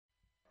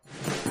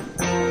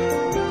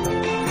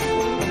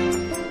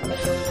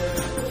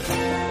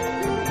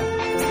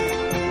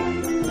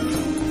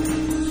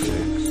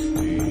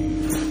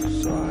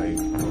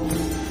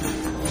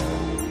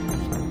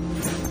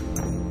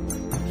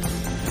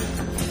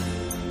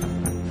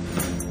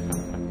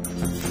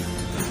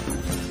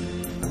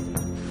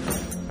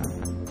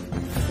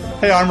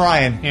Hey, I'm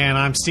Ryan. And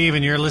I'm Steve,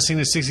 and you're listening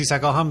to 60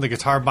 Cycle Hum, the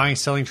guitar buying,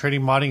 selling,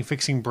 trading, modding,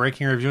 fixing,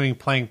 breaking, reviewing,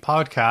 playing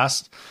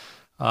podcast.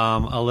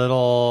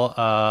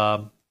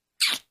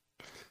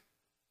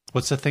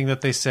 What's the thing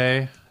that they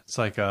say? It's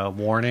like a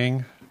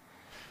warning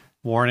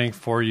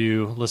for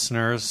you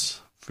listeners,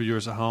 for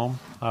viewers at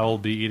home. I will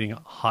be eating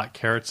hot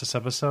carrots this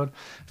episode.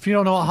 If you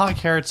don't know what hot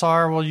carrots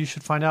are, well, you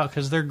should find out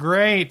because they're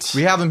great.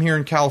 We have them here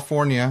in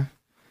California.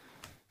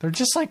 They're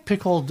just like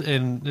pickled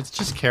in, it's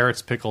just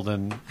carrots pickled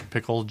in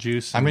pickle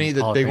juice. I'm going to eat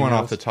the big one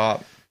off the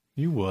top.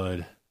 You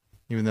would.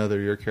 Even though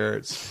they're your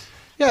carrots.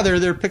 Yeah,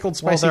 they're pickled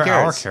spicy they're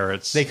carrots. Our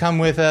carrots. They come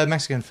with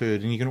Mexican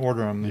food, and you can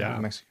order them. Yeah.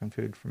 Mexican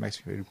food from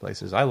Mexican food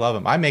places. I love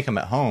them. I make them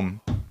at home.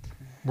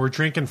 We're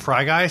drinking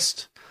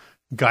Freigeist,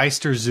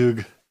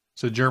 Geisterzug.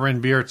 It's a German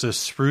beer. It's a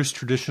spruce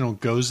traditional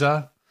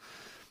Goza.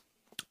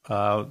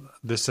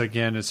 This,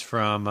 again, is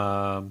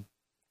from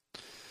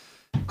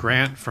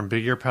Grant from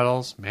Big Ear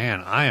Pedals.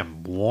 Man, I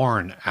am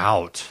worn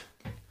out.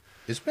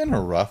 It's been a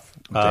rough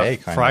day,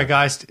 kind of.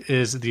 Freigeist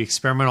is the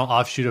experimental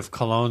offshoot of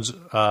Cologne's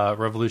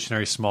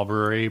revolutionary small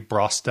brewery,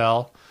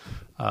 Brostel.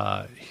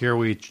 Here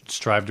we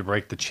strive to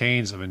break the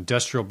chains of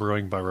industrial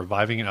brewing by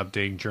reviving and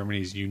updating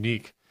Germany's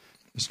unique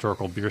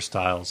historical beer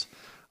styles.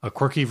 A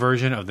quirky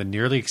version of the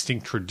nearly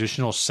extinct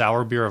traditional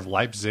sour beer of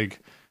Leipzig,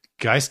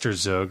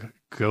 Geisterzug,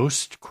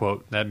 Ghost,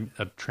 quote,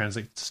 that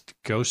translates to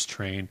Ghost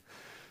Train.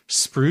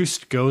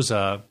 Spruced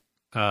Goza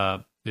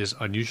is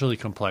unusually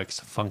complex,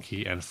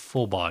 funky, and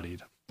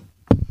full-bodied.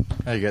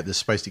 I get this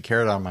spicy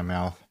carrot out of my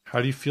mouth. How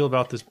do you feel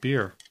about this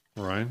beer,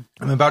 Ryan?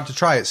 I'm about to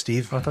try it,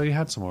 Steve. I thought you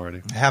had some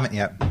already. I haven't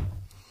yet.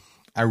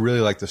 I really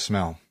like the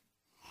smell.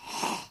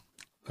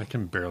 I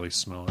can barely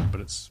smell it,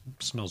 but it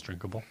smells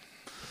drinkable.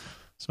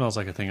 Smells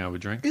like a thing I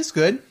would drink. It's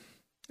good.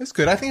 It's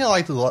good. I think I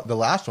liked the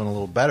last one a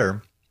little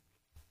better.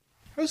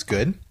 It was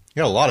good. You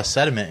got a lot of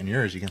sediment in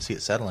yours. You can see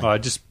it settling. Oh, I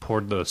just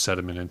poured the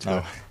sediment into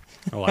it.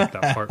 I like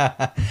that part.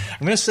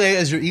 I'm going to say,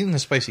 as you're eating the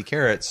spicy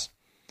carrots,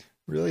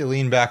 really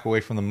lean back away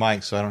from the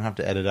mic so I don't have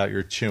to edit out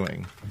your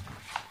chewing.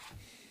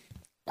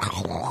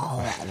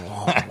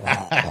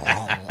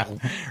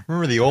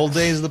 Remember the old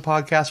days of the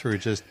podcast where we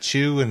just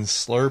chew and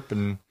slurp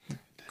and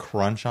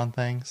crunch on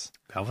things?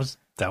 That was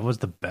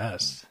the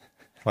best.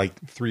 Like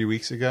 3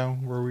 weeks ago,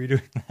 were we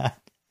doing that?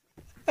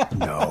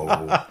 No.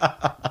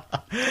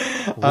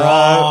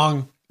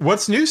 Wrong.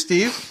 What's new,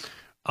 Steve?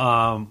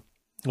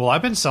 Well,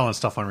 I've been selling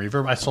stuff on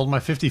Reverb. I sold my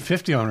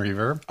 50/50 on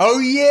Reverb. Oh,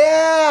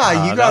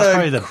 yeah. You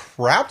got a the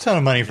crap ton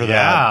of money for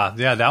that.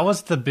 Yeah, that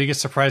was the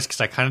biggest surprise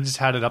because I kind of just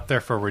had it up there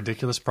for a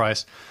ridiculous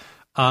price.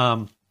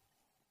 I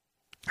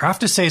have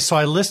to say, so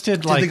I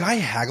listed Did the guy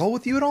haggle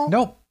with you at all?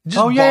 Nope.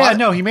 No,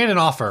 he made an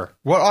offer.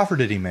 What offer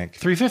did he make?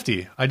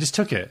 $350. I just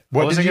took it.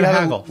 What wasn't going to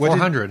haggle.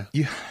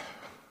 $400.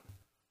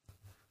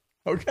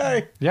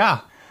 Okay.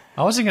 Yeah.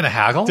 I wasn't going to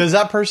haggle. Does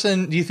that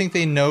person, do you think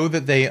they know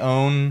that they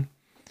own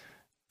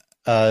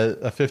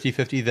a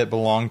 50/50 that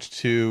belonged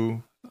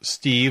to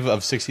Steve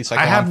of 60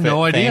 Cycle? I have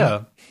no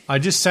idea. I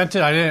just sent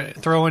it. I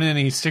didn't throw in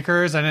any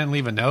stickers. I didn't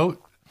leave a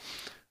note.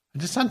 I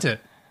just sent it.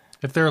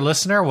 If they're a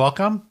listener,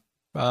 welcome.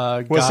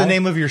 What's the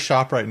name of your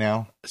shop right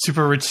now?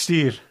 Super Rich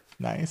Steve.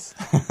 Nice.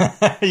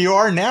 You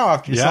are now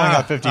after selling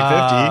out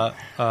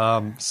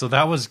 50/50. So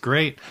that was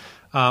great.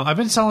 I've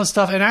been selling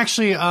stuff, and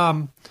actually,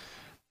 I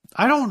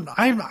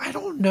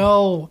don't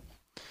know.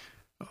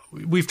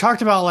 We've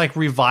talked about like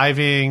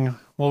reviving.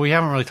 Well, we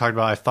haven't really talked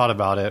about it. I thought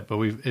about it, but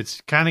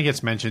it's kind of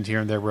gets mentioned here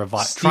and there.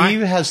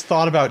 Steve has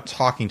thought about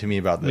talking to me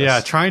about this.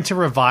 Yeah, trying to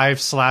revive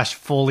 /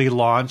 fully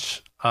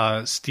launch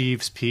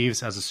Steve's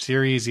Peeves as a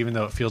series, even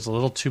though it feels a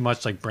little too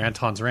much like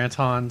Branton's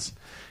Rantons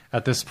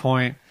at this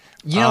point.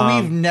 You know,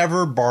 we've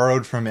never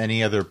borrowed from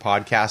any other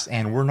podcast,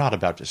 and we're not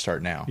about to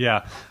start now.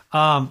 Yeah.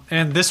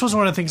 And this was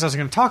one of the things I was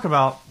going to talk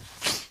about.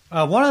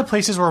 One of the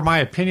places where my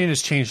opinion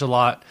has changed a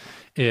lot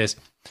is,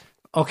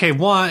 okay,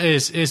 one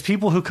is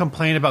people who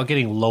complain about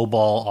getting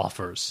lowball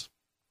offers.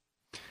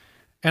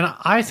 And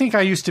I think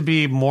I used to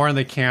be more in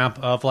the camp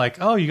of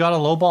like, oh, you got a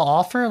lowball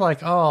offer?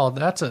 Like, oh,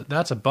 that's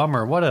a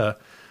bummer.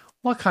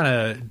 What kind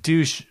of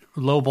douche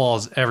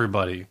lowballs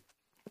everybody?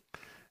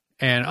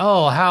 And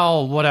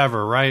how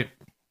whatever, right?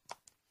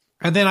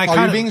 And then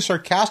Are you being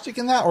sarcastic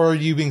in that, or are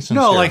you being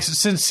sincere? No, like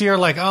sincere,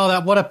 like,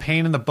 what a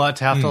pain in the butt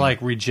to have to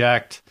like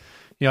reject,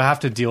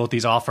 have to deal with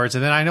these offers.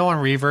 And then I know on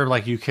Reverb,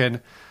 like you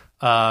can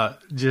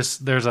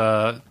there's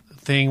a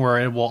thing where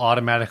it will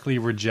automatically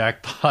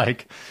reject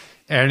like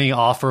any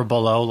offer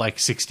below like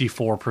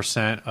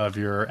 64% of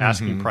your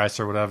asking price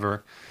or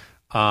whatever.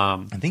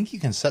 I think you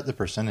can set the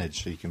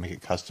percentage so you can make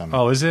it custom.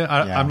 Oh, is it?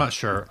 I'm not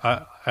sure.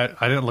 I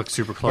didn't look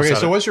super close. Okay, at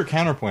so it. What's your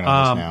counterpoint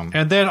on this now?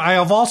 And then I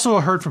have also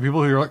heard from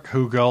people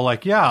who go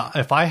like, yeah,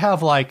 if I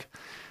have like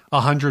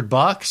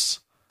 $100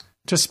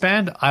 to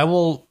spend, I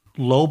will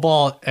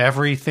lowball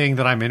everything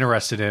that I'm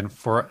interested in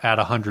at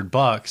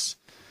 $100.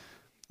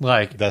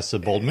 Like that's a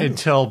bold move.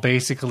 Until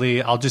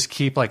basically I'll just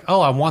keep like, oh,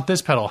 I want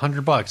this pedal,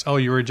 $100. Oh,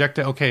 you reject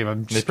it. Okay,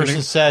 I'm just. This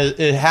person says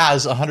it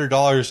has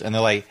 $100, and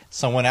they're like,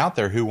 someone out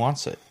there who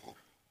wants it.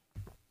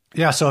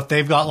 Yeah, so if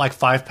they've got like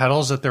 5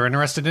 pedals that they're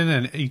interested in,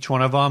 and each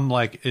one of them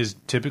like is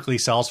typically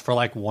sells for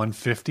like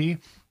 150,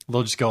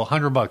 they'll just go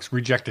 $100,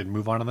 rejected,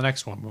 move on to the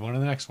next one, move on to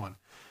the next one,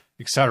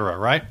 etc.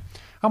 Right?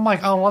 I'm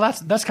like, oh well,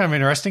 that's kind of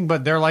interesting,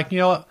 but they're like, you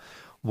know what?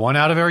 1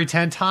 out of every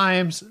 10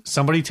 times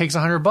somebody takes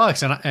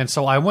 $100, and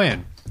so I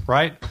win,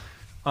 right?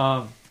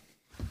 And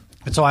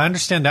so I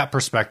understand that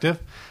perspective,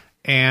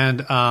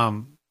 and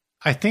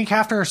I think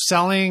after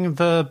selling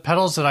the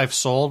pedals that I've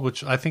sold,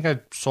 which I think I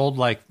sold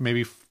like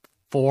maybe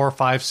 4,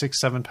 5, 6,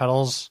 7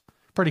 pedals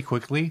pretty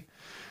quickly.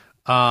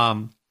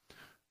 I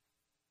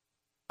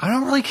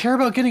don't really care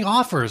about getting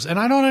offers, and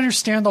I don't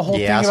understand the whole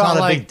thing about it's not a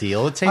like big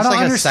deal. It takes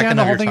like a second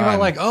the of whole your thing time. about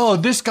like, oh,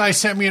 this guy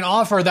sent me an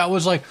offer that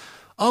was like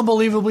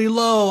unbelievably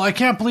low. I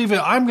can't believe it.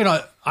 I'm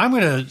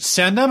gonna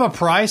send them a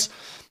price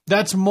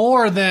that's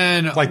more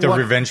than like the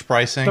revenge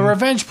pricing. The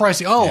revenge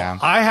pricing. Oh, Yeah.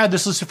 I had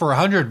this listed for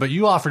 100, but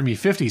you offered me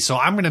 50, so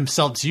I'm going to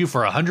sell it to you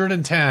for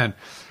 110.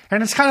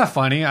 And it's kind of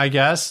funny, I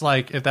guess,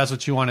 like if that's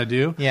what you want to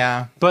do.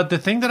 Yeah. But the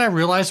thing that I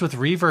realized with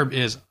Reverb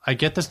is I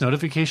get this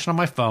notification on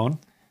my phone.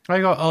 I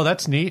go, oh,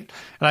 that's neat.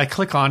 And I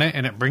click on it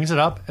and it brings it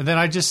up. And then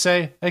I just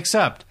say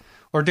accept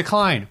or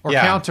decline or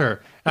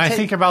counter. And I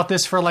think about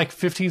this for like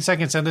 15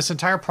 seconds. And this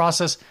entire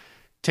process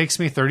takes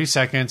me 30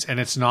 seconds. And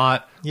it's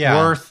not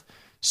worth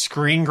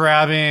screen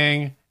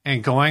grabbing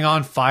and going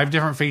on 5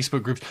 different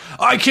Facebook groups.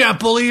 I can't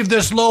believe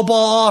this lowball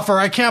offer.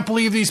 I can't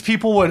believe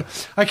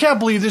I can't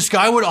believe this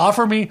guy would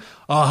offer me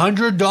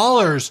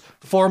 $100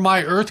 for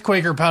my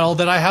Earthquaker pedal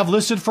that I have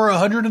listed for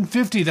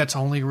 150. That's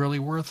only really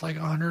worth like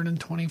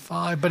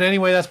 125. But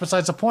anyway, that's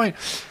besides the point.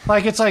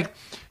 Like, it's like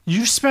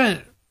you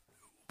spent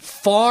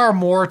far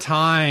more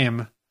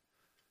time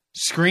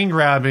screen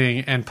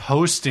grabbing and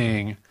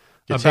posting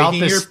about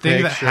this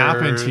thing that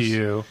happened to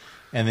you.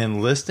 And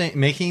then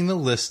making the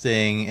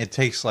listing, it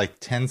takes like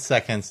 10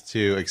 seconds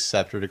to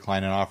accept or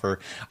decline an offer.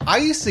 I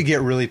used to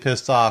get really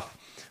pissed off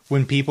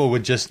when people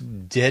would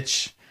just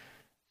ditch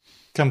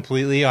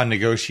completely on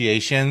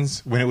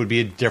negotiations when it would be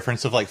a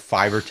difference of like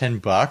 $5 or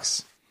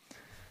 $10.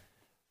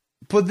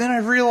 But then I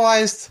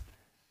realized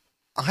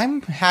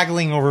I'm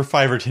haggling over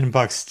 $5 or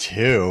 $10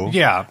 too.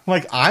 Yeah.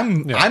 Like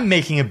I'm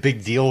making a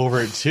big deal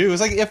over it too.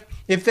 It's like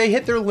if they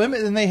hit their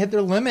limit, then they hit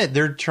their limit.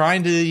 They're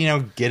trying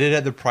to, get it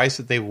at the price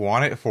that they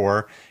want it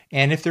for.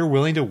 And if they're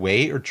willing to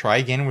wait or try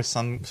again with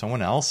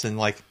someone else, and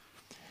like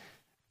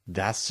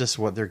that's just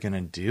what they're gonna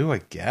do,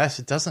 I guess.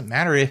 It doesn't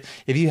matter if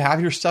you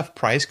have your stuff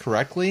priced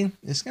correctly,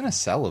 it's gonna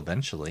sell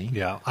eventually.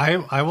 Yeah.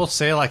 I will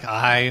say, like,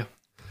 I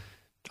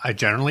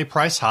generally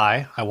price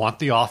high. I want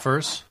the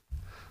offers.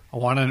 I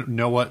want to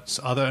know what's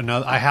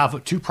I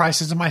have 2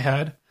 prices in my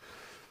head.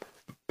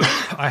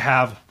 I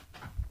have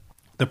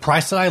the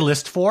price that I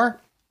list for,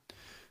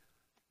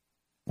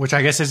 which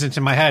I guess isn't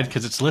in my head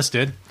because it's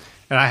listed,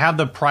 and I have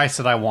the price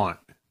that I want,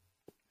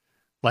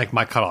 like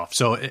my cutoff.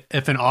 So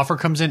if an offer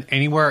comes in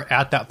anywhere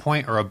at that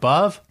point or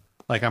above,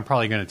 like I'm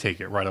probably going to take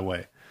it right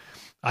away.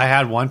 I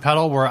had one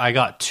pedal where I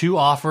got 2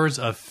 offers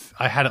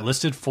I had it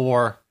listed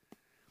for,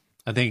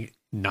 I think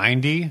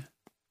 90.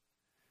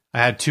 I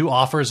had 2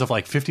 offers of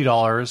like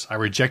 $50. I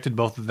rejected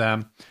both of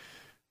them.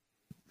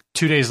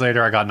 2 days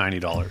later, I got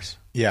 $90.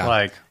 Yeah.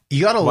 Like,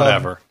 you gotta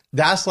whatever.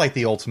 That's like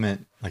the ultimate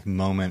like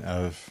moment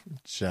of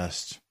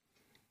just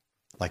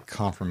like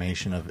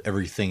confirmation of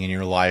everything in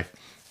your life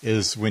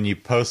is when you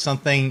post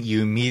something,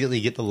 you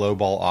immediately get the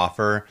lowball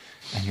offer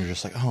and you're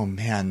just like, oh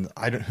man,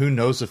 who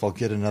knows if I'll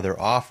get another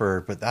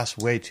offer, but that's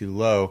way too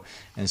low.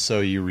 And so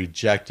you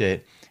reject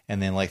it.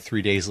 And then like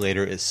 3 days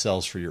later, it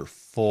sells for your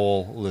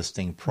full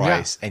listing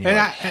price. Yeah. And you're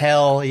like,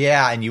 hell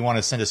yeah. And you want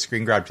to send a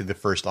screen grab to the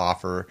first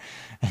offer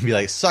and be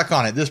like, suck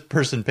on it. This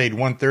person paid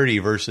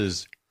 $130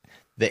 versus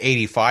the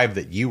 85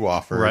 that you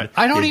offered. Right.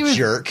 I don't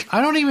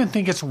even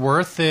think it's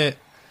worth it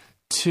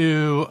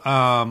to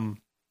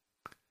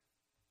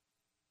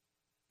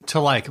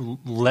like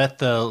let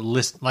the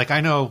list, like I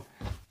know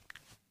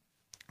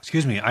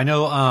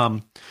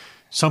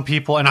some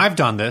people, and I've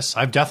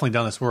definitely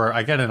done this where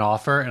I get an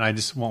offer and I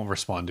just won't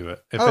respond to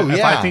it. If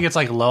I think it's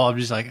like low, I'm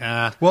just like,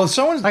 well,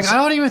 someone's like, I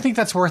don't even think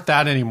that's worth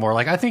that anymore.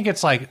 Like, I think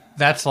it's like,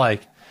 that's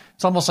like,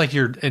 it's almost like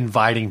you're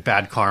inviting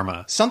bad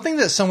karma. Something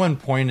that someone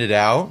pointed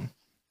out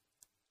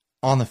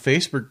on the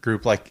Facebook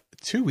group like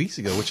 2 weeks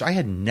ago, which I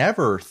had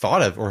never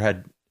thought of or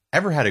had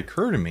ever had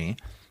occur to me,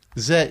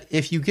 is that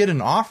if you get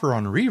an offer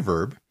on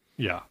Reverb,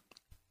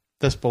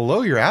 that's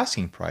below your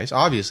asking price,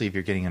 obviously if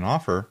you're getting an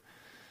offer,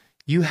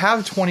 you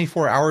have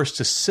 24 hours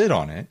to sit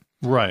on it.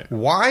 Right.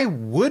 Why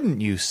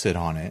wouldn't you sit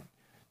on it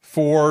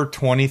for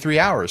 23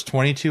 hours,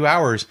 22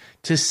 hours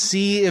to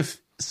see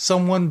if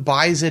someone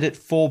buys it at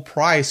full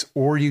price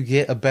or you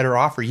get a better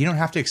offer? You don't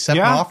have to accept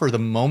an offer the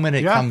moment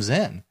it comes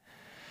in.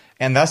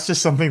 And that's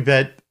just something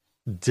that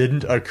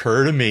didn't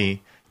occur to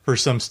me for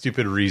some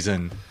stupid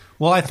reason.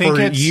 Well, I think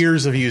for it's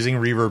years of using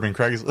Reverb and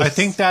Craigslist. I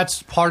think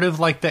that's part of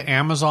like the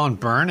Amazon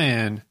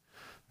burn-in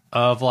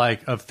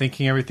of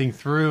thinking everything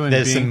through and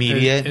that's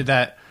immediate.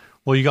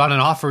 Well, you got an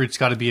offer, it's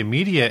got to be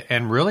immediate,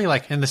 and really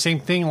like, and the same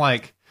thing.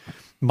 Like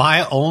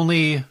my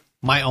only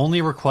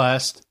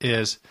request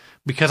is,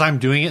 because I'm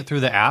doing it through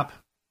the app,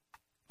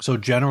 So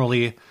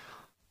generally,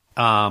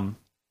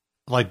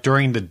 like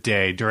during the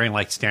day, during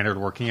like standard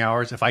working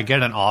hours, if I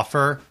get an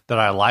offer that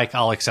I like,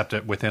 I'll accept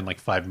it within like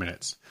 5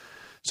 minutes.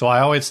 So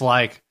I always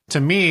like, to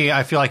me,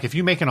 I feel like if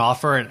you make an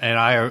offer and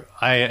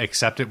I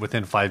accept it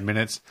within 5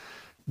 minutes,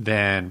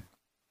 then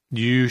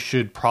you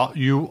should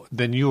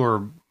then you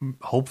are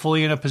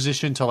hopefully in a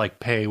position to like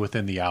pay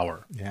within the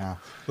hour. Yeah.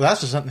 Well, that's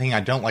just something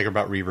I don't like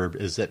about Reverb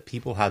is that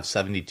people have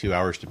 72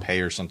 hours to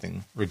pay or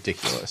something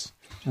ridiculous.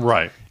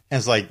 Right. And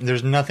it's like,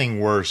 there's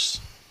nothing worse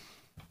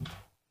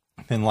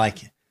than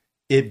like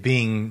it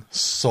being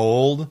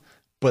sold,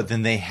 but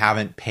then they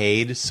haven't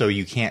paid, so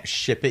you can't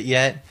ship it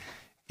yet.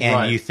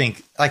 And you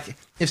think, like,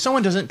 if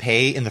someone doesn't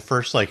pay in the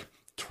first, like,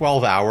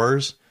 12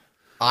 hours,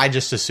 I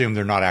just assume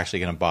they're not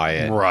actually going to buy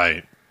it.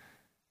 Right.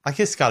 Like,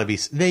 it's got to be...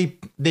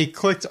 They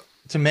clicked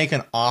to make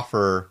an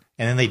offer,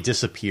 and then they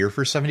disappear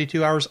for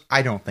 72 hours?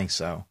 I don't think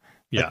so.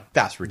 Yeah. Like,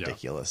 that's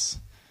ridiculous.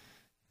 Yeah.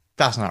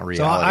 That's not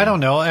reality. So, I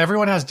don't know.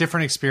 Everyone has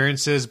different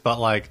experiences, but,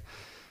 like,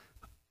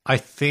 I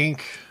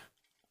think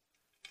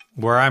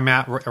where I'm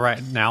at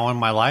right now in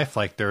my life,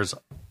 like, there's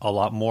a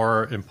lot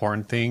more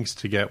important things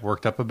to get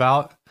worked up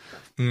about.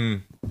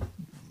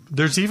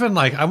 There's even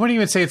like, I wouldn't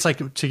even say it's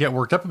like to get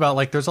worked up about,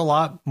 like there's a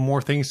lot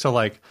more things to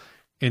like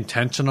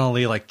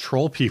intentionally like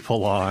troll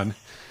people on.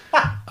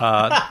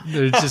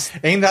 There's just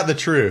ain't that the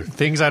truth?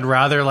 Things I'd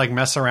rather like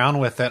mess around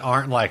with that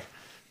aren't like,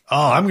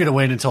 oh, I'm going to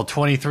wait until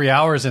 23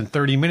 hours and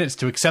 30 minutes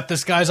to accept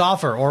this guy's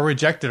offer or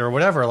reject it or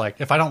whatever. Like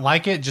if I don't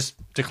like it, just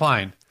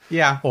decline.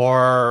 Yeah.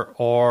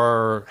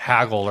 Or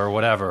haggle or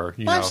whatever.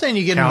 I'm saying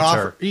you get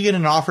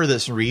an offer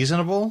that's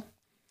reasonable,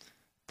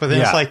 but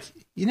then it's like,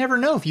 you never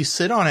know if you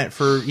sit on it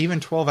for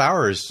even 12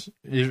 hours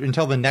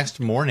until the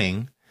next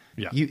morning.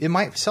 Yeah. It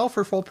might sell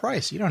for full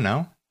price. You don't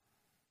know.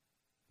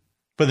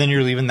 But then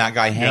you're leaving that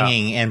guy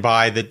hanging, and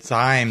by the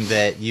time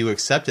that you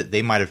accept it,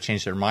 they might have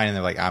changed their mind, and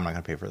they're like, I'm not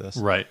going to pay for this.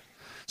 Right.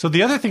 So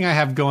the other thing I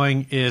have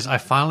going is I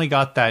finally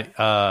got that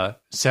 70s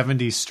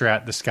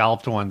Strat, the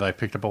scalped one that I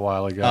picked up a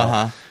while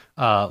ago,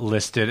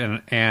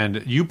 listed.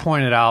 And you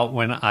pointed out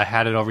when I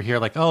had it over here,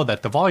 like, oh,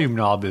 that the volume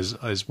knob is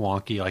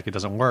wonky, like it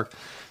doesn't work.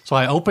 So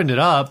I opened it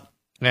up,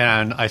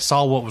 and I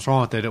saw what was wrong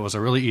with it. It was a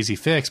really easy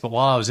fix. But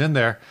while I was in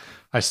there,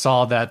 I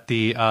saw that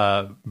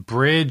the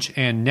bridge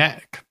and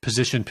neck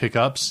position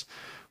pickups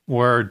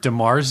were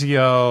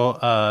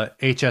DiMarzio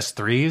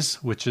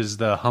HS3s, which is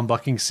the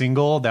humbucking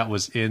single that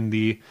was in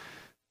the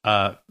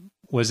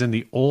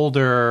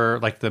older,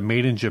 like the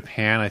made in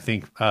Japan, I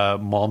think,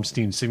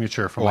 Malmsteen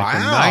signature from like the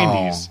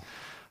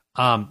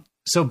 90s.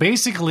 So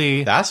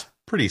basically, that's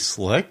pretty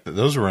slick that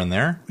those were in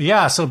there.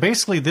 Yeah, so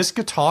basically this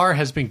guitar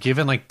has been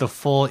given like the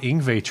full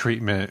Yngwie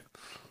treatment.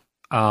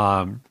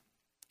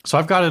 So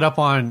I've got it up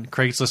on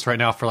Craigslist right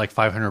now for like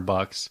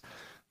 $500.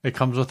 It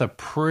comes with a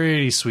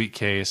pretty sweet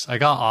case. I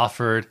got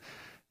offered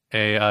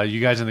you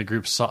guys in the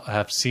group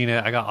have seen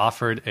it. I got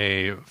offered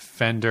a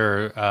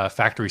Fender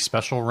factory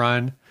special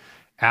run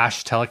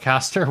Ash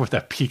Telecaster with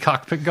a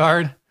peacock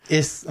pickguard.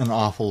 It's an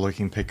awful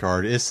looking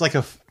pickguard. It's like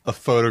a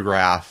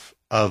photograph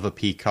of a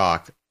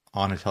peacock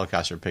on a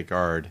Telecaster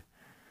pickguard.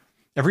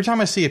 Every time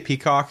I see a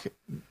peacock,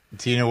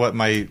 do you know what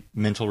my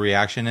mental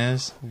reaction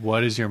is?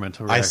 What is your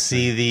mental reaction? I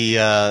see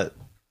the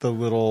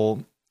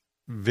little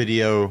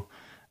video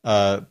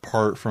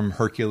part from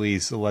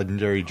Hercules, The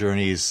Legendary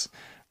Journeys,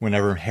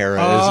 whenever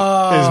Hera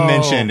is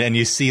mentioned, and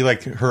you see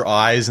like her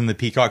eyes and the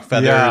peacock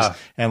feathers,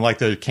 and like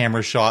the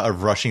camera shot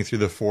of rushing through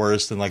the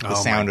forest, and like the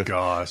sound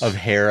of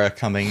Hera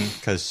coming,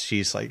 because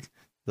she's like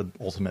the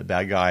ultimate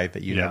bad guy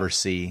that you never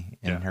see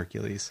in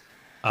Hercules.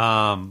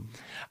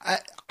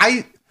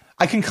 I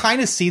can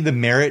kind of see the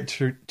merit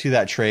to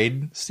that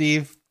trade,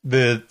 Steve.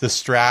 The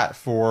Strat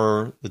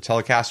for the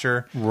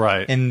Telecaster,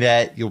 right? In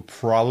that you'll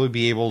probably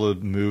be able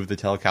to move the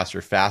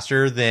Telecaster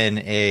faster than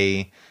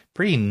a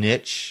pretty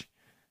niche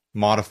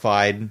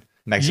modified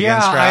Mexican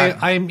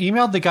Strat. I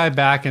emailed the guy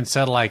back and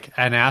said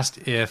and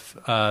asked if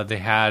they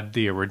had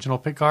the original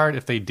pickguard.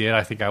 If they did,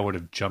 I think I would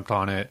have jumped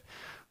on it.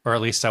 Or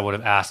at least I would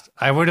have asked.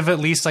 I would have at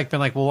least been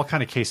like, well, what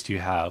kind of case do you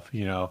have?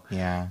 You know?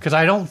 Yeah. Because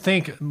I don't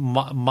think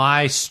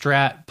my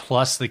Strat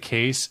plus the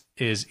case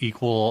is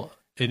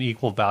an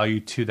equal value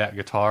to that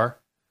guitar.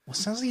 Well, it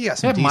sounds like you got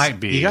some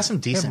you got some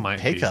decent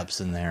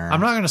pickups in there.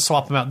 I'm not going to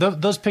swap them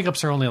out. Those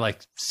pickups are only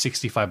like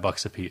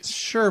 $65 a piece.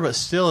 Sure, but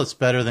still, it's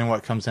better than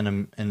what comes in a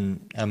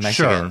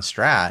Mexican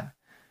Strat.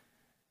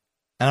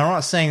 And I'm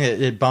not saying that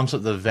it bumps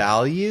up the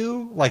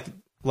value like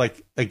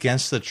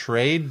against the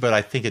trade, but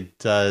I think it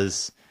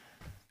does.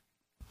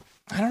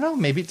 I don't know.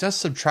 Maybe it does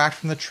subtract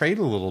from the trade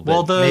a little bit.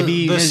 Well,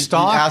 maybe the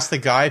stock, ask the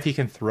guy if he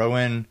can throw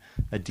in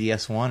a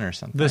DS1 or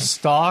something. The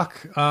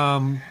stock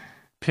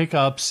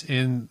pickups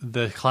in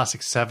the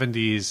classic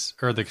 70s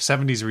or the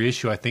 70s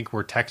reissue, I think,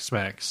 were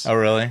Tex-Mex. Oh,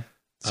 really?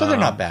 So they're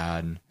not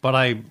bad.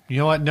 But you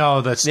know what? No,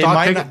 the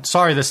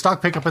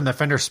stock pickup in the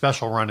Fender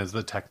Special Run is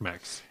the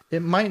Tex-Mex.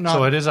 It might not.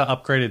 So it is an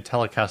upgraded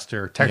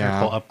Telecaster,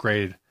 technical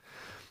upgrade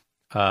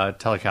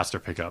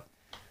Telecaster pickup.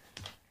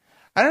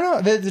 I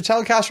don't know. The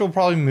Telecaster will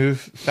probably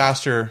move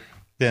faster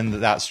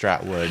than that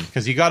Strat would,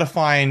 because you got to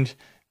find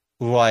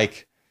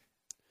like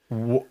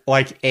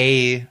like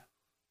a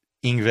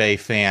Yngwie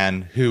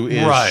fan who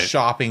is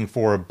shopping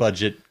for a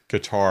budget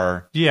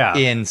guitar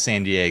in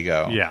San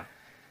Diego. Yeah.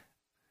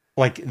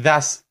 Like,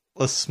 that's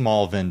a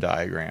small Venn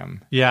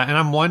diagram. Yeah, and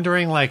I'm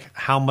wondering, like,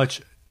 how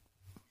much...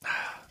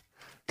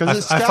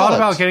 Because I thought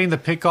about getting the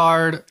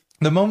pickguard.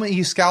 The moment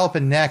you scallop a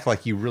neck,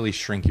 like, you really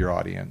shrink your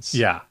audience.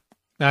 Yeah.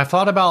 And I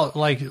thought about,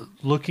 like,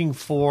 looking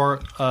for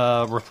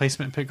a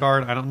replacement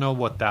pickguard. I don't know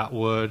what that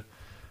would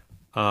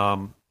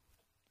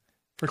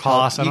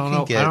cost. I don't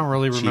know. I don't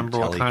really remember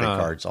what kind of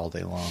pickguards all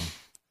day long.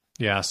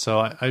 Yeah, so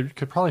I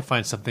could probably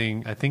find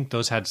something. I think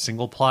those had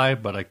single ply,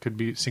 but I could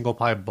be single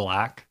ply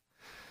black.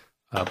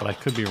 But I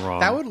could be wrong.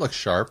 That would look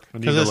sharp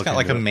because it's got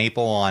like a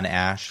maple on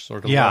ash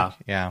sort of look.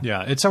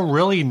 Yeah. It's a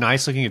really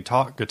nice looking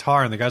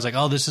guitar, and the guy's like,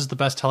 "Oh, this is the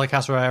best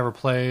Telecaster I ever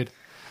played."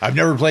 I've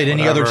never played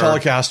any other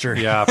Telecaster.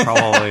 Yeah,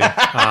 probably.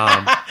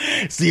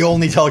 It's the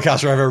only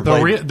Telecaster I've ever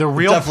played.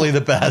 Definitely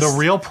the best. The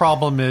real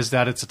problem is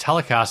that it's a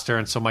Telecaster,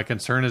 and so my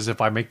concern is if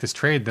I make this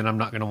trade, then I'm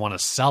not going to want to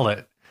sell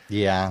it.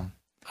 Yeah.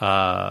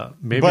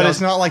 Maybe but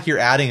it's not like you're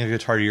adding a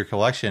guitar to your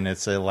collection.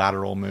 It's a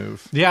lateral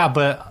move. Yeah,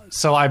 but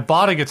so I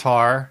bought a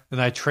guitar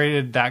and I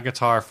traded that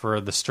guitar for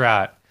the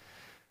Strat.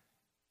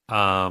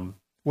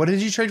 What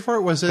did you trade for?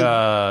 Was it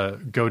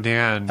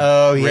Godin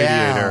radiator?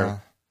 Yeah.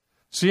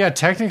 So yeah,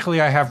 technically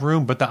I have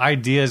room, but the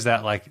idea is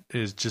that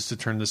is just to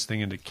turn this thing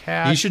into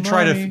cash. You should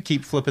try to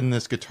keep flipping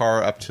this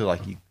guitar up to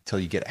till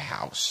you get a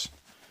house,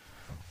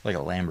 like a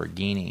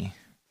Lamborghini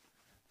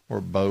or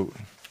a boat.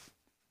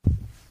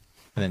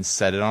 And then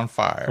set it on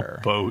fire.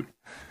 A boat.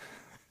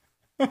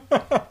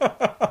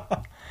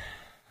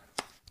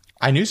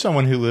 I knew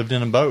someone who lived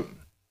in a boat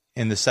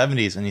in the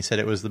 70s, and he said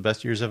it was the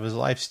best years of his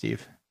life,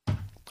 Steve.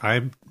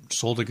 I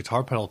sold a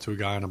guitar pedal to a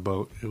guy on a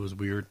boat. It was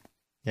weird.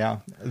 Yeah.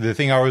 The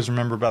thing I always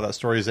remember about that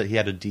story is that he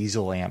had a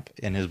diesel amp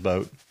in his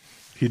boat.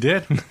 He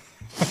did.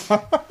 All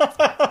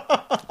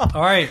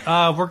right.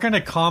 We're going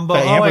to combo.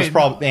 The amp was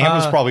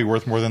probably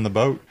worth more than the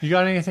boat. You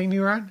got anything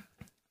new, Ryan?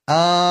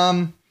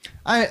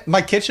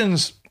 My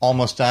kitchen's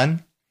almost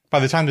done. By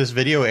the time this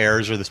video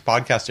airs or this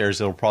podcast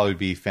airs, it'll probably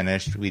be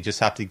finished. We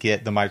just have to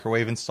get the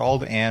microwave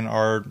installed and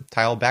our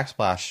tile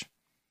backsplash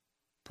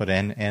put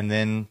in, and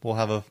then we'll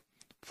have a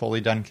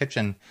fully done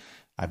kitchen.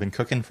 I've been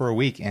cooking for a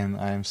week, and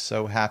I'm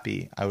so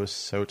happy. I was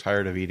so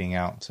tired of eating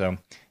out. So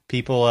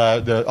people,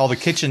 all the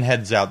kitchen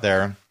heads out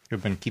there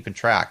who've been keeping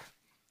track,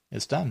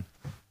 it's done.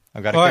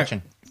 I've got a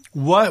kitchen.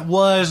 What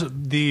was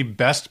the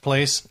best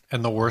place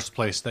and the worst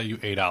place that you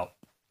ate out?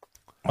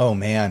 Oh,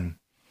 man.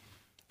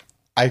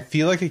 I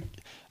feel like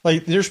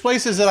there's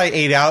places that I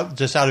ate out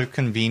just out of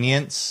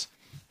convenience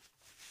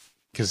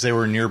because they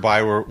were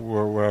nearby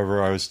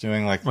wherever I was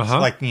doing, like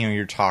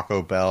your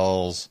Taco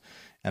Bells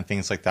and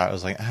things like that. I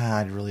was like,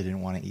 I really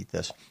didn't want to eat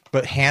this.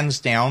 But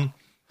hands down,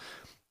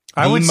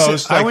 I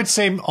would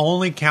say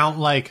only count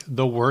like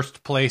the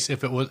worst place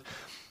if it was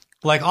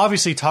like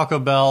obviously Taco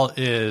Bell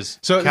is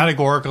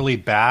categorically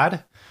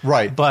bad.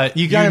 Right, but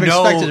you kind of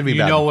expect it to be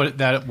bad. You know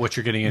what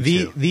you're getting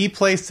into. The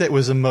place that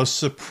was the most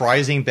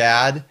surprising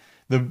bad,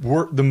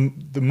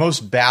 the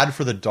most bad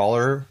for the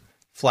dollar,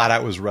 flat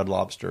out was Red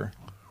Lobster.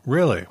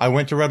 Really? I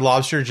went to Red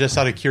Lobster just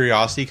out of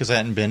curiosity because I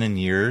hadn't been in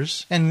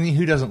years. And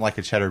who doesn't like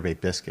a Cheddar Bay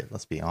biscuit?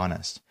 Let's be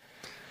honest.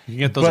 You can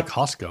get those at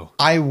Costco.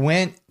 I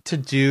went to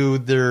do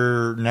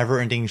their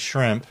never-ending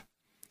shrimp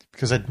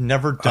because I'd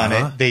never done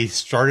it. They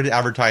started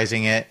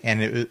advertising it,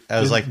 and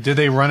I was like, did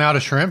they run out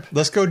of shrimp?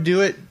 Let's go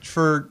do it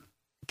for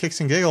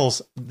kicks and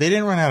giggles. They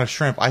didn't run out of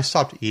shrimp. I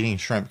stopped eating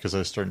shrimp because I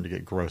was starting to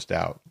get grossed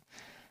out.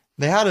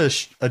 They had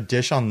a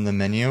dish on the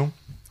menu.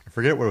 I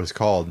forget what it was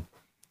called,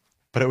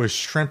 but it was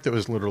shrimp that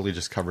was literally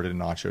just covered in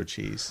nacho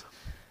cheese.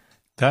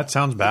 That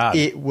sounds bad.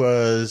 It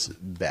was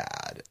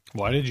bad.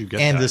 Why did you get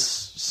that? And the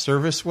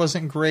service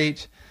wasn't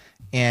great,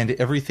 and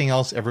everything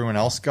else everyone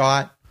else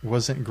got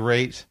wasn't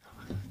great.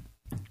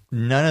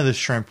 None of the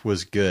shrimp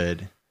was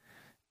good.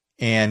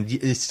 And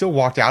it still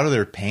walked out of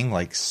there paying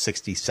like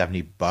 $60,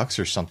 $70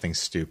 or something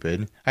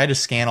stupid. I had to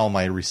scan all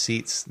my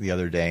receipts the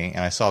other day,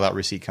 and I saw that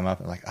receipt come up.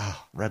 And I'm like,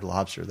 oh, Red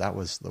Lobster, that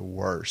was the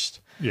worst.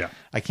 Yeah.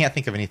 I can't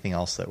think of anything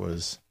else that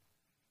was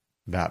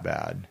that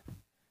bad.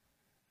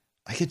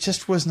 Like, it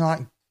just was not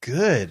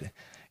good.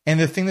 And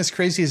the thing that's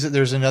crazy is that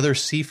there's another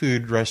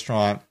seafood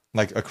restaurant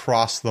like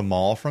across the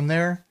mall from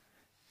there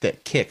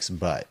that kicks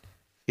butt.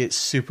 It's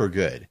super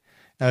good.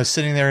 And I was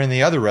sitting there in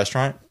the other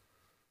restaurant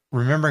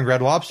remembering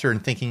Red Lobster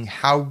and thinking,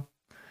 how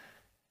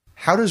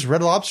does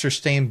Red Lobster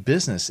stay in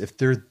business if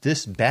they're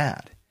this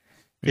bad?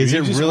 Is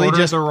it really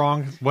just the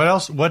wrong? What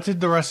else? What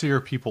did the rest of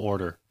your people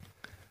order?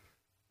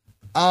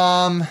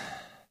 I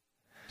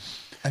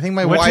think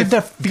my wife what did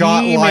the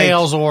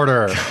females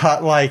order?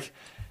 Got like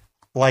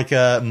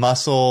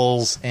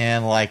mussels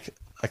and like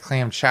a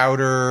clam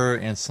chowder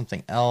and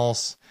something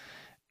else,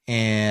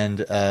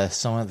 and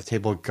someone at the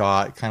table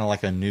got kind of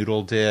like a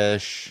noodle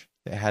dish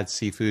that had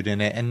seafood in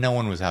it, and no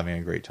one was having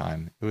a great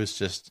time. It was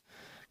just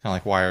kind of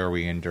like, why are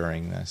we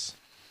enduring this?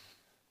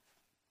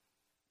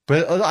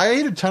 But I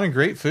ate a ton of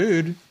great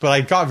food, but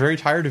I got very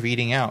tired of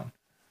eating out.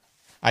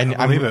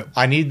 believe it.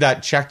 I need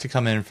that check to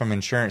come in from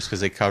insurance because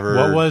they covered.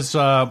 What was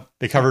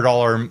they covered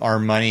all our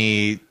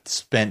money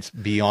spent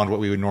beyond what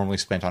we would normally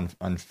spend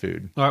on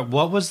food. all right?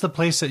 What was the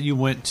place that you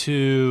went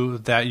to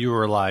that you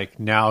were like?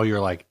 Now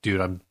you're like, dude,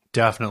 I'm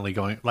definitely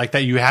going, like,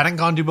 that you hadn't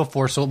gone to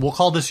before. So we'll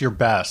call this your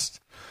best,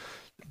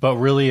 but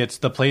really, it's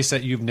the place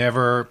that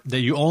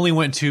you only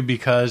went to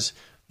because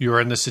you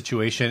were in this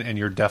situation, and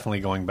you're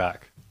definitely going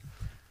back.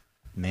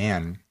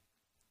 Man.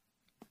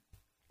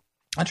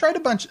 I tried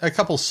a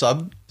couple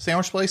sub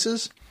sandwich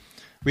places.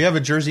 We have a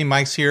Jersey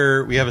Mike's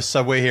here. We have a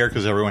Subway here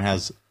because everyone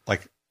has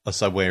like a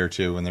Subway or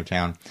two in their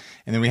town.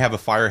 And then we have a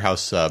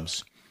Firehouse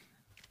Subs.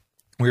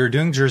 We were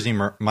doing Jersey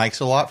Mike's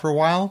a lot for a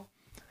while.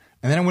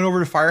 And then I went over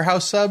to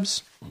Firehouse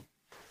Subs.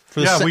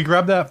 We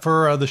grabbed that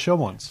for the show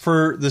once.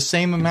 For the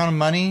same amount of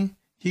money,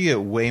 you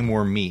get way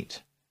more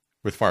meat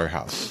with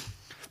Firehouse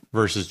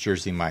versus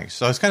Jersey Mike's.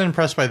 So I was kind of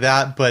impressed by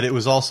that, but it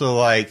was also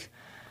like...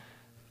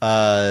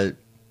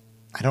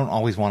 I don't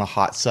always want a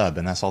hot sub,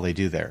 and that's all they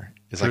do there.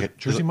 It's like a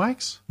Jersey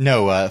Mike's?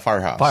 No,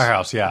 Firehouse.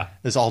 Firehouse, yeah.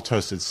 It's all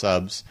toasted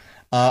subs.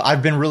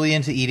 I've been really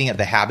into eating at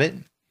The Habit,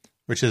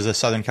 which is a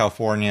Southern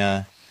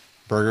California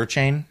burger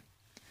chain.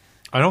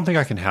 I don't think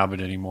I can have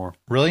it anymore.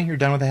 Really? You're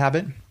done with The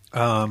Habit?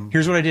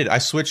 Here's what I did. I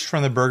switched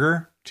from the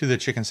burger to the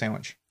chicken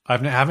sandwich. I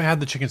haven't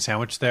had the chicken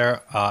sandwich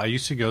there. I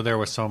used to go there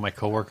with some of my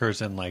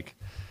coworkers, and like,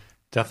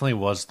 definitely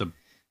was the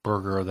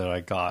burger that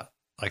I got.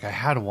 Like, I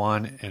had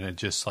one, and it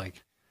just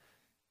like...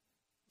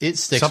 It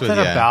sticks something with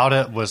you. about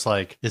it was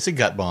like... It's a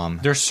gut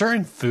bomb. There's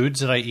certain foods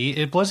that I eat.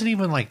 It wasn't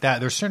even like that.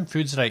 There's certain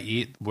foods that I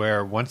eat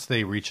where once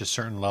they reach a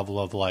certain level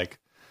of like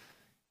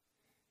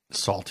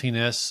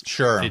saltiness,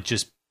 sure, it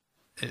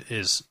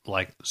is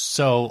like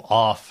so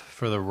off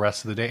for the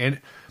rest of the day. And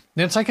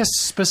it's like a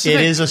specific...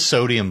 It is a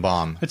sodium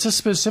bomb. It's a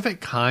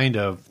specific kind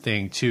of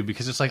thing too,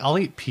 because it's like I'll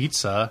eat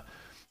pizza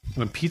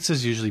when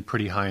pizza's usually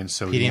pretty high in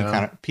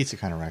sodium. Pizza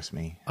kind of wrecks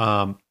me.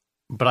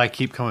 But I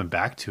keep coming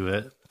back to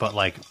it. But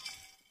like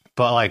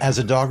as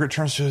a dog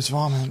returns to its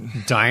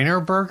vomit. Diner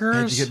burgers? I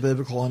had to get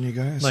biblical on you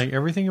guys. Like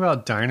everything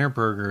about diner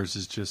burgers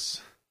is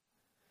just...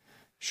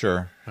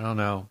 Sure. I don't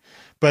know.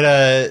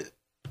 But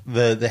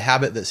the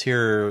Habit that's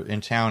here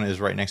in town is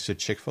right next to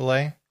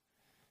Chick-fil-A.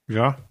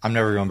 Yeah. I'm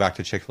never going back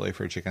to Chick-fil-A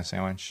for a chicken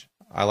sandwich.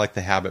 I like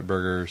the Habit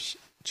Burgers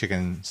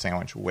chicken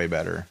sandwich way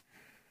better.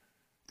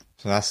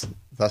 So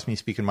that's me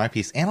speaking my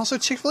piece. And also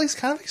Chick-fil-A is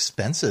kind of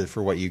expensive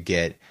for what you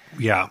get.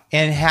 Yeah.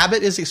 And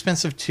Habit is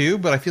expensive too,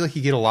 but I feel like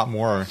you get a lot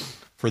more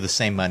for the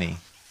same money.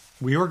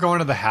 We were going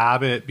to the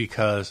Habit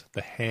because the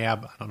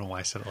Hab, I don't know why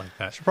I said it like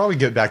that. Should probably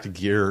get back to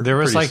gear. There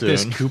was like soon.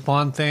 this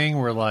coupon thing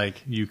where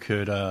like you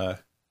could like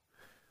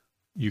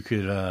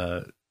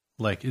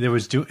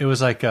it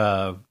was like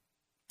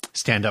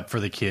stand up for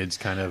the kids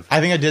kind of.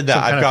 I think I did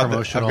that. I've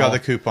got the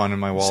coupon in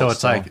my wallet. So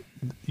it's like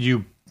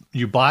you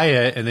buy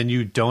it and then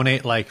you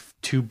donate like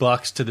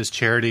 $2 to this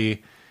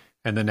charity,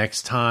 and the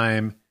next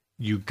time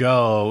you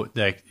go,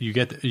 like you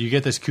get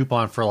this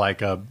coupon for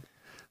like a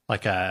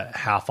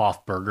half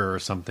off burger or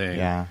something.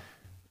 Yeah.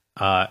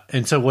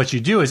 And so what you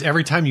do is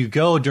every time you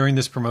go during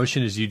this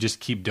promotion is you just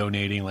keep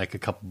donating like a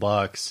couple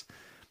bucks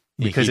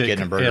because you keep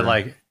getting a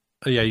burger.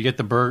 You get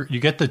the burger, you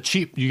get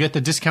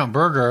the discount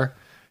burger,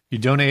 you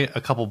donate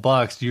a couple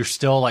bucks, you're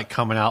still like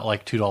coming out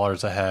like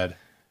 $2 ahead.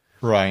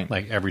 Right.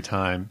 Like every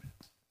time.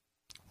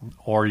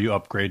 Or you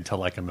upgrade to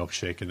like a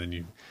milkshake and then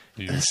you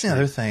that's the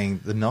other thing.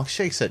 The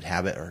milkshakes at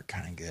Habit are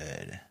kind of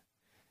good.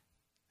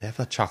 They have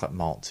a chocolate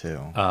malt too.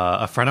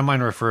 A friend of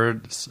mine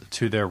referred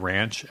to their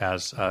ranch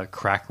as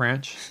Crack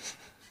Ranch.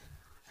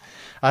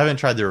 I haven't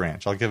tried their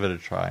ranch. I'll give it a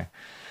try.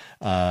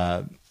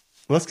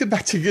 Let's get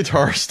back to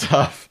guitar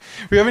stuff.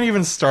 We haven't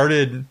even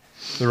started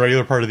the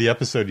regular part of the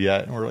episode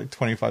yet. We're like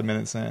 25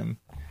 minutes in.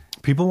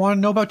 People want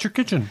to know about your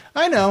kitchen.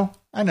 I know.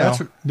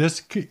 That's this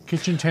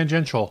kitchen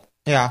tangential.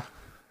 Yeah.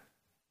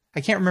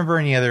 I can't remember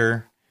any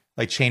other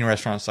like chain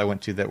restaurants I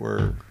went to that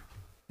were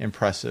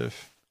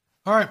impressive.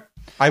 All right.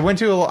 I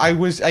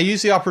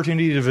used the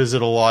opportunity to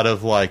visit a lot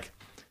of like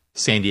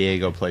San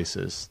Diego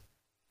places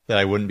that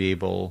you wouldn't be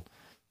able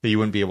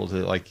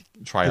to like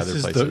try other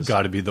places. This has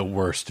got to be the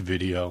worst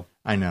video.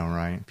 I know,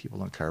 right? People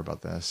don't care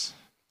about this.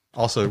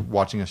 Also,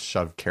 watching us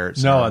shove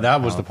carrots. No,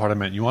 that was the part I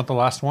meant. You want the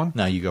last one?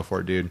 No, you go for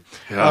it, dude.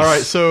 Yes. All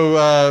right,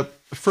 so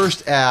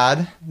first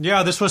ad.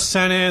 Yeah, this was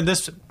sent in.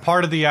 This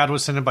part of the ad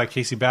was sent in by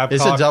Casey Babcock.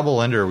 It's a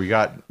double ender. We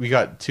got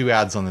 2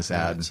 ads on this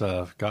ad. It's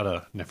never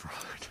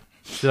mind.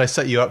 Did I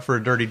set you up for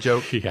a dirty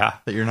joke? Yeah.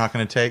 That you're not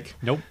going to take?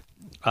 Nope.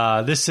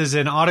 This is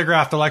an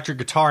autographed electric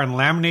guitar and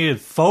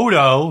laminated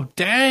photo.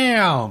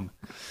 Damn.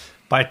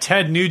 By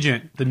Ted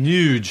Nugent, the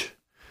Nuge.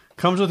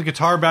 Comes with a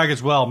guitar bag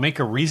as well. Make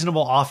a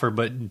reasonable offer,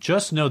 but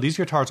just know these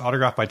guitars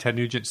autographed by Ted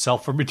Nugent sell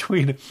for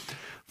between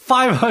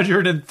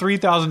 $500 and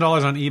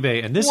 $3,000 on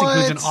eBay, and this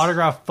includes an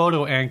autographed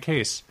photo and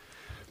case.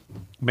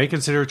 May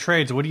consider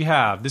trades. What do you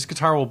have? This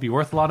guitar will be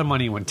worth a lot of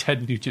money when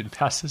Ted Nugent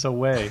passes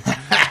away.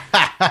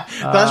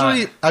 That's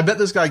what I bet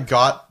this guy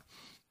got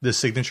the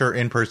signature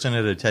in person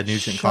at a Ted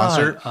Nugent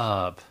concert.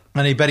 Up.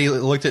 And I bet he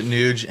looked at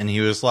Nuge and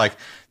he was like,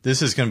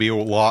 this is going to be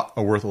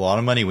worth a lot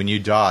of money when you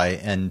die.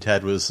 And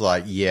Ted was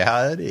like,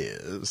 yeah, it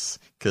is.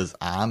 Because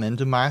I'm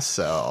into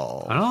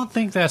myself. I don't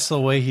think that's the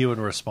way he would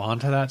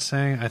respond to that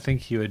saying. I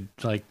think he would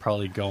like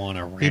probably go on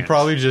a rant. He'd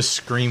probably just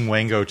scream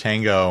Wango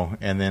Tango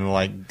and then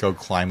like go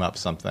climb up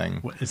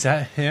something. Is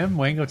that him,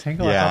 Wango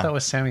Tango? Yeah. I thought that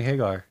was Sammy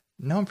Hagar.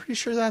 No, I'm pretty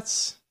sure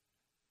that's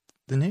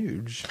the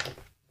Nuge.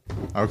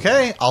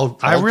 Okay,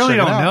 I really check it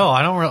don't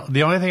out. know.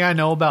 The only thing I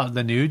know about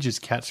the Nuge is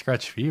cat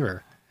scratch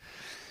fever.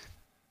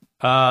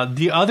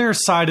 The other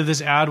side of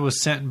this ad was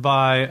sent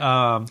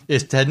by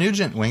It's Ted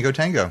Nugent, Wango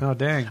Tango. oh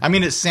dang. I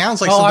mean, it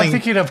sounds like Oh, something. I'm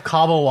thinking of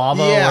Cabo Wabo.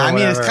 Yeah, or I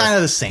mean, it's whatever. kind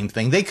of the same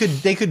thing. They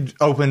could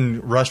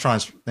open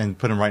restaurants and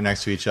put them right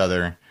next to each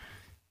other.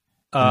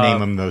 Name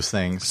them those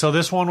things. So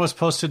this one was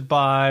posted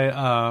by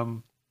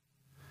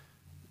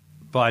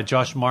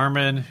Josh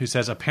Marmon, who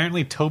says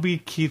apparently Toby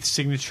Keith's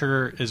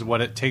signature is what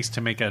it takes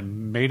to make a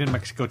made in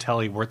Mexico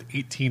telly worth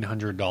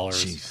 $1,800.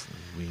 Jeez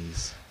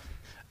Louise.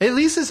 At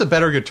least it's a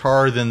better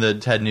guitar than the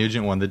Ted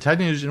Nugent one. The Ted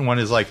Nugent one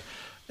is like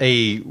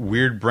a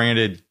weird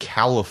branded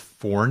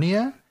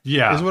California.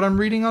 Yeah. Is what I'm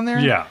reading on there.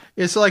 Yeah.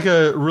 It's like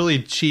a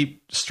really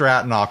cheap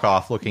Strat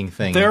knockoff looking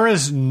thing. There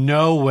is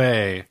no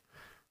way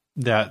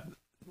that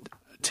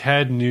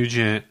Ted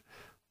Nugent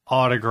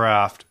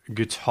autographed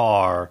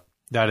guitar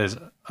that is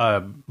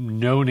a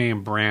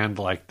no-name brand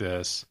like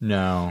this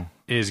No.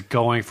 is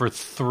going for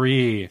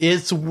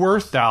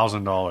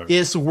 $3,000.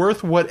 It's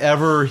worth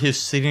whatever his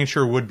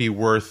signature would be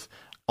worth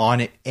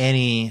on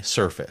any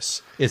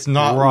surface. It's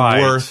not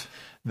Right. worth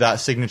that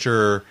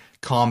signature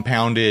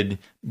compounded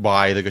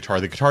by the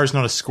guitar. The guitar is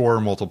not a score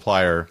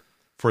multiplier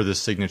for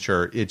this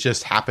signature. It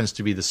just happens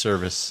to be the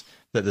service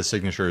that the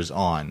signature is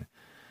on,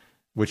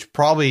 which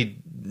probably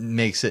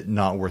makes it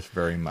not worth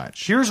very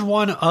much. Here's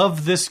one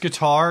of this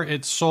guitar.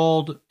 It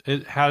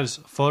has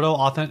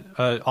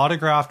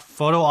autographed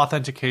photo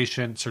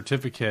authentication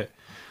certificate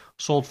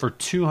sold for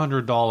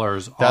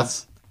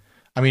 $200.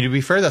 I mean, to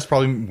be fair, that's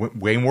probably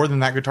way more than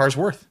that guitar's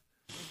worth.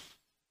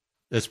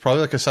 It's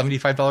probably like a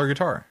 $75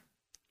 guitar.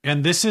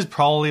 And this is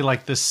probably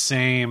like the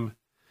same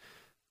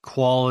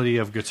quality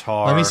of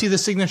guitar. Let me see the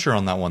signature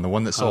on that one, the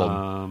one that sold.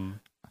 I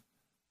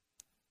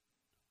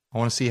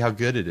want to see how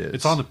good it is.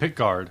 It's on the pick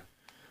guard.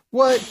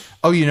 What?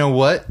 Oh, you know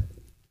what?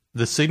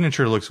 The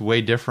signature looks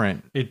way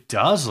different. It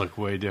does look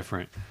way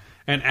different.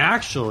 And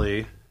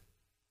actually,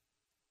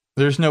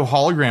 there's no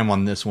hologram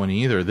on this one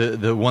either.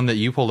 The one that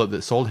you pulled up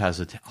that sold has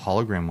a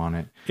hologram on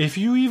it. if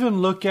you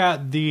even look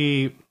at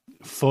the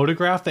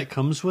photograph that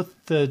comes with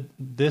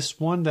this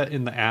one that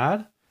in the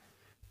ad,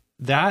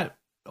 that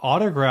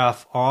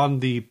autograph on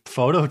the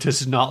photo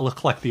does not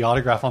look like the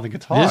autograph on the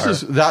guitar.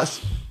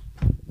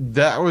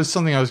 That was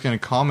something I was going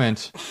to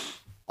comment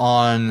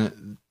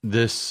on.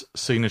 This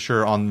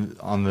signature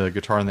on the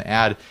guitar in the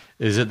ad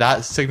is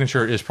that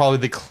signature is probably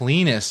the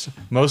cleanest,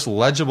 most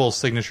legible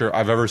signature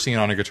I've ever seen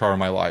on a guitar in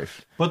my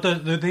life. But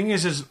the thing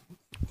is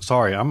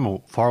sorry, I'm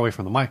far away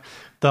from the mic.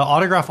 The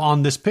autograph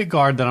on this pick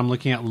guard that I'm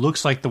looking at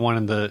looks like the one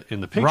in the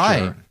picture.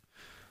 Right.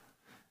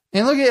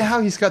 And look at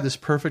how he's got this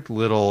perfect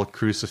little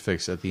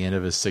crucifix at the end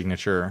of his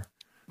signature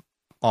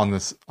on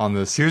this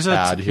Here's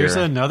ad here. Here's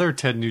another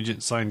Ted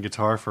Nugent signed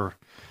guitar for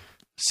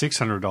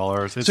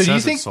 $600. So do you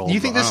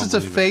think this is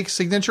a fake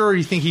signature, or do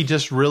you think he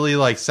just really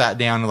like sat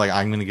down and like,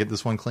 I'm going to get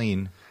this one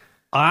clean?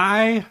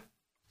 It's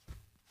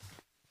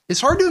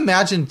hard to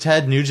imagine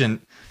Ted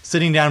Nugent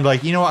sitting down and be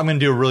like, you know what, I'm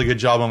going to do a really good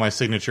job on my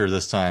signature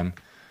this time.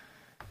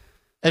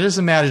 I just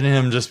imagine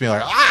him just being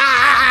like,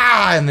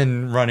 ah, and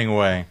then running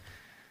away.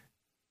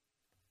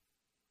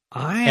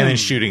 And then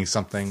shooting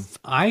something.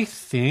 I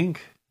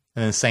think.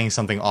 And then saying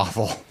something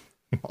awful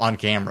on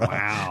camera.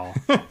 Wow.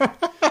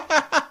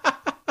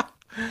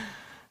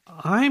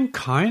 I'm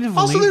kind of.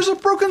 Also, there's a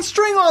broken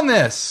string on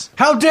this.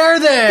 How dare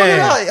they? Look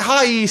at that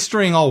high E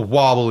string all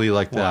wobbly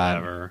like that.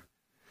 Whatever.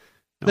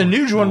 The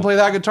Nuge wouldn't play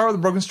that guitar with a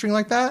broken string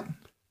like that.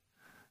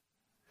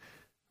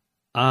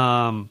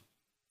 I'm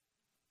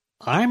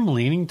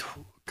leaning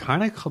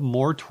kind of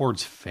more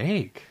towards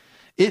fake.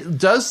 It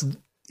does.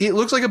 It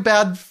looks like a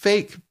bad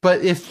fake,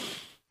 but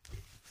if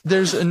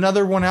there's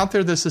another one out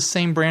there that's the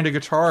same brand of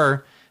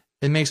guitar,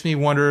 it makes me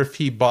wonder if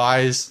he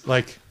buys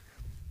like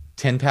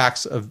 10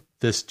 packs of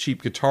this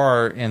cheap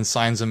guitar and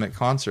signs them at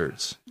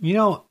concerts. You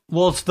know,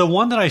 well, it's the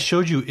one that I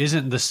showed you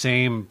isn't the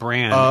same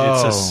brand.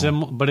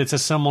 Oh. But it's a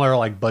similar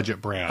like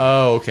budget brand.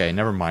 Oh, okay.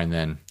 Never mind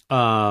then.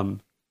 How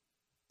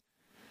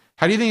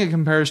do you think it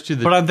compares to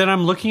the... But then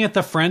I'm looking at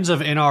the Friends of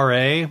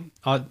NRA.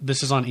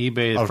 This is on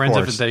eBay. Of Friends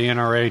course. of the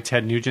NRA,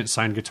 Ted Nugent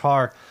signed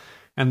guitar.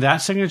 And that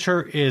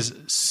signature is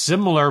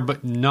similar,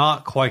 but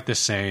not quite the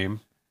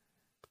same.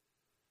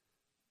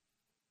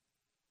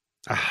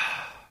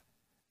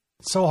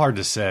 So hard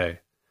to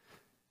say.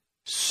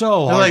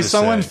 So hard like to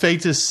someone say.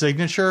 faked his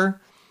signature,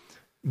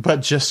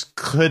 but just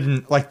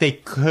couldn't... Like they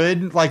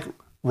could like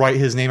write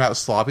his name out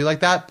sloppy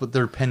like that, but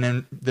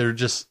they're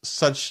just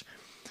such...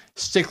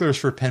 sticklers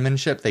for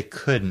penmanship, they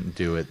couldn't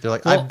do it. They're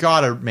like, I've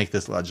got to make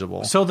this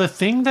legible. So the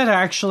thing that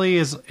actually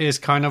is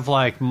kind of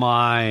like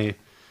my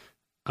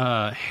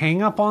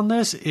hang up on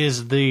this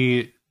is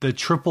the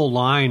triple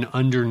line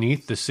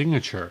underneath the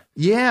signature.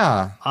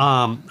 Yeah.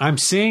 I'm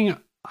seeing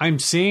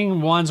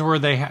ones where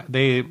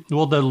the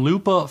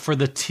loop for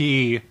the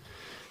T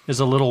is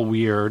a little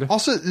weird.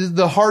 Also,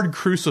 the hard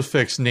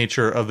crucifix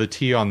nature of the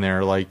T on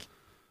there, like,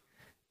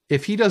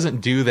 if he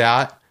doesn't do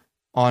that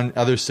on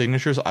other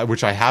signatures,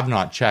 which I have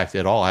not checked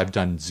at all, I've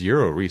done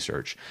zero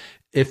research.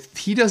 If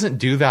he doesn't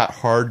do that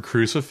hard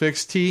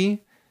crucifix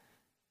T,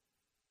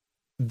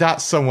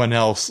 that's someone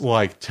else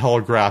like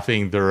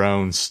telegraphing their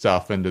own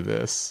stuff into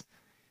this.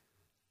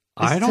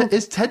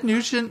 Is Ted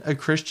Nugent a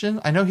Christian?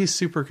 I know he's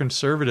super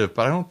conservative,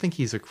 but I don't think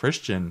he's a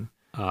Christian.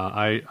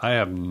 I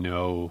have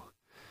no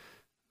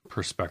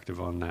perspective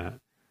on that.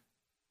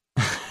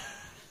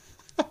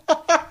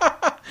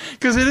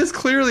 Because it is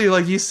clearly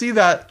like you see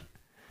that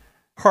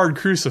hard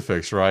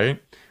crucifix,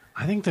 right?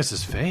 I think this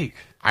is fake.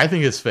 I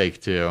think it's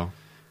fake too.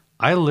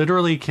 I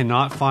literally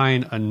cannot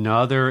find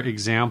another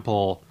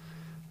example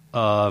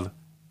of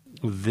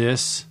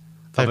this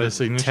type of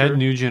signature? Ted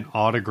Nugent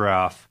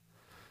autograph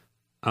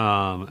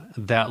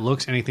that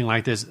looks anything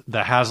like this,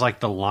 that has like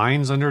the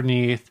lines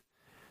underneath,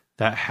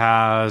 that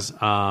has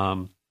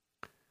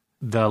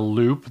the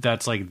loop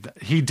that's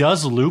like, he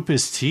does loop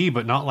his T,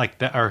 but not like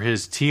that, or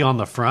his T on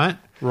the front.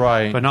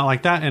 Right. But not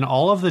like that. And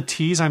all of the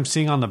T's I'm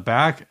seeing on the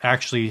back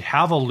actually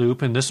have a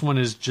loop, and this one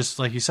is just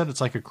like you said, it's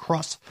like a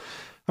cross.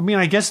 I mean,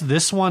 I guess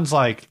this one's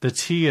like, the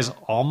T is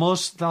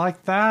almost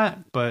like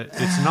that, but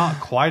it's not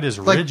quite as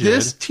like rigid.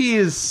 This T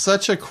is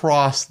such a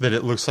cross that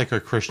it looks like a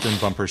Christian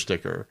bumper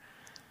sticker.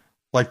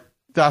 Like,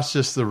 that's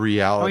just the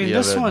reality. I mean,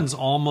 of this it. one's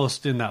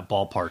almost in that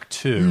ballpark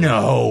too.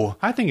 No.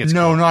 I think it's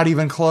no, close. not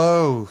even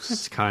close.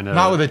 It's kind of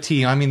not with a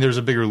T. I mean, there's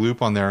a bigger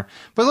loop on there,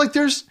 but like,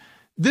 this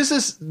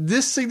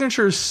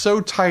signature is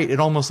so tight it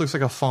almost looks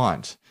like a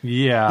font.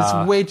 Yeah,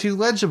 it's way too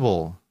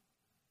legible.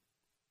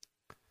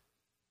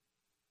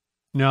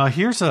 No,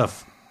 here's a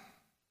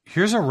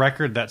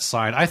record that's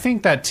signed. I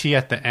think that T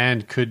at the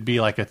end could be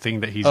like a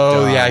thing that he's done.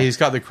 Oh yeah, he's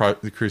got the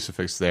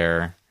crucifix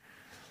there.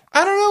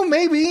 I don't know.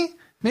 Maybe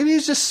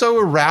he's just so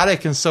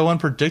erratic and so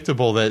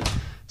unpredictable that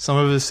some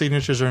of his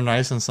signatures are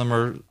nice and some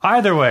are.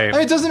 Either way, I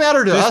mean, it doesn't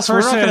matter to us. We're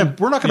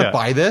not gonna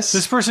buy this.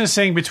 This person is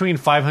saying between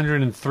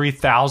 500 and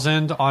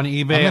 3,000 on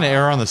eBay. I'm gonna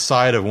err on the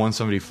side of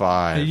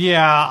 175.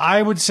 Yeah,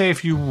 I would say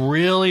if you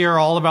really are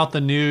all about the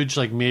Nuge,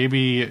 like maybe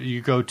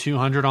you go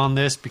 200 on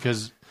this,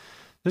 because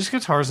this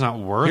guitar is not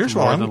worth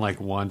more than like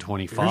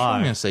 125. Here's what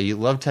I'm going to say. You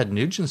love Ted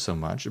Nugent so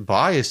much.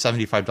 Buy a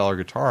 $75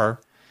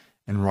 guitar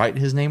and write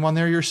his name on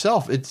there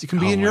yourself. It can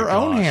be in your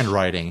own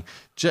handwriting.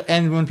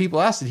 And when people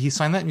ask, did he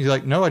sign that? And you're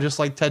like, no, I just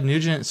like Ted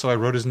Nugent, so I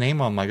wrote his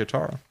name on my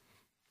guitar.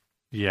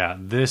 Yeah,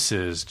 this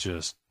is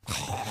just...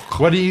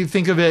 What do you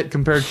think of it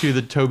compared to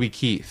the Toby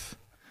Keith?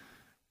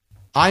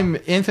 I'm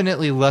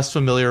infinitely less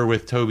familiar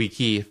with Toby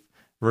Keith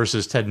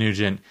versus Ted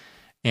Nugent,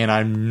 and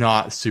I'm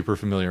not super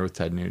familiar with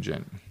Ted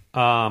Nugent.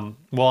 Well,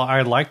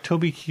 I like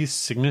Toby Keith's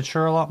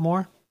signature a lot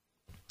more.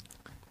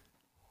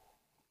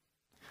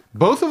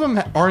 Both of them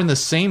are in the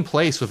same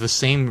place with the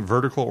same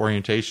vertical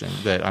orientation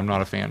that I'm not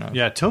a fan of.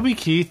 Yeah, Toby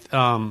Keith.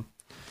 And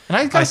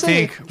I gotta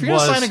say, if you're gonna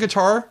sign a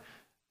guitar,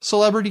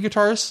 celebrity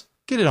guitars,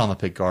 get it on the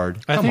pick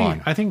guard. Come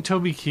on. I think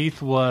Toby Keith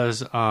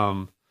was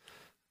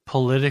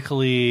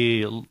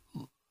politically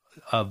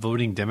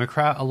voting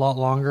Democrat a lot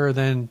longer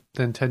than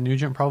Ted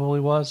Nugent probably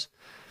was.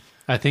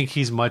 I think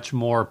he's much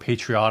more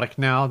patriotic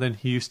now than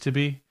he used to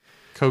be.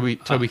 Toby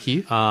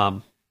Keith?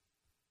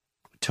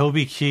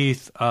 Toby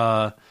Keith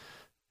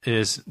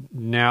is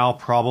now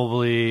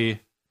probably,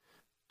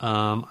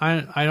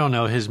 I don't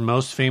know, his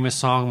most famous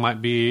song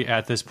might be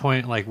at this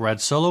point like Red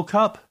Solo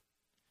Cup,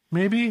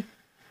 maybe?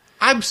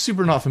 I'm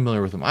super not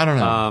familiar with him. I don't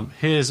know.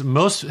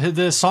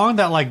 The song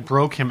that like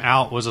broke him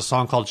out was a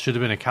song called Should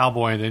Have Been a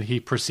Cowboy, and then he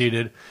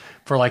proceeded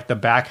for like the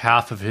back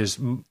half of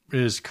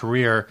his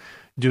career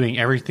doing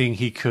everything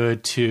he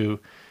could to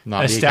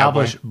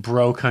establish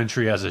bro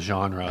country as a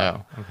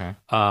genre. Oh, okay.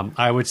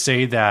 I would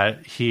say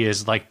that he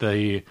is like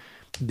the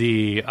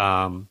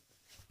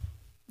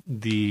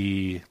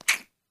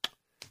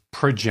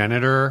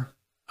progenitor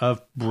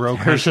of bro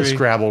country. Here's a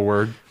Scrabble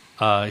word.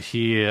 I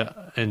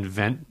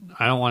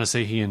don't want to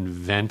say he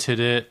invented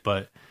it,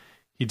 but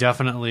he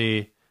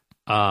definitely.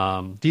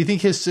 Do you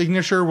think his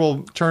signature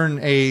will turn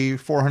a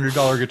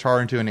 $400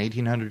 guitar into an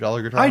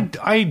 $1,800 guitar?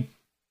 I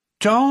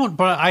don't,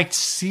 but I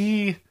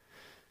see.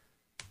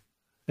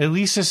 At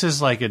least this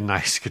is like a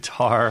nice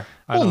guitar.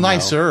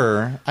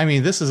 Nicer. I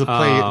mean, this is a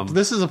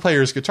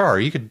player's guitar.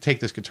 You could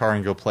take this guitar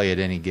and go play at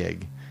any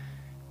gig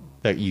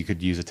that you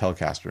could use a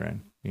Telecaster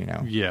in. You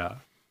know. Yeah.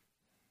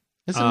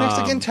 It's a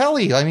Mexican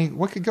Tele. I mean,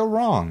 what could go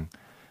wrong?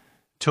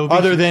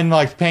 Other than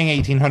like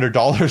paying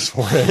 $1,800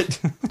 for it.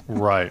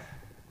 Right.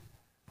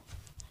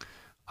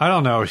 I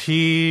don't know.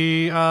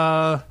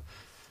 I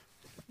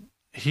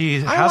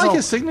like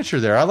his signature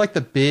there. I like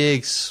the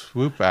big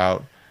swoop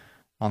out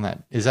on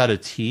that. Is that a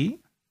T?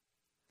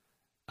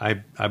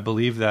 I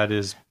believe that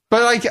is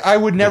But like, I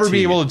would never be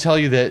T. able to tell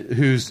you that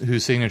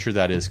whose signature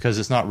that is because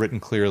it's not written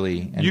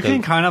clearly. And You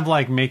can kind of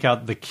like make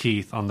out the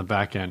Keith on the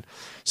back end.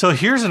 So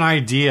here's an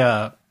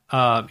idea.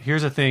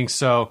 Here's a thing.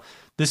 So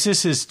this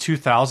is his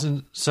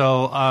 2000.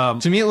 So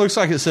to me, it looks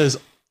like it says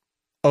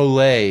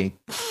Olay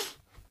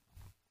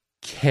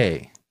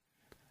K.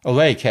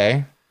 Olay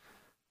K.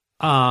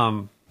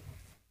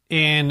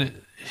 In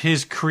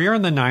his career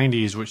in the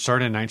 90s, which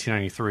started in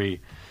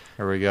 1993,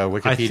 Here we go.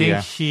 Wikipedia.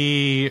 I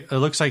think it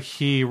looks like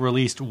he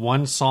released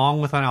one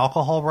song with an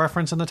alcohol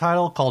reference in the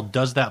title called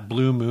Does That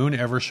Blue Moon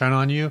Ever Shine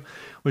on You,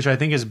 which I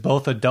think is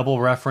both a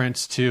double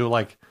reference to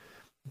like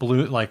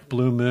blue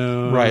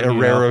moon, right, a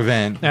rare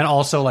event, and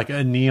also like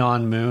a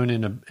neon moon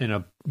in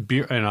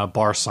a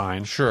bar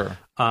sign. Sure.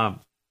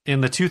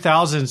 In the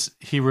 2000s,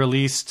 he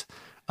released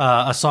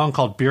a song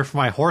called Beer for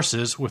My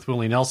Horses with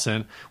Willie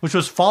Nelson, which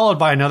was followed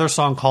by another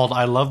song called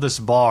I Love This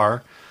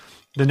Bar.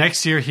 The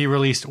next year, he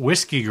released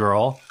Whiskey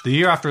Girl. The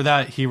year after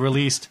that, he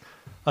released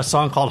a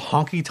song called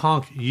Honky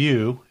Tonk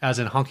U, as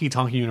in Honky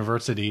Tonk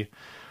University,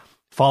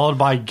 followed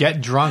by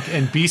Get Drunk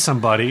and Be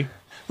Somebody.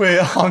 Wait,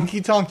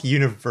 Honky Tonk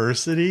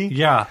University?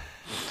 Yeah.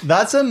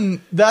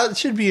 That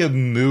should be a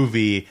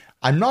movie.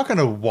 I'm not going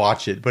to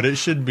watch it, but it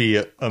should be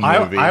a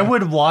movie. I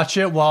would watch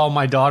it while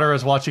my daughter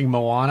is watching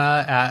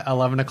Moana at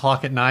 11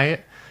 o'clock at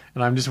night,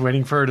 and I'm just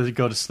waiting for her to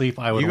go to sleep.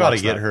 You got to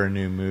get her a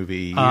new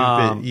movie.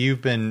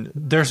 You've been.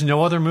 There's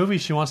no other movie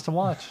she wants to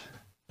watch.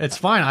 It's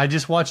fine. I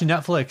just watch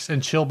Netflix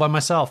and chill by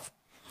myself.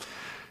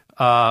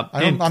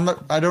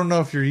 I don't know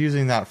if you're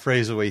using that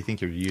phrase the way you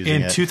think you're using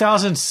it. In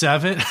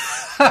 2007,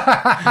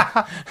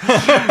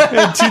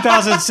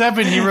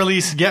 he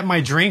released "Get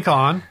My Drink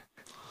On."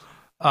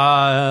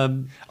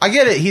 I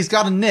get it. He's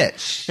got a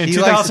niche. In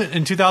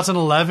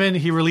 2011,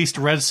 he released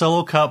Red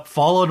Solo Cup,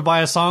 followed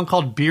by a song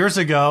called Beers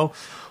Ago,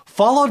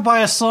 followed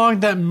by a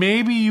song that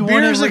maybe you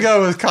wouldn't... Beers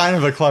Ago is kind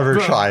of a clever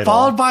title.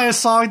 Followed by a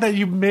song that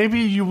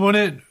you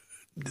wouldn't...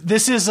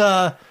 This is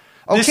a...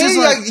 You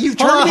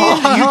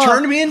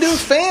turned me into a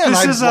fan.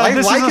 I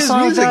like his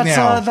music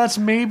now. That's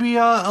maybe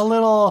a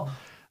little...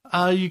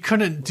 you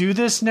couldn't do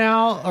this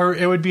now, or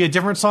it would be a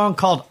different song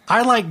called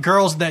I Like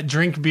Girls That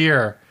Drink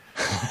Beer.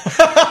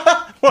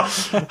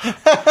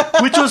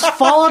 Which was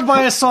followed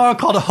by a song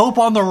called Hope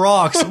on the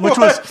Rocks, which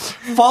was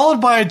followed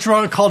by a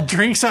song called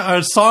Drinks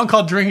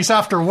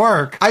After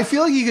Work. I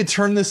feel like you could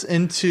turn this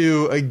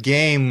into a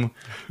game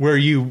where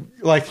you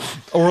like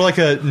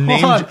a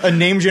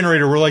name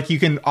generator where like you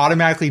can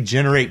automatically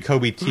generate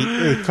Toby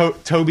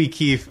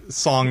Keith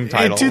song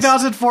titles. In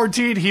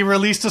 2014, he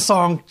released a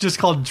song just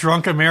called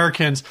Drunk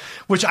Americans,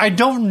 which I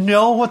don't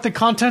know what the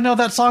content of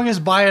that song is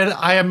by it.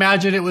 I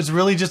imagine it was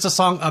really just a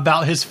song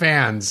about his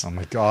fans. Oh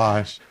my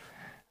gosh.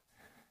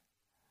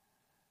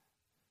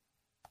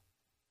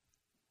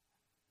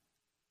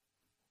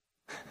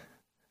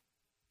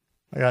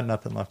 I got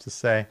nothing left to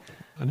say.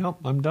 Nope,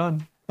 I'm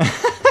done.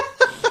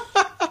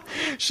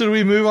 Should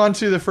we move on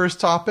to the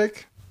first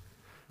topic?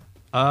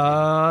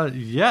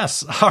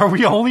 Yes. Are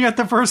we only at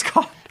the first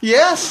call?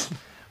 Yes.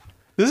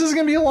 This is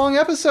going to be a long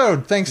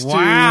episode. Thanks to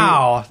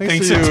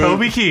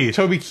Toby Keith.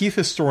 Toby Keith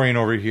historian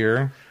over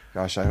here.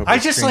 Gosh, I hope I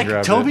just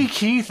like Toby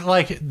Keith,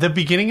 like the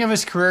beginning of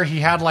his career, he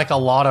had like a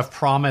lot of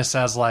promise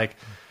as like,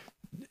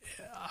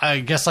 I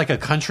guess like a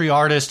country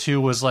artist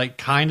who was like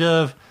kind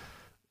of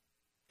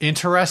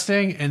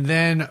interesting. And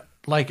then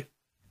like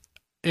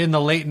in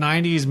the late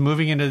 90s,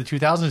 moving into the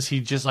 2000s, he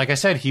just, like I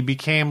said, he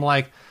became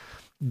like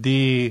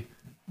the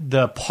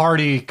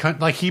party,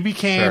 like he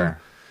became, Sure.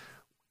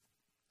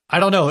 I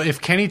don't know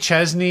if Kenny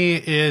Chesney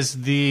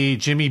is the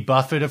Jimmy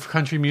Buffett of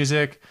country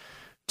music,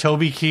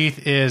 Toby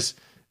Keith is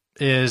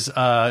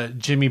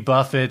Jimmy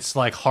Buffett's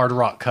like hard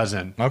rock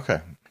cousin. Okay.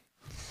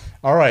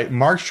 All right.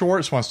 Mark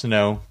Schwartz wants to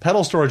know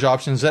pedal storage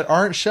options that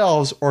aren't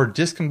shelves or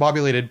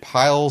discombobulated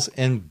piles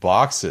in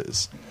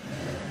boxes.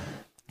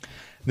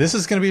 This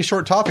is going to be a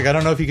short topic. I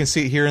don't know if you can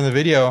see it here in the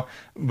video,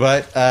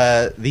 but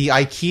the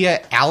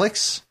IKEA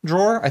Alex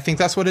drawer, I think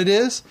that's what it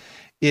is.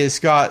 It's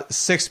got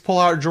 6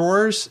 pull-out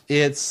drawers.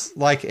 It's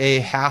like a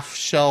half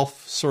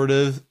shelf sort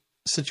of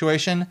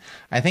situation.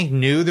 I think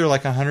new, they're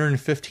like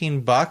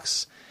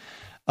 $115.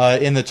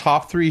 In the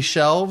top 3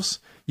 shelves,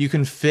 you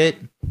can fit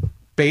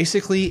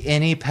basically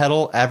any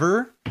pedal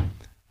ever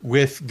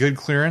with good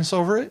clearance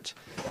over it.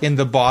 In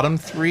the bottom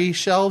 3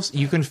 shelves,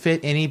 you can fit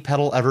any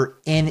pedal ever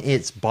in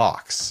its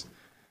box.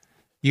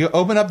 You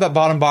open up that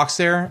bottom box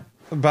there,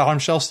 bottom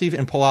shelf, Steve,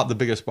 and pull out the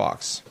biggest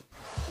box.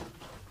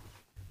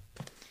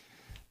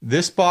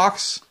 This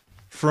box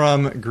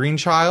from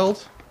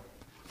Greenchild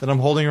that I'm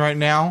holding right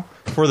now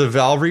for the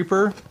Valve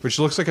Reaper, which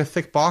looks like a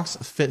thick box,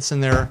 fits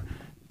in there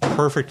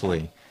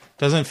perfectly.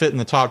 Doesn't fit in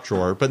the top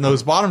drawer, but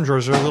those bottom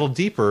drawers are a little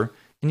deeper,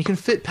 and you can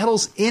fit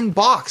pedals in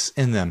box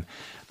in them.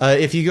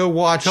 If you go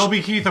watch...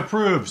 Toby Keith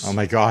approves. Oh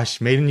my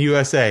gosh, made in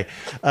USA.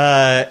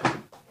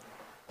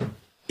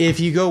 If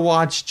you go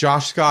watch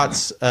Josh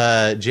Scott's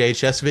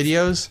JHS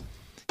videos,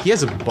 he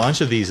has a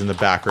bunch of these in the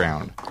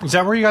background. Is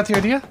that where you got the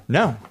idea?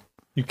 No.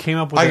 You came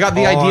up with I it got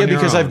the all idea on your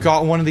because own. I've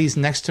got one of these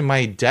next to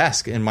my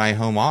desk in my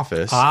home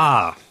office.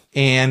 Ah.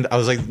 And I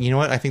was like, you know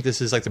what? I think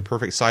this is like the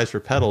perfect size for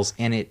pedals,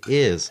 and it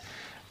is.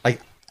 Like,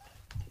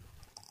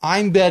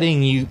 I'm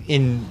betting you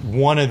in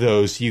one of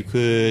those you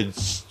could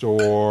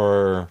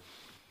store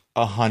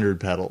 100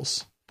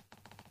 pedals.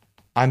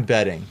 I'm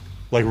betting.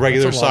 Like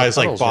regular size,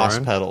 like Boss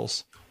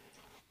pedals.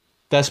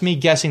 That's me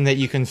guessing that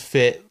you can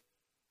fit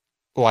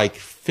like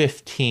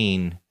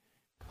 15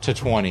 to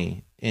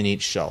 20 in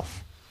each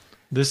shelf.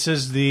 This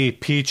is the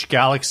Peach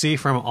Galaxy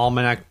from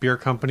Almanac Beer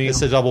Company.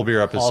 It's a double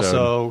beer episode.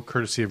 Also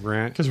courtesy of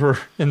Grant. Because we're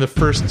in the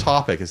first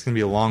topic. It's going to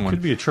be a long one.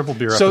 Could be a triple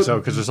beer episode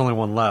because there's only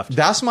one left.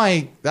 That's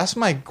my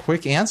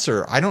quick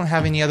answer. I don't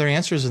have any other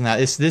answers than that.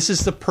 This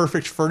is the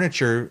perfect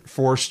furniture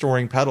for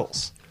storing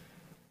pedals.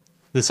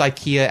 This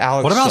IKEA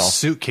Alex What about shelf.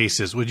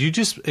 suitcases? Would you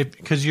just,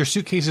 because your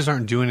suitcases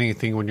aren't doing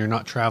anything when you're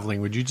not traveling,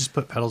 would you just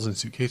put pedals in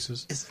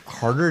suitcases? It's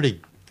harder to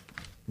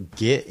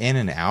get in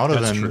and out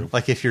of them. True.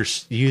 Like if you're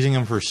using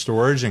them for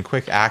storage and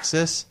quick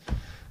access,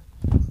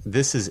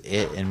 this is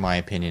it in my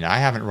opinion. I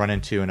haven't run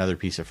into another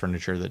piece of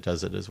furniture that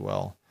does it as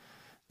well.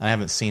 I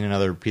haven't seen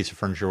another piece of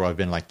furniture where I've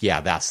been like,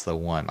 yeah, that's the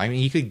one. I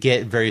mean, you could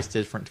get various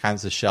different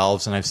kinds of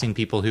shelves, and I've seen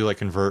people who like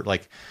convert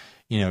like,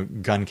 you know,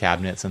 gun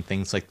cabinets and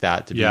things like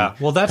that to be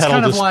well, that's pedal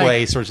kind of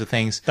display like, sorts of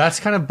things. That's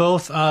kind of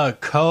both from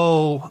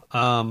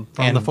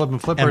the Flip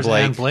and Flippers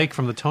and Blake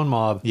from the Tone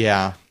Mob.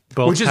 Yeah.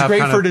 Both which is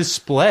great for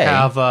display.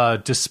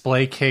 Have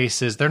display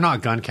cases. They're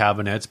not gun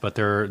cabinets, but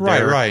they're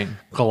right.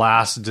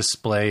 glass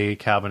display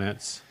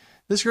cabinets.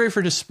 This is great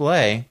for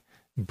display,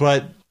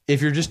 but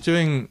if you're just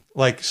doing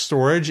like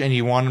storage and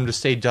you want them to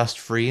stay dust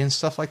free and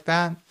stuff like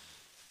that,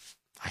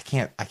 I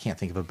can't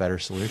think of a better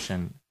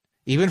solution.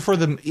 Even for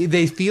them,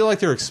 they feel like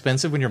they're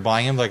expensive when you're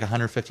buying them, like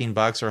 $115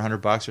 or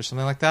 $100 or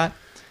something like that.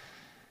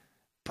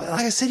 But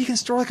like I said, you can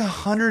store like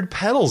 100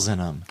 pedals in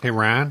them. Hey,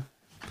 Ryan.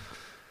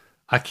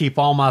 I keep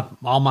all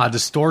my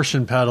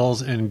distortion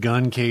pedals in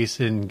gun cases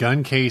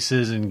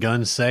and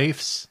gun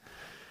safes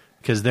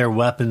because they're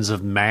weapons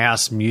of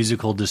mass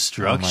musical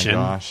destruction. Oh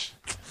my gosh.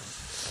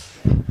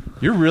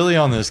 You're really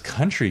on this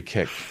country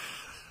kick.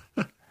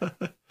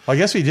 I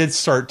guess we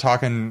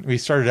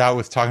started out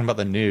with talking about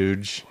the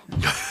Nuge.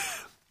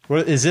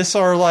 What, is this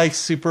our like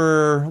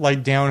super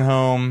like down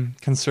home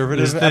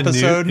conservative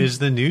episode?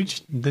 The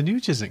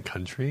Nuge isn't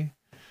country.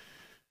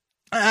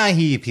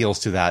 He appeals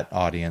to that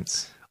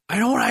audience. I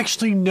don't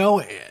actually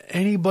know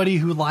anybody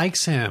who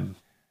likes him.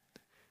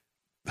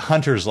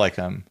 Hunters like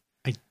him.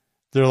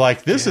 They're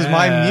like, this is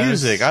my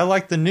music. I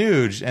like the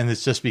Nuge. And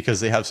it's just because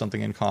they have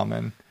something in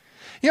common.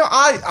 You know,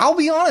 I'll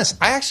be honest.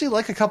 I actually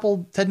like a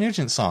couple Ted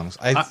Nugent songs.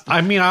 I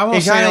will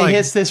it say kind of like,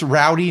 hits this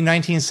rowdy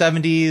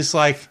 1970s,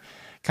 like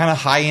kind of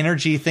high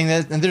energy thing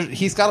and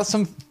he's got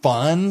some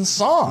fun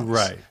songs.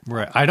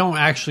 Right. I don't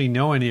actually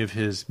know any of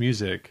his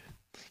music.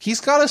 He's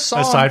got a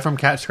song. Aside from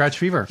Cat Scratch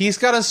Fever. He's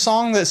got a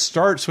song that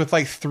starts with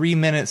like 3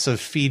 minutes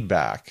of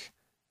feedback.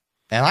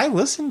 And I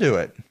listened to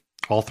it.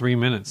 All 3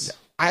 minutes.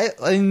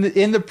 In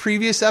the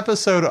previous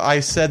episode, I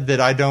said that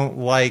I don't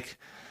like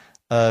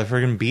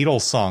friggin'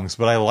 Beatles songs,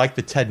 but I like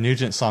the Ted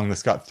Nugent song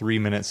that's got 3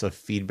 minutes of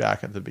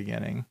feedback at the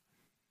beginning.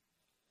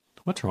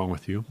 What's wrong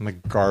with you? I'm a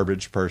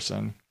garbage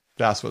person.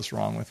 That's what's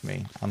wrong with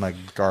me. I'm a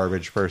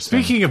garbage person.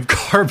 Speaking of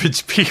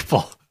garbage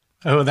people.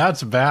 Oh,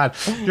 that's bad.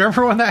 You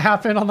remember when that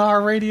happened on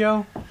our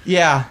radio?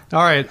 Yeah.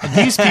 All right.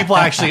 These people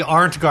actually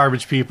aren't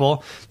garbage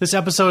people. This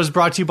episode is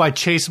brought to you by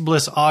Chase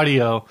Bliss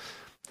Audio.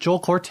 Joel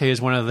Corte is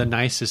one of the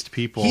nicest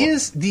people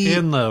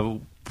in the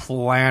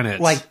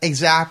planet. Like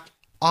exact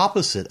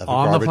opposite of a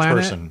garbage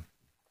person.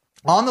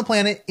 On the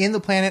planet, in the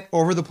planet,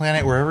 over the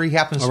planet, wherever he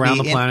happens Around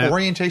to be, the planet. in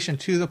orientation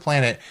to the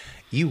planet,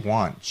 you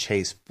want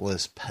Chase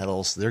Bliss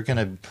pedals. They're going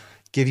to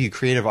give you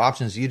creative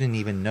options you didn't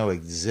even know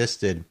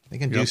existed. They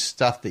can do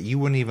stuff that you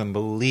wouldn't even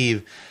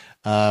believe.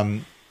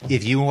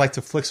 If you like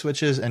to flick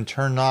switches and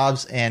turn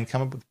knobs and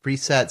come up with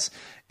presets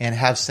and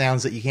have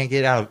sounds that you can't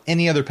get out of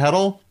any other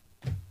pedal,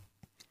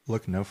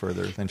 look no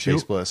further than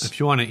Chase Bliss. If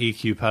you want an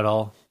EQ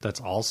pedal that's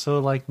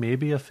also like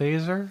maybe a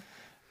phaser.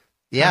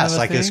 Yes,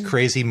 like this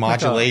crazy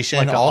modulation.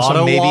 Like a also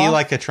auto maybe wah?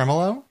 like a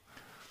tremolo.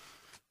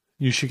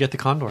 You should get the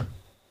Condor.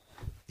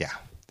 Yeah,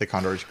 the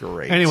Condor is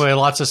great. Anyway,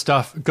 lots of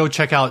stuff. Go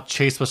check out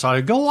Chase Bliss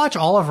Audio. Go watch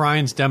all of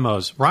Ryan's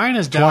demos. Ryan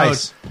has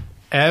demoed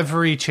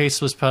every Chase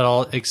Bliss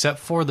pedal except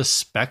for the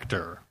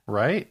Spectre,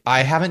 right?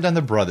 I haven't done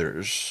the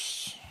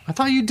Brothers. I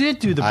thought you did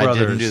do the Brothers. I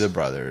didn't do the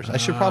Brothers. I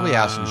should probably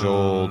ask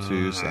Joel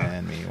to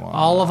send me one.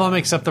 All of them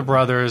except the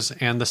Brothers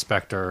and the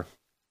Spectre.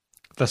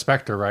 The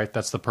Spectre, right?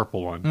 That's the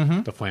purple one.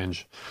 Mm-hmm. The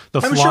flange.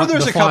 I'm sure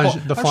there's a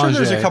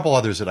couple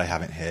others that I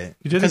haven't hit.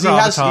 You did the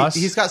Gravitas.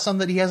 He's got some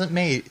that he hasn't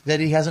made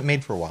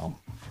for a while.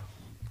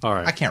 All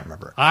right. I can't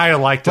remember. I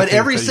like to but think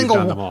every that single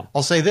you've done them all.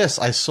 I'll say this.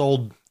 I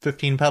sold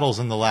 15 pedals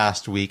in the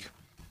last week.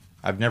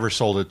 I've never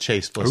sold a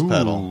Chase Bliss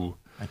pedal.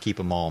 I keep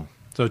them all.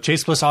 So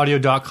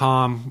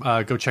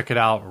ChaseBlissAudio.com. Go check it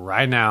out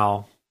right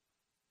now.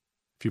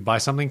 If you buy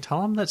something,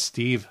 tell them that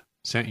Steve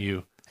sent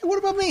you. Hey, what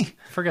about me?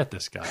 Forget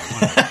this guy.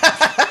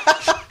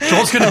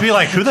 Joel's going to be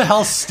like, who the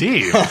hell's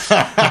Steve? What?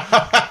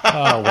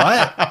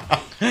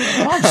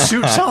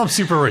 Tell them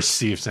Super Rich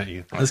Steve sent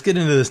you. Let's get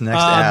into this next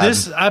ad.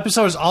 This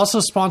episode is also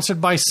sponsored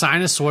by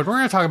Sinusoid. We're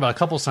going to talk about a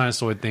couple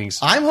Sinusoid things.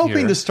 I'm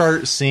hoping to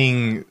start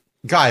seeing...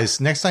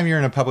 Guys, next time you're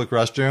in a public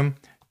restroom,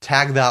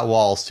 tag that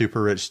wall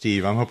Super Rich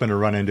Steve. I'm hoping to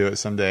run into it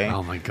someday.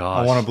 Oh my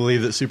gosh. I want to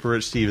believe that Super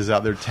Rich Steve is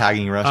out there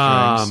tagging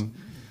restrooms.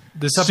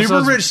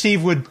 Super Rich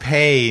Steve would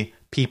pay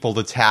people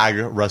to tag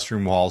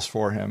restroom walls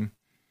for him.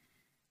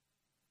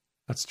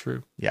 That's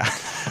true. Yeah.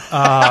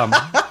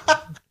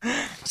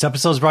 This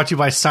episode is brought to you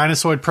by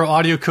Sinusoid Pro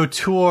Audio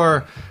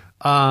Couture.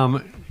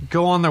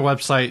 Go on their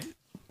website.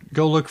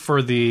 Go look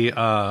for the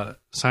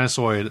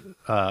Sinusoid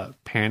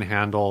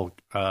panhandle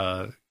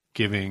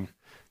giving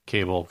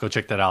cable. Go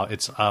check that out.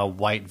 It's a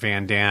white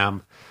Van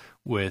Dam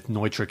with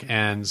Neutrik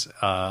ends.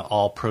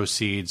 All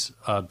proceeds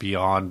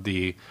beyond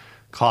the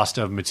cost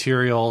of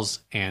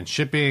materials and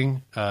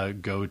shipping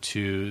go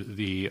to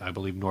the, I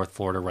believe, North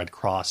Florida Red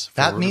Cross for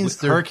That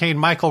means Hurricane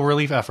Michael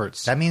relief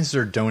efforts. That means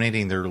they're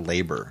donating their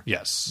labor.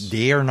 Yes.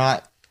 They are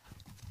not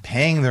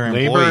paying their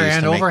employees Labor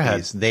and to make overhead.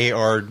 these. They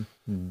are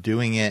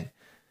doing it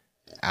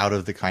out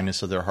of the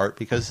kindness of their heart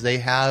because they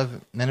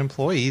have an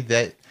employee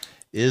that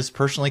is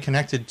personally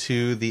connected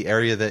to the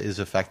area that is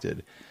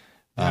affected.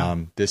 Yeah.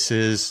 This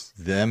is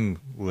them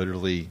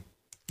literally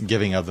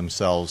giving of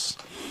themselves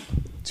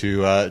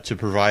to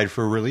provide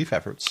for relief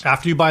efforts.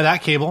 After you buy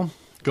that cable,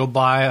 go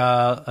buy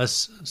a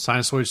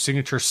Sinusoid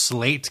Signature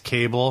Slate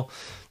cable.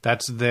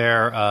 That's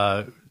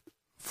their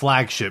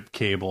flagship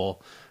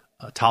cable,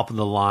 top of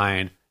the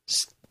line,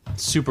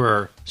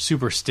 super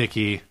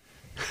sticky.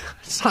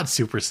 It's not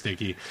super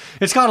sticky.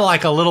 It's got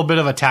like a little bit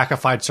of a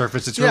tackified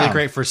surface. It's really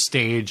great for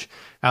stage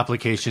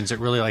applications. It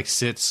really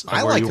sits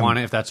where you want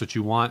it if that's what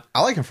you want.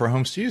 I like them for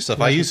home studio stuff.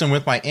 I use them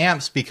with my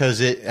amps because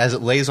as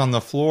it lays on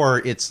the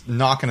floor, it's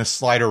not going to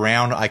slide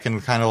around. I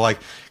can kind of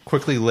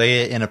quickly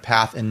lay it in a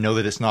path and know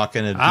that it's not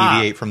going to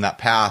deviate from that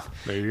path.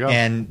 There you go.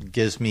 And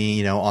gives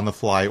me, on the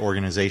fly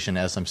organization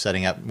as I'm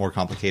setting up more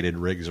complicated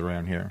rigs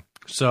around here.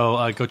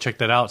 So go check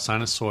that out.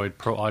 Sinusoid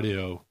Pro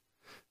Audio,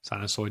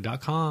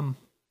 sinusoid.com.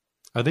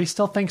 Are they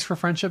still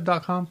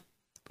thanksforfriendship.com?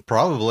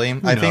 Probably.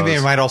 I think they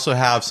might also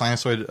have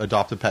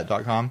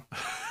sinusoidadoptedpet.com.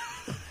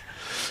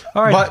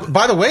 All right. But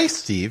by the way,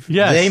 Steve,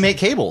 they make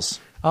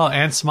cables. Oh,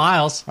 and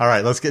smiles. All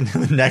right, let's get into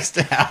the next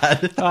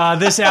ad.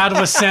 This ad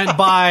was sent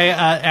by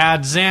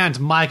Ad Zant,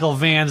 Michael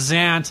Van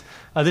Zant.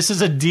 This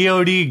is a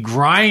DoD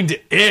Grind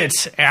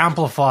It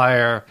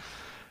amplifier.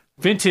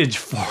 Vintage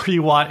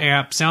 40-watt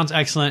amp. Sounds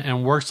excellent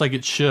and works like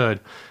it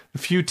should. A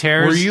few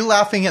tears. Were you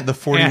laughing at the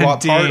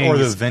 40-watt part or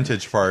the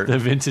vintage part? The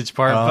vintage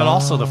part, but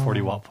also the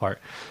 40-watt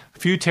part. A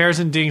few tears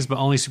and dings, but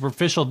only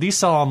superficial. These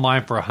sell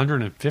online for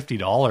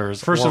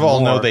 $150. First of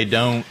all, no, they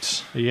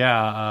don't.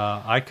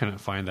 Yeah, I couldn't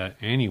find that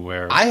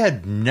anywhere. I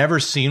had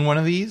never seen one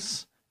of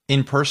these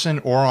in person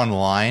or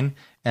online,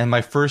 and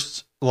my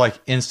first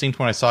instinct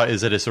when I saw it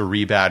is that it's a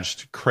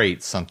rebadged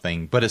crate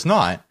something, but it's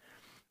not.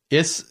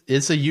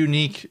 It's a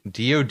unique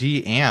DoD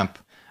amp.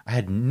 I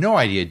had no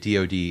idea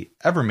DoD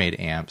ever made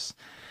amps.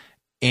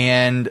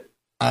 And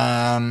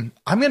I'm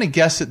going to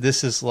guess that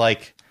this is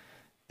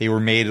they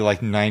were made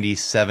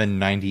 97,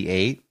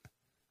 98,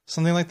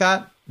 something like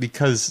that,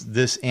 because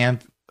this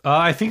amp...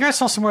 I think I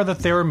saw somewhere that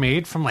they were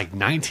made from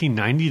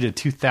 1990 to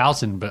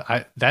 2000,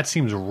 but that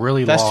seems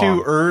really long. That's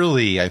too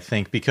early, I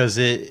think, because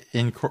it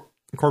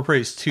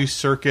incorporates two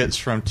circuits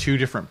from two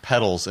different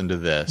pedals into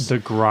this. The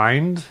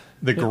grind?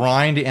 The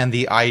grind and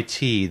the IT,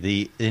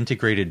 the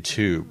integrated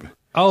tube.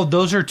 Oh,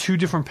 those are two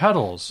different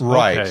pedals.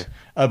 Right. Okay.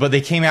 But they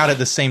came out at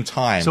the same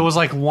time. So it was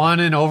one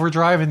in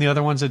overdrive and the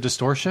other one's a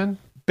distortion?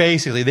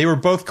 Basically, they were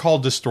both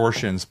called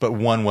distortions, but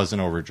one was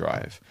an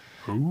overdrive.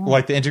 Ooh.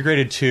 The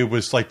integrated tube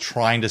was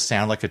trying to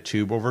sound like a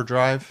tube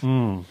overdrive,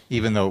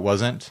 even though it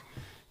wasn't.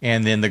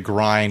 And then the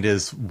grind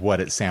is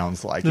what it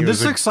sounds like. It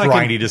was a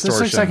grindy distortion.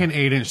 This looks like an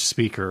 8-inch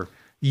speaker.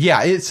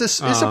 Yeah, it's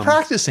a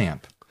practice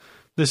amp.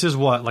 This is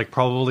what,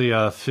 probably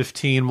a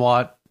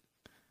 15-watt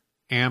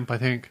amp, I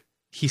think.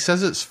 He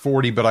says it's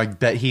 40, but I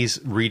bet he's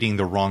reading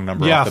the wrong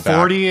number off the back.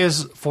 40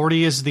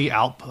 is the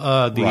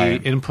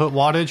input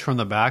wattage from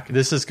the back.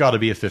 This has got to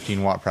be a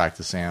 15-watt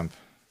practice amp.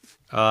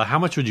 How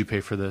much would you pay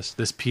for this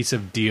piece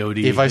of DoD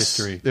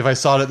history? If I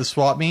saw it at the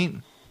swap meet,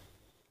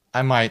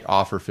 I might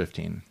offer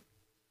 15.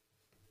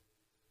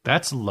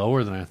 That's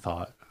lower than I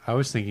thought. I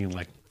was thinking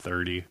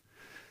 30.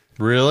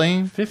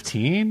 Really?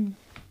 15?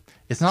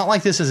 It's not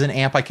like this is an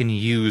amp I can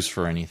use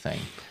for anything.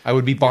 I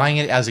would be buying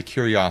it as a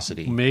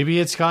curiosity. Maybe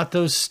it's got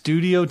those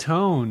studio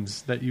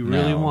tones that you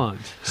really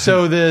want.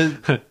 So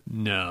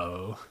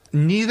no.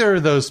 Neither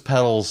of those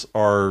pedals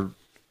are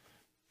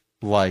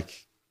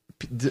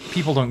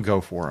people don't go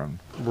for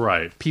them.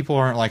 Right. People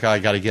aren't I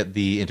got to get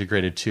the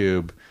integrated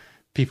tube.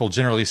 People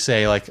generally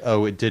say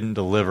oh, it didn't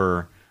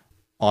deliver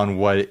on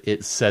what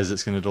it says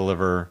it's going to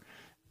deliver.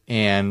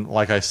 And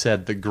like I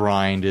said, the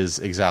grind is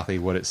exactly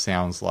what it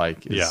sounds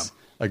like. It's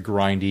a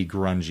grindy,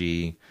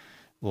 grungy,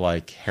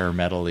 hair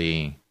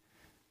metal-y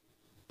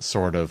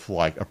sort of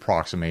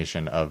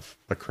approximation of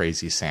a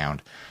crazy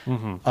sound.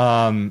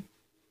 Mm-hmm.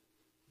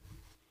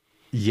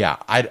 Yeah,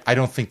 I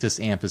don't think this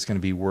amp is going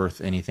to be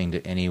worth anything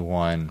to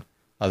anyone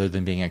other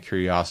than being a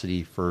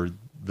curiosity for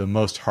the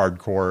most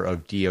hardcore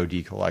of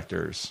DoD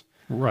collectors.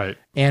 Right.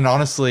 And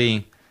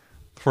honestly,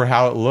 for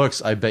how it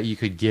looks, I bet you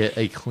could get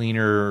a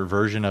cleaner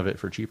version of it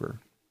for cheaper.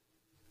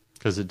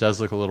 Because it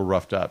does look a little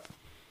roughed up.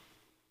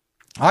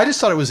 I just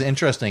thought it was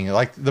interesting.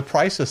 Like, the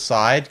price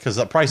aside, because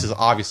the price is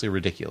obviously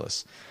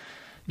ridiculous.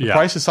 The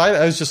price aside,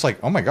 I was just like,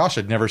 oh my gosh,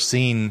 I'd never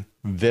seen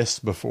this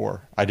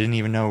before. I didn't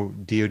even know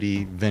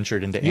DoD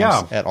ventured into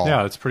amps at all.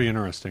 Yeah, it's pretty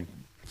interesting.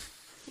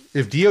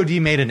 If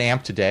DoD made an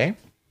amp today,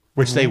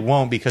 which they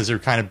won't because they're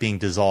kind of being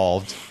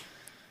dissolved.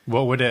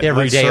 What would it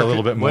every day a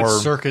little bit more?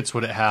 What circuits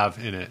would it have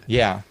in it?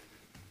 Yeah.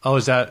 Oh,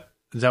 is that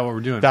what we're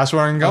doing? That's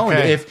where I'm going.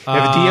 Okay. If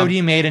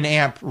DoD made an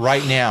amp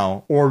right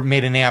now, or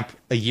made an amp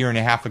a year and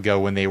a half ago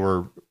when they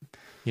were,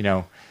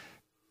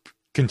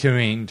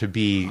 continuing to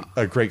be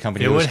a great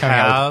company, it was coming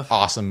out with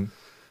awesome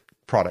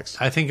products.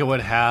 I think it would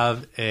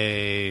have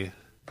a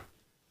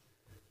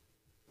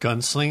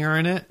gunslinger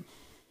in it.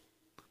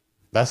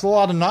 That's a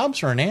lot of knobs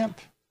for an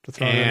amp to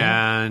throw in there.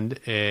 And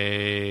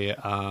a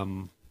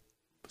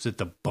was it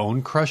the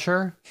Bone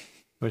Crusher?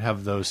 It would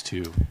have those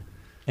two.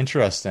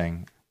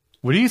 Interesting.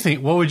 What do you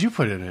think? What would you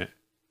put in it?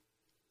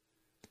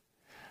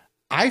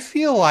 I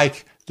feel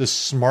like the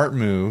smart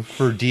move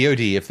for DoD,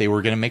 if they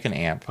were going to make an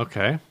amp,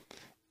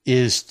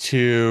 is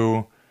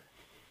to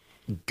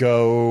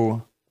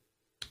go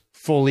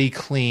fully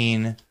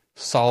clean,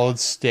 solid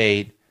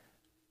state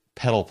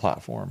pedal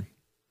platform.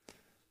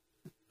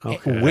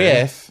 Okay.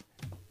 With,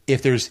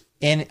 if there's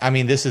any, I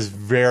mean, this is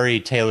very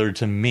tailored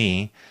to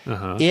me,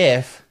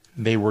 if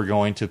they were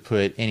going to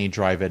put any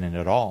drive in it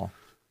at all,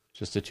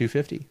 just a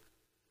 250.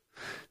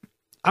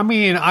 I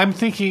mean, I'm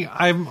picking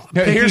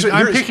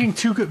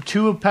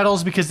two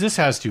pedals because this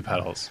has two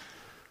pedals.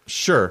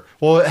 Sure.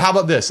 Well, how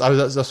about this?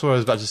 That's what I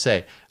was about to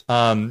say.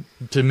 To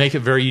make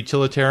it very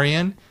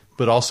utilitarian,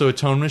 but also a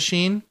tone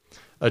machine,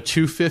 a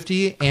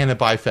 250 and a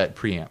BiFET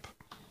preamp.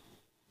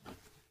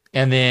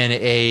 And then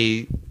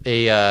a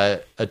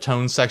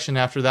tone section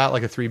after that,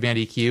 like a 3-band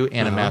EQ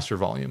and a master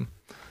volume.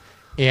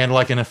 And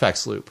like an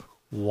effects loop.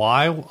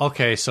 Why?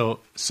 Okay, so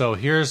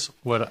here's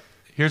what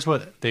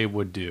they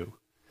would do.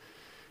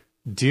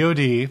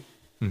 DoD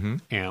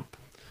amp,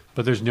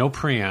 but there's no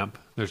preamp.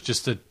 There's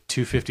just a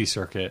 250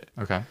 circuit.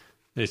 Okay.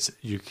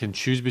 You can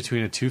choose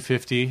between a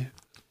 250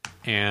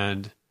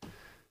 and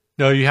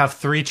you have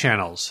 3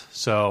 channels.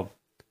 So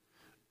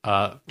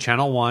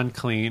channel 1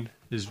 clean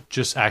is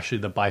just actually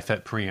the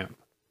BiFET preamp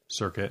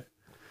circuit.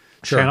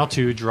 Sure. Channel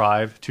 2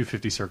 drive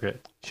 250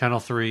 circuit. Channel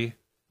 3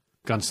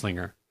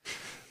 gunslinger.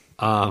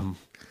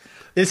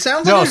 It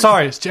sounds no, like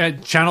sorry, it's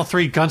channel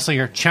 3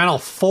 gunslinger. Channel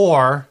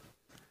 4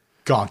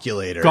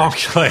 Gonkulator.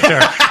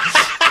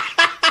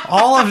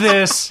 All of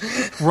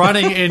this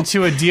running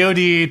into a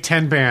DoD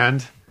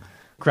 10-band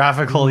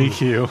graphical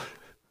EQ.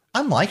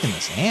 I'm liking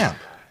this amp.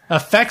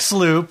 Effects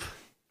loop.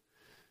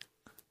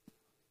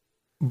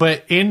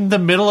 But in the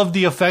middle of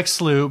the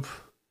effects loop,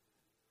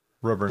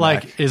 rubber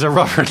neck. Is a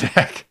rubber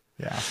neck.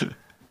 Yeah.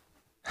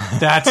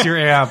 That's your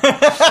amp.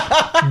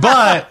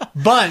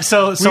 But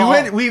so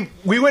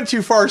we went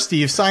too far,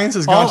 Steve. Science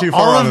has gone too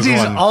far on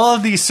this one. All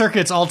of these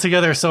circuits all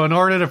together. So in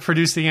order to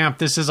produce the amp,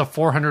 this is a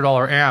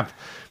 $400 amp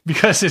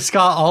because it's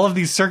got all of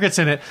these circuits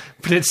in it,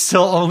 but it's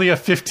still only a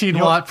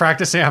 15-watt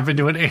practice amp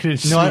into an 8-inch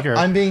speaker.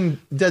 I'm being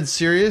dead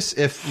serious.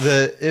 If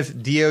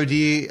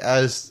DoD,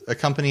 as a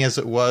company as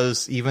it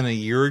was even a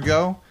year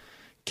ago,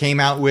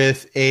 came out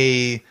with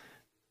a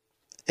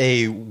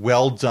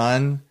well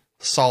done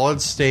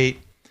solid state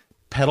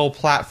pedal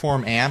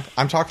platform amp,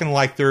 I'm talking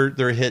like they're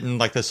hitting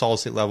like the solid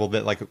state level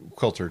that like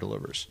Quilter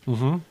delivers.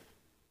 Mm-hmm.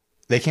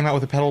 They came out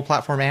with a pedal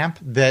platform amp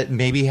that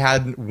maybe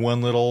had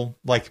one little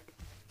like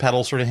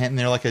pedal sort of hitting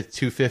there, like a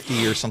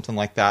 250 or something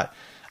like that.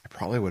 I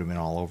probably would have been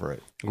all over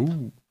it.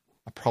 Ooh,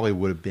 I probably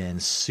would have been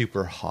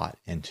super hot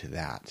into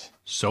that.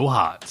 So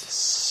hot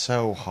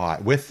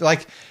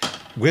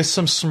with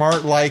some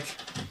smart like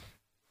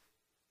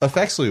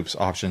effects loops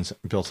options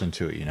built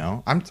into it.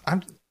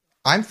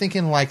 I'm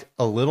thinking like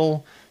a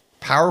little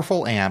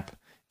powerful amp.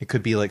 It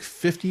could be like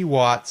 50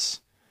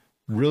 watts,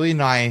 really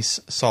nice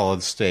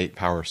solid state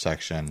power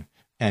section,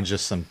 and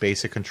just some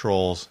basic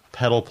controls,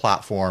 pedal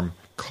platform,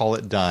 call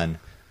it done.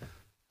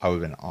 I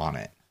would have been on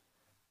it.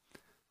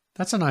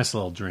 That's a nice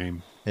little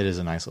dream. It is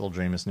a nice little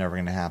dream. It's never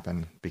going to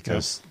happen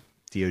because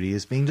DoD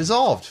is being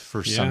dissolved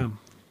for some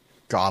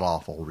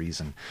god-awful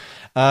reason.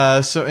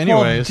 So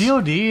anyways. Well,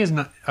 DoD is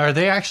not... Are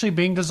they actually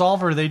being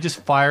dissolved, or they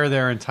just fire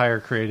their entire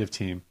creative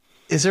team?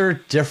 Is there a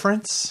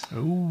difference?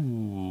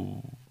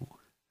 Ooh.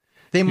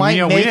 They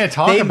might we didn't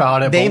talk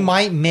about it. They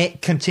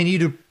might continue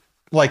to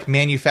like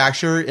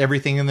manufacture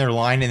everything in their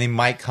line, and they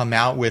might come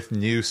out with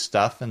new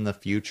stuff in the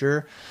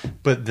future.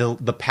 But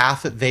the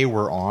path that they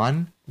were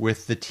on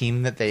with the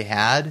team that they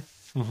had,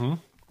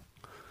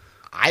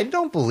 I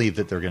don't believe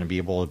that they're going to be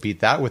able to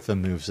beat that with the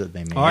moves that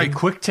they made. All right,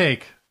 quick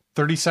take,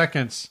 30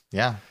 seconds.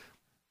 Yeah.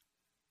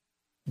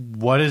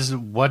 What is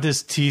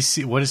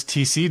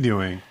TC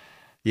doing?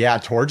 Yeah,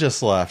 Tor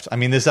just left. I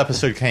mean, this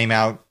episode came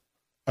out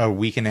a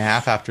week and a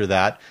half after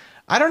that.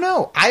 I don't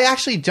know. I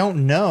actually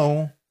don't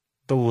know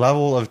the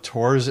level of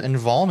Tor's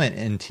involvement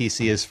in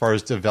TC as far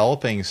as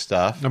developing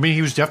stuff. I mean,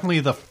 he was definitely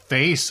the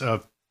face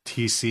of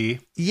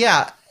TC.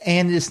 Yeah,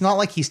 and it's not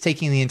like he's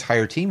taking the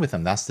entire team with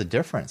him. That's the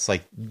difference.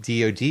 Like,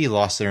 DOD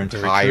lost their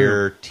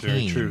entire team.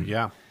 Very true,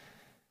 yeah.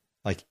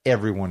 Like,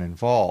 everyone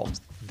involved.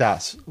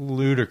 That's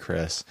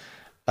ludicrous.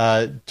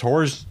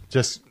 Tor's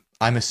just,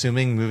 I'm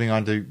assuming, moving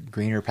on to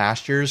greener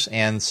pastures,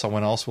 and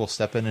someone else will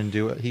step in and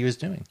do what he was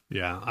doing.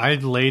 Yeah, I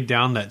laid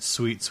down that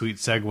sweet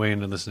segue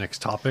into this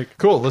next topic.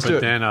 Cool, let's do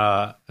it.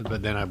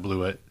 But then I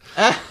blew it.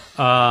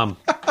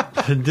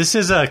 This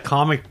is a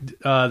comic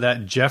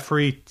that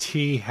Jeffrey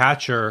T.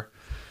 Hatcher.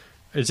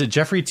 Is it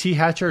Jeffrey T.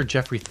 Hatcher or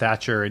Jeffrey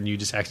Thatcher? And you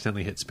just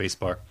accidentally hit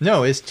spacebar.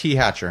 No, it's T.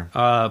 Hatcher.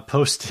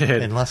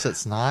 Posted. Unless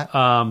it's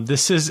not.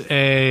 This is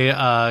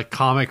a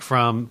comic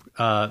from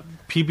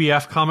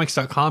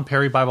pbfcomics.com,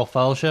 Perry Bible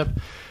Fellowship.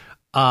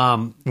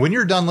 When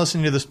you're done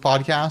listening to this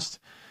podcast,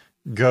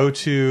 go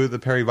to the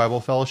Perry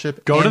Bible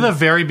Fellowship. Go to the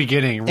very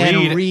beginning.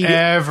 Read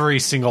every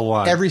single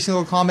one. Every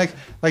single comic.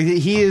 Like,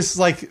 he is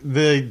like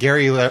the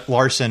Gary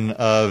Larson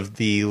of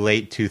the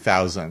late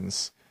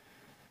 2000s.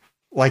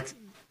 Like,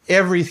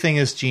 everything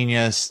is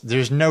genius.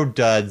 There's no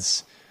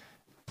duds.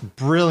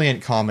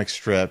 Brilliant comic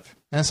strip.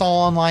 And it's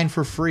all online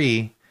for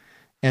free.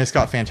 And it's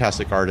got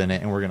fantastic art in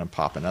it. And we're going to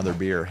pop another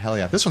beer. Hell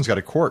yeah. This one's got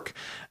a cork.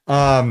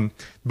 But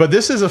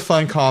this is a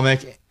fun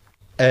comic.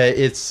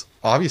 It's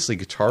obviously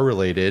guitar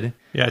related.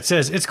 Yeah, it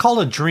says it's called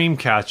a dream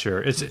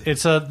catcher.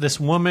 It's this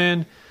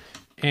woman.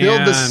 And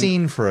build the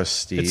scene for us,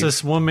 Steve. It's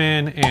this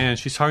woman, and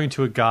she's talking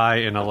to a guy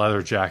in a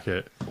leather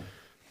jacket,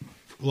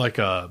 like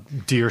a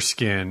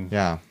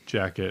deerskin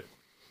jacket.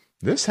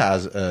 This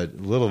has a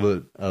little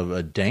bit of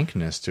a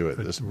dankness to it.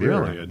 This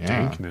beer. Really,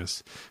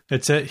 dankness.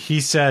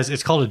 He says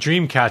it's called a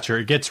dream catcher.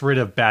 It gets rid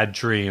of bad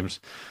dreams.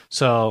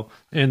 So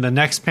in the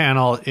next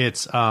panel,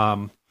 it's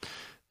don't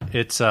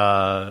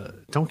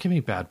give me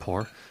bad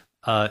pour.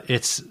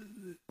 It's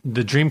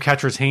the dream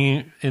catcher is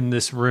hanging in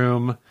this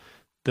room.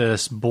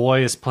 This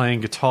boy is playing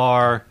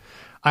guitar.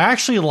 I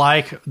actually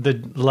like the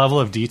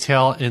level of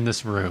detail in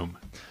this room.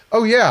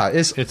 Oh yeah,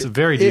 it's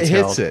very detailed. It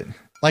hits it.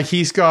 Like,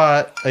 he's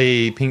got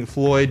a Pink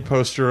Floyd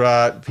poster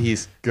up.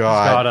 He's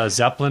got a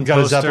Zeppelin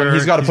poster.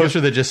 He's got a poster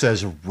that just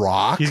says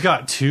rock. He's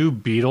got two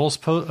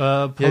Beatles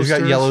posters. Yeah, he's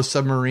got Yellow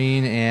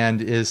Submarine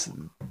and is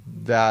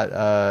that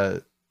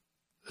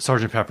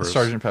Sgt. Pepper's.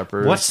 Sgt.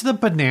 Pepper's. What's the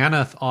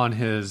banana on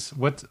his...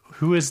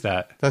 Who is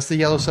that? That's the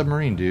Yellow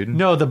Submarine, dude.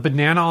 No, the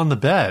banana on the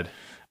bed.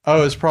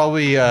 Oh, it's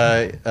probably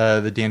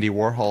the Dandy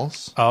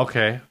Warhols. Oh,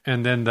 okay.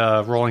 And then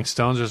the Rolling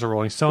Stones. There's a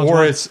Rolling Stones Or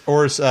one. it's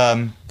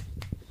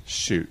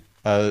shoot.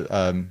 It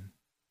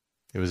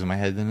was in my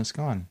head, then it's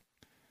gone.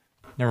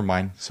 Never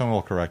mind. Someone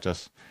will correct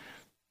us.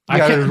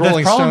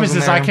 The problem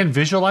is I can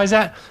visualize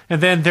that, and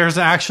then there's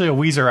actually a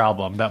Weezer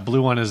album. That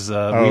blue one is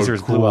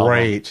Weezer's blue album.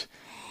 Great.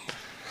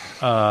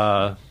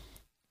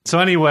 So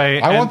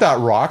anyway, I want that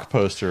rock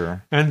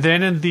poster. And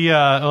then in the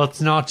it's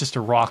not just a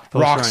rock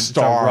poster, rock it's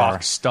a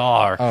rock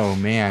star. Oh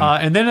man!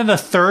 And then in the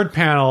third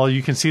panel,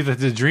 you can see that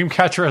the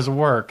Dreamcatcher has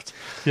worked.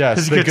 Yes,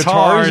 his the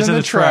guitar is in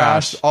the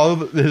trash.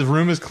 His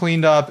room is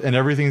cleaned up and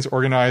everything's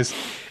organized.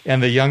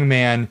 And the young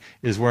man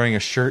is wearing a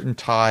shirt and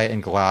tie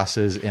and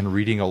glasses and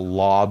reading a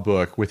law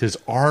book with his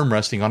arm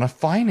resting on a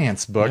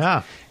finance book.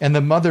 Yeah. And the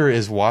mother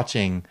is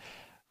watching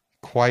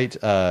quite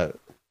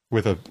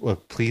with a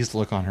pleased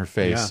look on her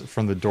face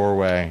from the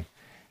doorway,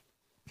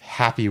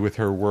 happy with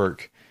her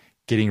work,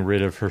 getting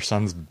rid of her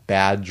son's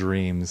bad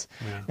dreams.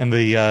 Yeah. And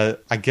the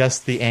I guess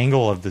the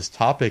angle of this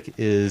topic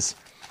is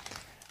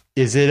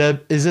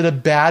it a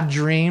bad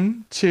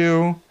dream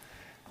to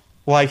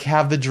like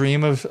have the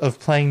dream of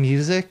playing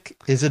music?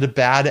 Is it a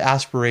bad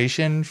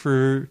aspiration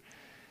for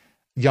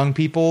young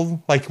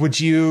people? Like, would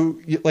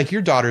you, like,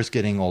 your daughter's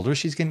getting older,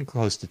 she's getting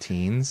close to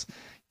teens.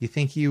 You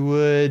think you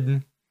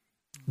would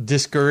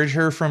discourage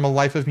her from a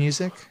life of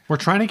music? We're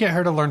trying to get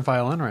her to learn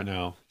violin right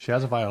now. She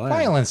has a violin.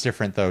 Violin's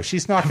different though.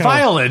 She's not gonna...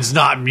 Violin's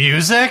not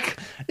music.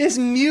 It's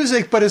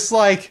music, but it's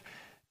like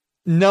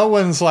no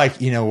one's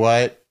like, you know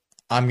what?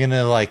 I'm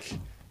gonna like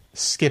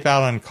skip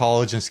out on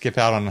college and skip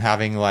out on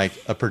having like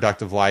a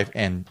productive life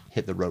and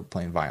hit the road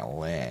playing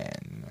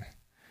violin.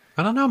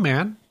 I don't know,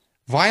 man.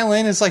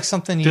 Violin is like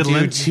something you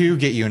do to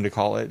get you into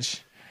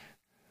college.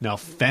 No,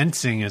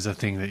 fencing is a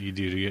thing that you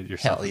do to get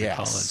yourself into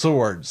college.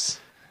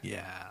 Swords.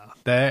 Yeah.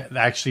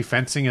 Actually,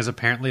 fencing is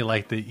apparently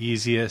like the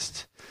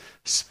easiest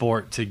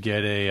sport to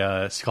get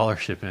a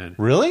scholarship in.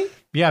 Really?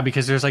 Yeah,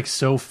 because there's like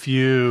so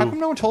few. How come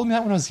no one told me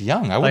that when I was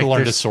young? I would have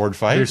learned a sword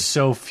fight. There's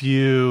so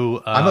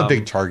few. I'm a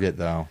big target,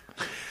 though.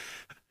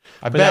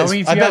 I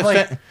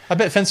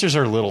bet fencers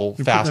are little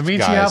fast guys. That means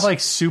you have like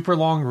super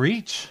long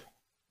reach.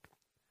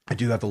 I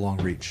do have the long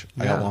reach.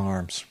 I got long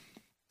arms.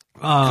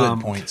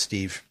 Good point,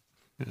 Steve.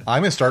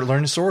 I'm going to start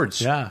learning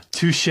swords. Yeah.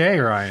 Touche,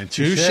 Ryan.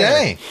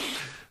 Touche.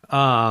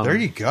 There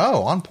you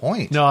go. On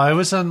point. No, I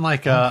was on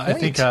like I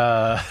think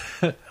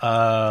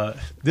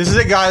This is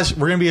it, guys.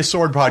 We're gonna be a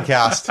sword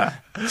podcast.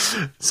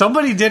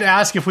 somebody did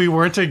ask if we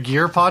weren't a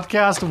gear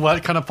podcast,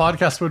 what kind of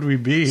podcast would we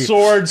be?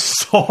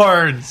 Swords.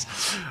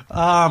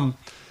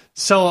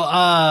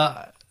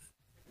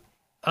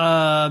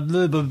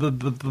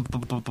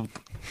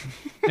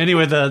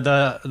 Anyway,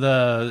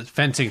 the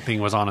fencing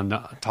thing was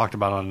talked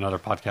about on another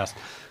podcast.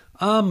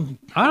 I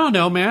don't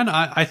know, man.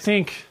 I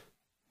think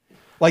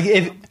Like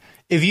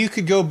if you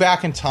could go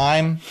back in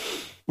time,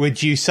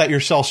 would you set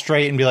yourself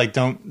straight and be like,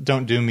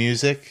 don't do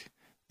music?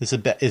 Is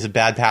a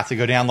bad path to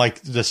go down?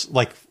 Like just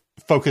like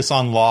focus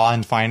on law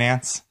and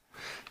finance,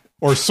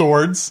 or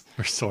swords.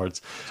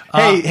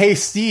 Hey,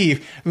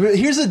 Steve.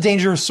 Here's the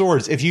danger of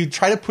swords. If you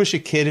try to push a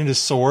kid into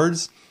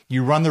swords,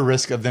 you run the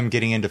risk of them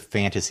getting into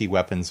fantasy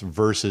weapons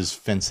versus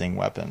fencing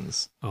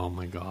weapons. Oh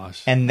my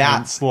gosh! And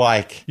that's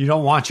like you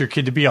don't want your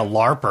kid to be a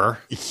LARPer.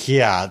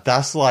 Yeah,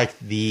 that's like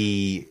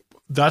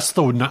That's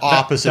the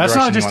opposite. That's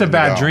not just a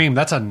bad go. dream.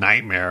 That's a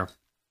nightmare.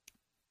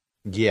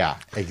 Yeah,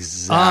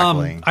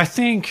 exactly. I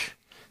think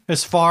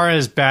as far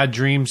as bad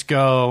dreams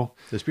go,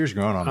 this beer's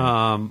growing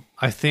on me.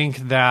 I think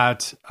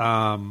that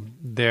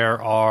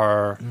there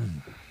are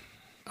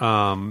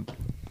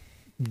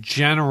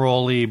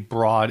generally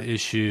broad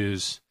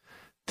issues.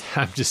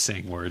 I'm just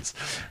saying words.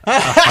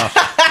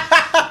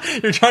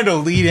 You're trying to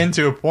lead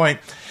into a point.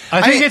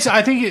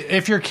 I think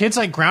if your kid's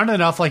like grounded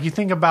enough, like you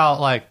think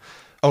about like.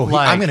 I'm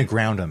going to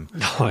ground him.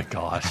 Oh my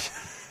gosh.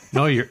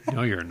 No, you're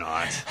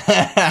not.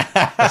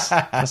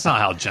 That's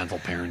not how gentle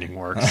parenting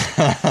works.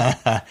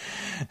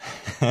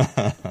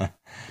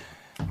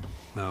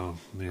 No,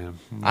 man.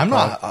 I'm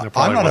not up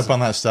on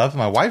that stuff.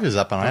 My wife is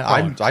up on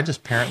it. I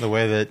just parent the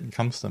way that it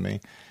comes to me.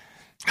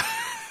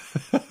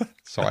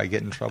 So I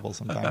get in trouble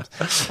sometimes.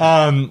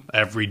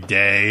 Every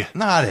day.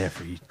 Not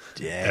every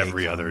day.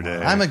 Every other day.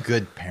 I'm a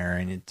good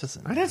parent. It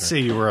doesn't matter. I didn't say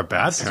you were a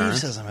bad parent. Steve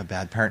says I'm a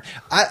bad parent.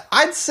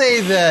 I'd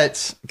say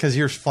that because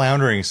you're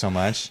floundering so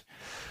much.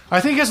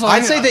 I think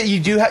I'd say that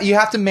you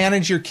have to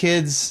manage your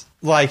kids'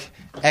 like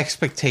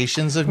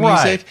expectations of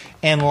music, right.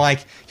 And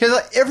like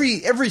because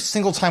every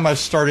single time I've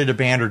started a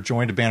band or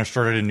joined a band or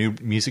started a new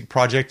music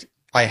project,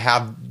 I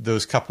have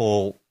those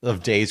couple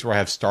of days where I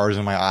have stars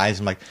in my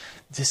eyes. I'm like,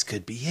 this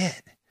could be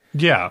it.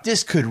 Yeah,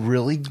 this could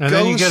really go. And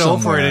then you get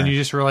somewhere. over it, and you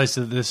just realize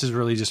that this is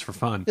really just for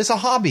fun. It's a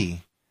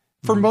hobby.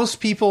 For most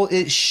people,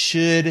 it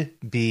should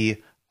be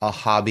a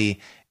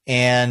hobby,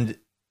 and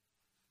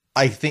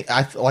I think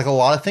like a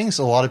lot of things.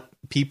 A lot of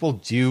people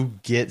do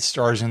get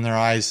stars in their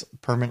eyes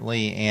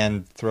permanently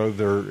and throw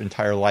their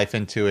entire life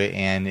into it,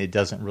 and it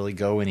doesn't really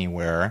go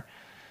anywhere.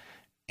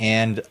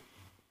 And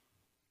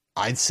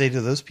I'd say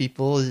to those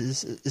people,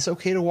 it's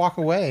okay to walk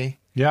away.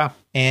 Yeah,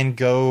 and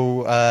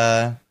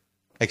go.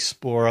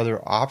 Explore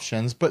other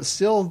options, but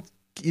still,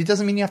 it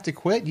doesn't mean you have to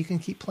quit. You can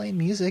keep playing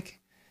music,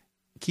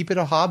 keep it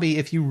a hobby.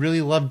 If you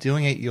really love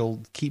doing it,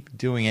 you'll keep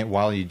doing it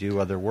while you do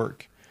other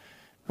work,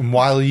 and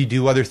while you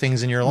do other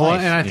things in your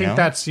life. And I think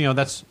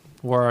that's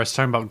where I was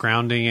talking about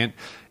grounding it.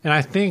 And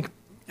I think,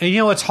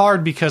 it's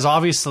hard because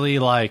obviously,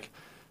 like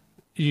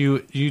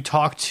you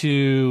talk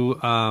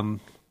to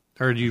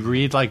or you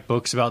read like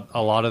books about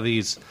a lot of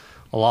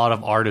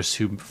artists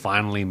who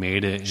finally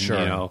made it. And,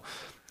 sure.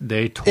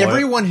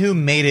 Everyone who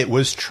made it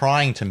was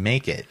trying to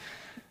make it.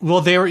 Well,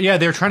 they were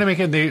trying to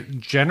make it. They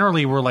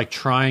generally were like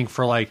trying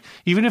for like,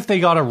 even if they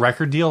got a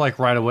record deal like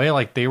right away,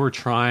 like they were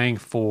trying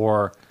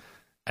for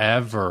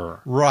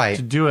ever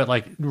to do it,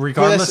 like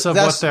regardless of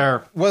what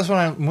they're. That's what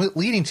I'm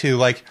leading to.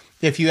 Like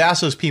if you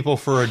ask those people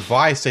for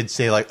advice, they'd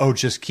say like, "Oh,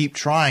 just keep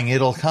trying;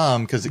 it'll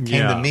come," because it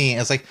came to me. And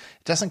it's like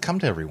it doesn't come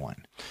to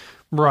everyone,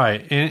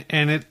 right?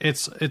 And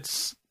it's.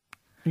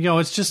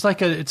 It's just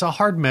like it's a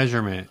hard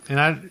measurement, and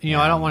I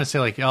don't want to say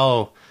like,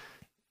 oh,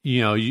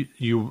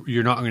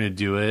 you're not going to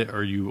do it,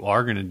 or you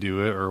are going to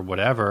do it, or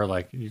whatever.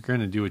 Like you're going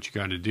to do what you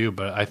got to do,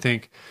 but I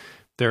think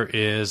there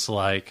is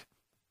like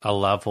a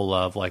level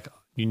of like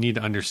you need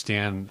to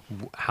understand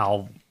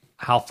how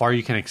far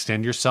you can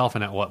extend yourself,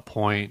 and at what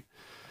point,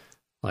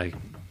 like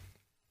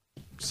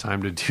it's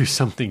time to do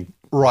something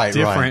different.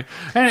 Right.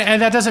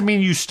 And that doesn't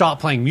mean you stop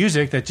playing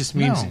music. That just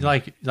means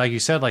like you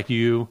said, like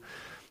you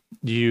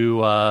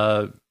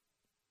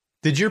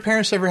did your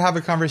parents ever have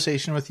a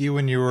conversation with you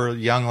when you were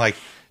young? Like,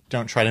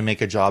 don't try to make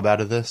a job out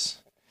of this.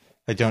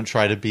 Like, don't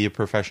try to be a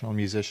professional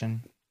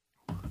musician.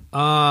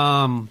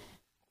 I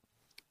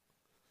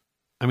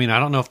mean, I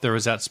don't know if there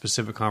was that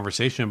specific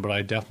conversation, but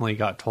I definitely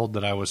got told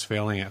that I was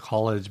failing at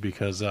college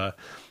because I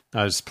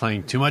was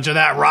playing too much of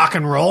that rock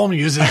and roll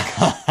music.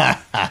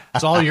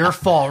 It's all your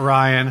fault,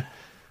 Ryan.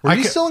 Were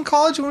you still in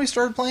college when we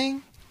started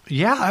playing?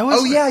 Yeah, I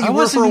was. Oh, yeah, you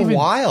were for a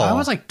while. I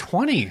was like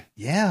 20.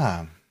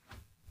 Yeah.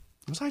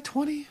 Was I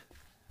 20?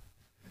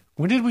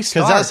 When did we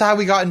start? Because that's how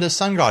we got into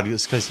Sun God,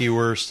 because you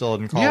were still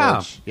in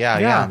college. Yeah,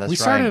 that's right. We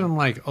started in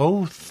like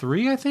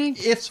 03, I think.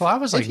 So I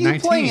was like 19. If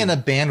you playing in a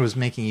band was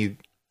making you,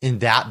 in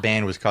that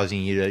band was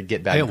causing you to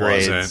get bad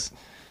grades. Wasn't.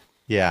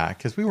 Yeah,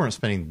 because we weren't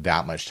spending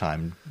that much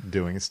time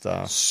doing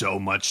stuff. So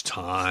much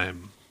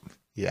time.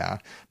 Yeah.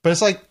 But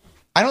it's like,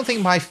 I don't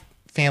think my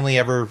family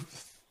ever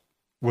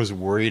was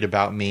worried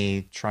about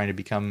me trying to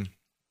become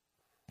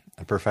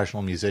a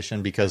professional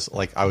musician because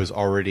like I was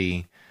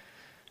already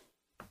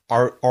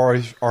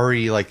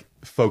like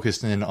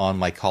focused in on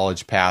my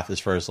college path as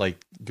far as like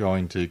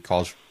going to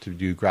college to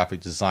do graphic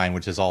design,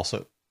 which is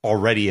also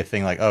already a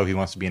thing. Like, oh, he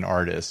wants to be an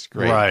artist.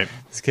 Great. Right.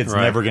 This kid's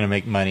never going to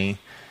make money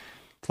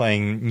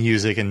playing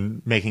music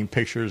and making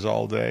pictures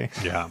all day.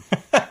 Yeah.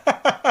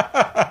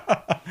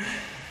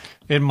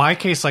 In my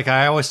case, like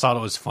I always thought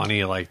it was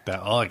funny, like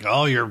that. Oh, like,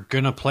 oh, you're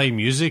gonna play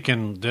music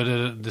and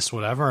this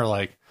whatever,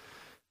 like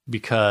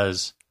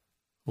because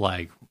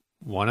like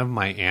one of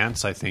my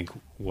aunts, I think,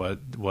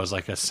 was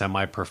like a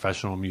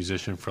semi-professional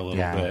musician for a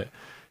little bit,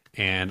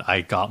 and I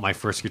got my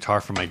first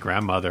guitar from my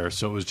grandmother,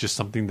 so it was just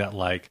something that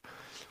like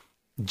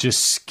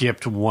just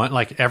skipped one.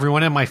 Like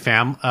everyone in my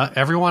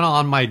everyone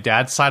on my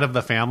dad's side of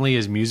the family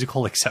is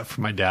musical except for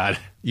my dad.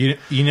 You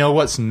know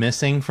what's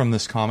missing from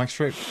this comic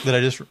strip that I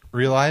just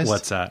realized?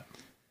 What's that?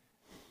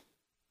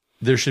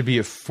 There should be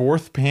a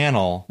fourth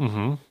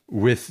panel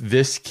with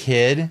this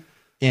kid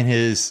in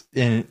his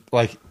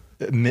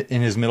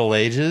middle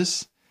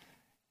ages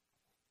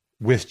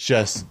with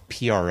just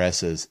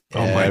PRSs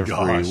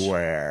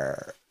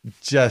everywhere.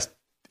 Just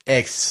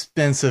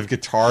expensive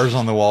guitars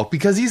on the wall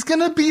because he's going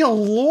to be a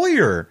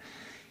lawyer.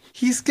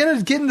 He's going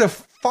to get into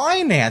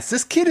finance.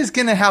 This kid is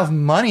going to have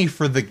money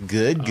for the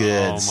good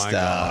stuff.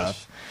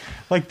 Gosh.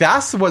 Like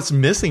that's what's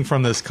missing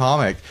from this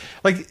comic.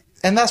 Like,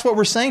 and that's what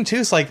we're saying too.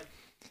 It's like,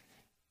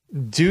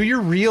 do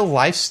your real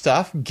life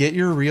stuff, get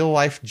your real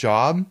life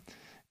job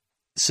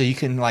so you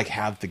can like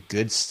have the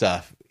good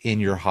stuff in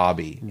your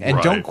hobby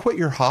and don't quit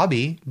your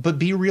hobby, but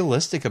be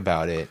realistic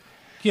about it.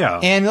 Yeah.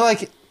 And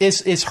like,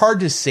 it's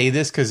hard to say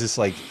this cause it's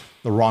like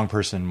the wrong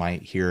person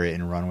might hear it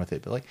and run with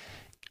it. But like,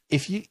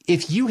 if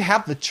you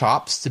have the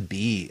chops to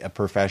be a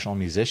professional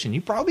musician,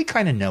 you probably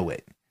kind of know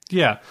it.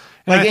 Yeah.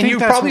 And you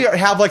probably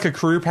have like a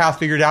career path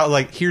figured out.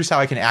 Like, here's how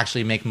I can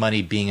actually make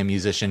money being a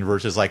musician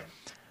versus like,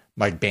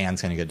 my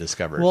band's going to get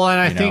discovered. Well, and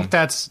I think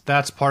that's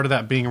part of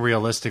that being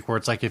realistic where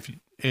it's like I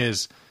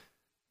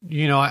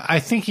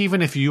think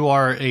even if you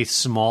are a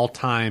small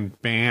time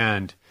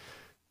band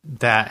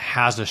that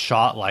has a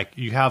shot, like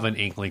you have an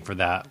inkling for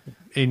that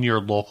in your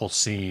local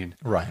scene.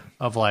 Right.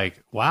 Of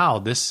like, wow,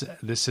 this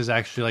is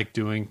actually like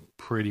doing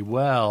pretty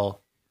well.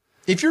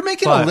 If you're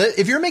making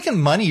if you're making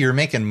money, you're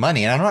making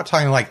money. And I'm not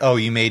talking like, oh,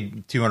 you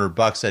made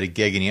 $200 at a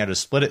gig and you had to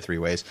split it 3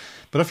 ways.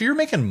 But if you're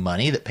making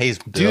money that pays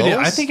bills, dude,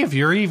 I think if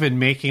you're even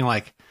making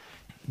like,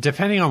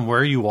 depending on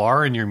where you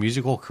are in your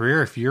musical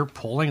career, if you're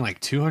pulling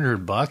like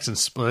 $200 and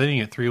splitting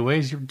it 3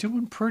 ways, you're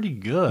doing pretty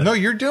good. No,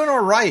 you're doing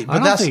all right.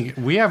 But I don't think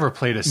we ever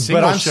played a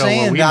single show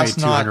where we made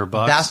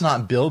 $200. That's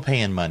not bill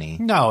paying money.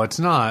 No, it's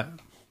not.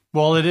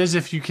 Well, it is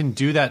if you can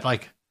do that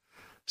like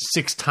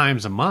 6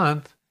 times a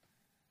month.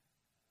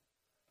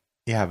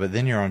 Yeah, but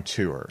then you're on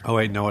tour. Oh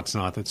wait, no, it's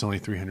not. That's only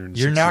 $360.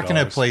 You're not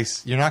going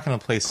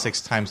to play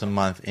 6 times a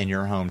month in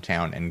your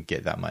hometown and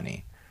get that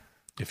money.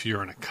 If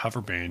you're in a cover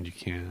band, you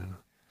can.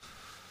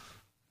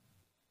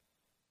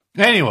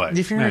 Anyway,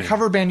 if you're in a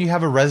cover band, you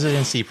have a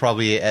residency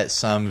probably at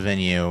some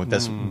venue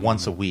that's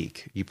once a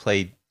week. You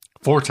play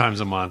 4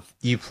 times a month.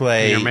 You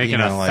play. And you're making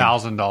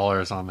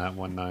 $1,000 on that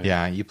one night.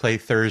 Yeah, you play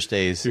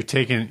Thursdays. You're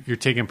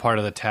taking part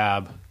of the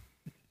tab,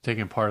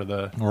 taking part of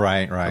the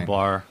the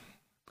bar.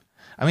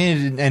 I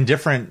mean, and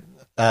different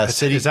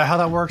cities. Is that how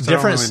that works?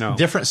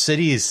 Different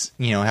cities,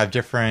 have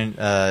different,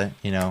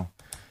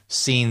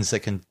 scenes that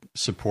can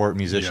support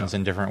musicians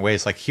in different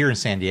ways. Like here in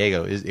San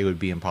Diego, it would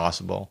be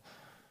impossible,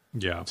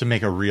 to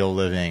make a real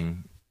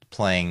living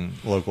playing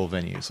local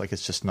venues. Like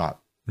it's just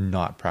not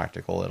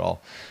practical at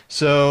all.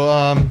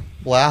 So,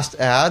 last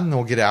ad, and then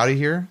we'll get out of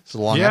here. It's a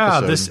long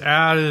episode. Yeah, this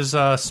ad is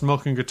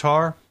Smoking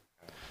Guitar.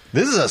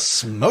 This is a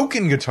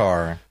smoking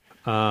guitar.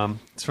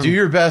 Do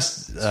your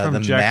best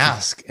the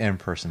Mask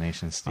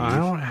impersonation, Steve. I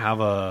don't have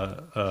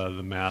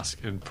the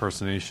Mask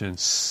impersonation.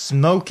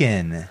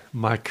 Smoking.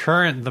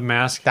 The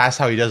Mask. That's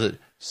how he does it.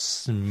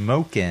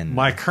 Smoking.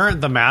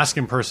 The Mask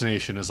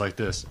impersonation is like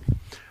this.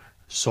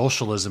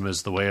 Socialism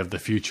is the way of the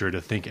future. To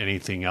think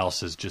anything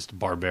else is just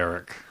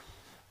barbaric.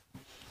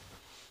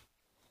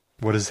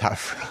 What is that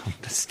from?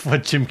 That's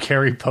what Jim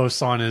Carrey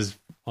posts on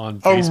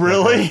Facebook. Oh,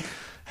 really?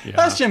 Yeah.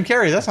 That's Jim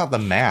Carrey. That's not the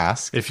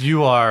Mask. If you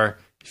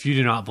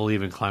do not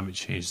believe in climate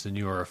change, then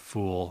you are a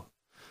fool,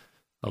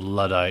 a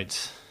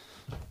Luddite.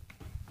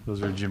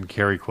 Those are Jim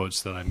Carrey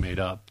quotes that I made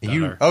up.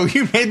 You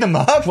made them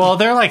up? Well,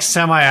 they're like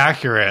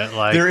semi-accurate.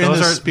 Like they're in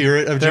the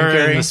spirit of Jim Carrey.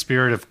 They're in the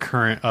spirit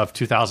of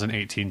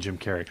 2018 Jim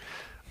Carrey.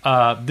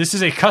 This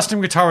is a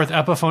custom guitar with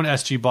Epiphone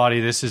SG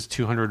body. This is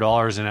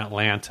 $200 in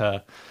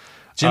Atlanta.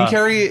 Jim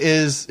Carrey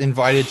is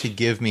invited to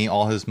give me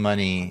all his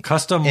money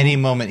any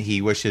moment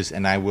he wishes,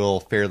 and I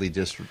will fairly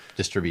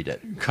distribute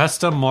it.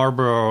 Custom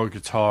Marlboro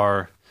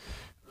guitar.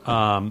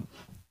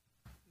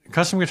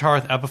 Custom guitar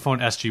with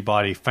Epiphone SG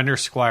body, Fender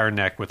Squier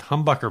neck with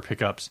humbucker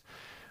pickups.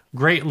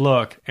 Great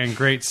look and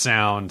great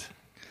sound.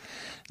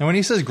 Now, when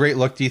he says great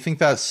look, do you think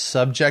that's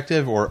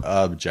subjective or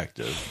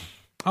objective?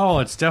 Oh,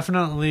 it's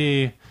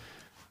definitely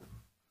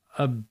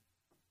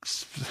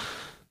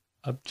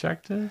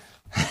objective.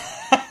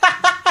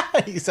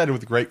 He said it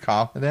with great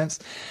confidence.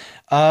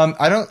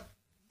 I don't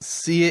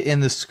see it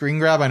in the screen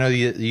grab. I know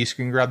you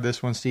screen grabbed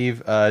this one,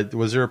 Steve.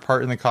 Was there a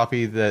part in the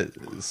copy that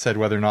said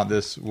whether or not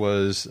this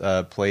was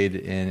played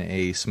in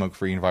a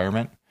smoke-free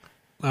environment?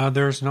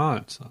 There's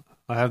not.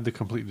 I have the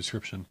complete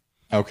description.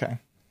 Okay.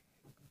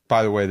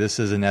 By the way, this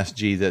is an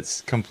SG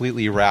that's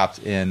completely wrapped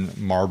in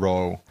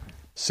Marlboro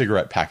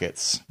cigarette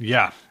packets.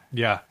 Yeah.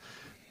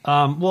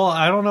 Well,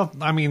 I don't know.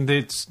 I mean,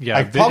 it's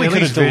I probably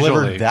could have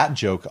delivered that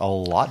joke a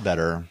lot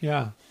better.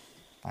 Yeah.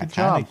 I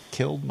kind of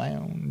killed my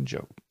own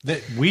joke.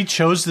 We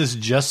chose this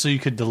just so you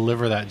could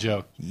deliver that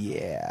joke.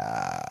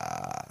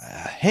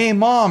 Yeah. Hey,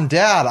 Mom,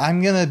 Dad,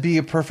 I'm going to be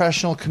a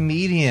professional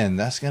comedian.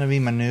 That's going to be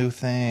my new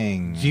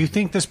thing. Do you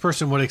think this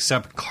person would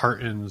accept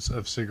cartons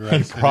of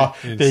cigarettes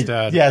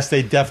instead? Yes,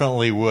 they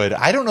definitely would.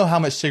 I don't know how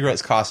much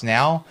cigarettes cost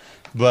now,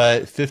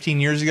 but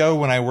 15 years ago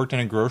when I worked in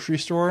a grocery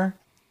store,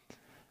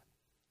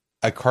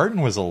 a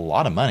carton was a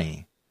lot of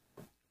money.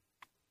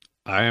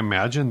 I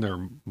imagine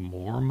they're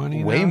more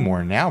money Way now.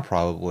 more now,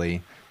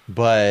 probably.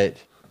 But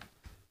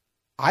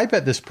I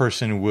bet this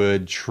person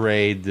would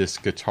trade this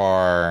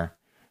guitar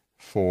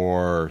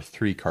for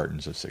 3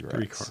 cartons of cigarettes.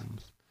 3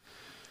 cartons.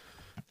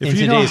 In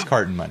today's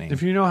carton money.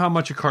 If you know how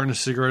much a carton of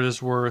cigarette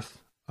is worth,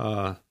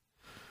 don't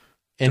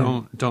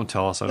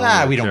tell us.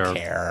 We don't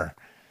care.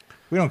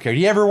 We don't care. Do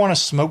you ever want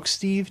to smoke,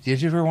 Steve?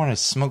 Did you ever want to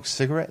smoke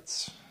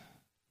cigarettes?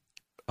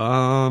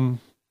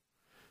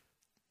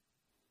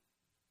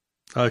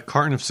 A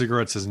carton of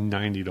cigarettes is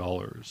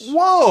 $90.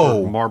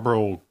 Whoa!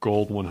 Marlboro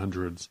Gold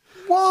 100s.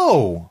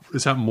 Whoa!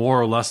 Is that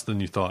more or less than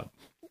you thought?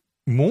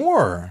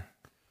 More.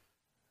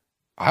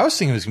 I was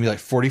thinking it was gonna be like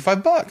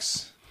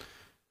 $45.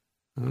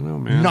 I don't know,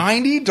 man.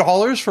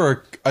 $90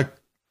 for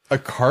a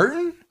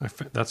carton?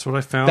 That's what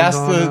I found. That's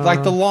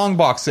the long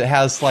box that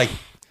has like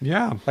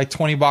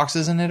 20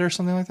 boxes in it or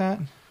something like that.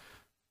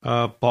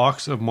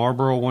 Box of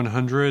Marlboro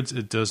 100s.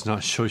 It does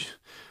not show you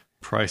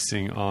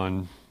pricing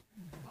on.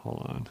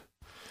 Hold on.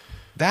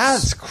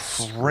 That's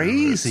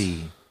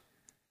crazy.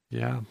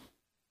 Yeah.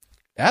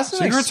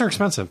 Cigarettes are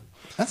expensive.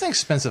 That's an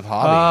expensive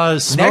hobby.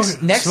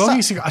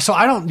 Smoking cigars. So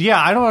I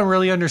don't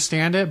really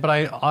understand it, but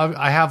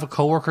I have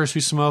coworkers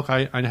who smoke.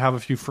 I have a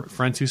few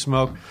friends who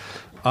smoke.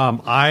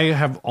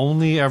 I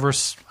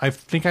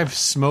think I've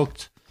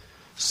smoked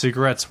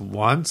cigarettes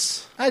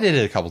once. I did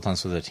it a couple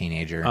times with a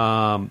teenager.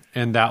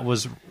 And that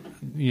was,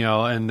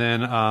 and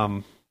then,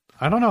 I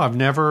don't know.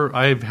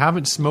 I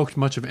haven't smoked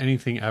much of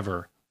anything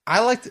ever. I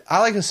like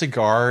a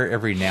cigar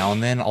every now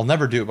and then. I'll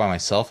never do it by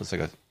myself. It's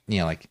like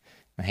like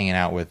I'm hanging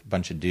out with a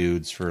bunch of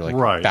dudes for like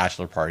a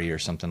bachelor party or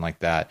something like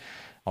that.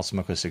 I'll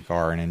smoke a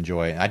cigar and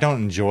enjoy it. I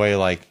don't enjoy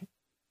like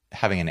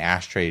having an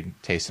ashtray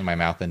taste in my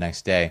mouth the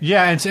next day.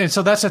 Yeah, and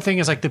so that's the thing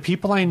is like the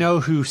people I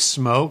know who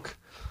smoke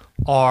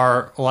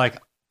are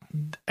like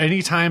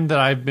anytime that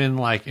I've been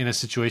like in a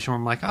situation where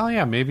I'm like, oh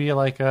yeah, maybe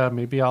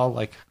I'll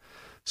like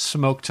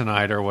smoke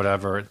tonight or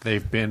whatever.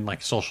 They've been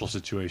like social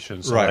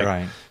situations, so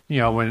right.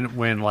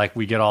 When like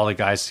we get all the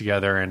guys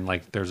together and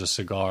like there's a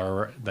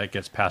cigar that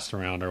gets passed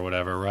around or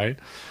whatever, right?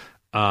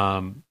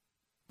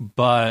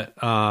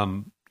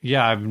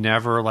 Yeah, I've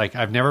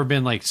never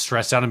been like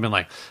stressed out and been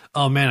like,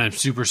 oh man, I'm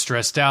super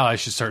stressed out, I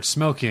should start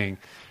smoking.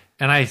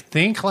 And I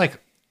think I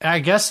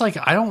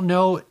don't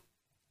know.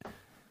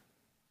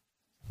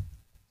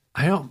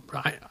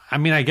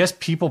 I guess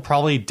people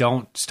probably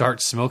don't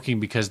start smoking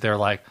because they're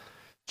like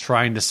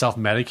trying to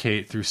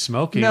self-medicate through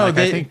smoking. I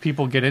think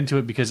people get into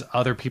it because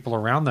other people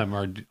around them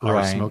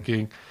are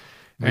smoking.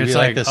 And it's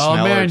like, oh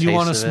man, you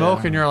want to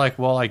smoke? And you're like,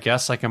 well, I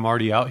guess like I'm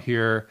already out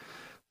here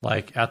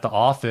like at the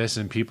office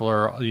and people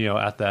are,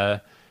 at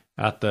the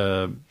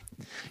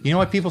you know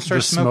what people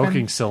start smoking?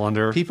 Smoking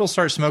cylinder. People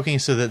start smoking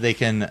so that they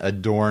can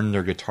adorn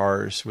their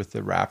guitars with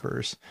the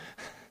wrappers.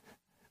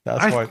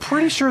 I'm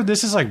pretty sure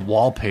this is like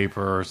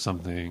wallpaper or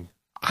something.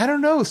 I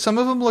don't know. Some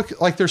of them look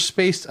like they're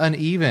spaced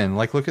uneven.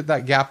 Like, look at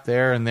that gap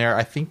there and there.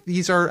 I think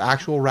these are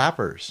actual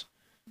wrappers.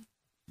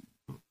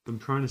 I'm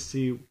trying to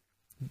see.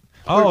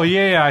 Oh,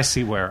 yeah, I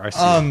see where. I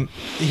see.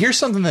 Here's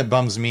something that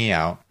bums me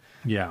out.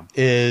 Yeah.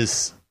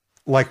 Is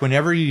like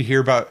whenever you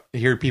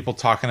hear people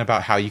talking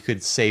about how you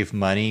could save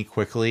money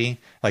quickly,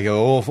 like,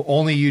 oh, if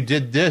only you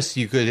did this,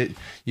 you could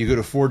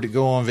afford to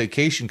go on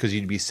vacation because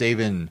you'd be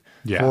saving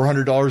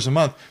 $400 a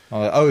month.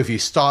 Oh, if you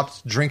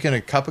stopped drinking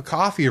a cup of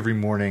coffee every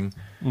morning,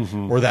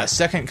 or that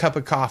second cup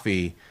of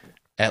coffee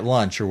at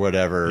lunch or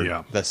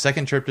whatever, that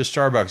second trip to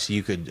Starbucks,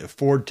 you could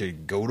afford to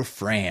go to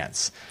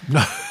France.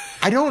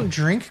 I don't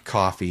drink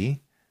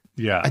coffee.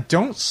 Yeah. I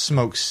don't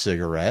smoke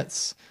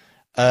cigarettes.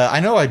 I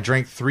know I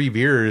drank 3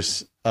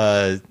 beers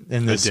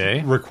in this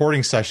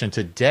recording session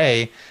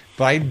today,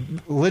 but I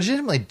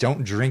legitimately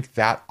don't drink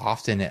that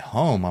often at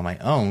home on my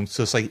own.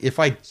 So it's like if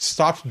I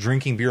stopped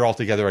drinking beer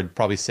altogether, I'd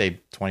probably save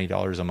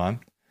 $20 a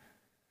month.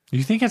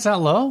 You think it's that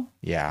low?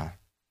 Yeah.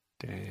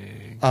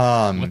 Dang.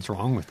 What's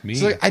wrong with me?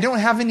 So I don't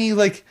have any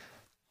like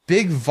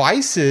big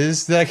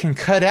vices that I can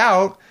cut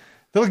out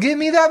that'll give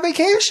me that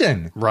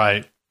vacation.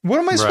 Right. What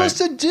am I supposed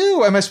to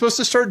do? Am I supposed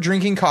to start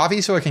drinking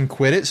coffee so I can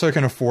quit it so I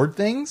can afford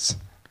things?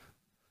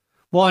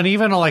 Well, and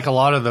even like a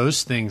lot of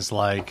those things,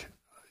 like,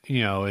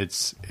 you know,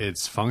 it's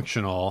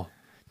functional.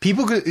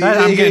 People could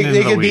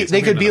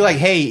they could be like,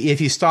 hey, if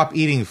you stop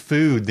eating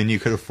food, then you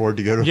could afford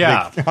to go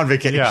to on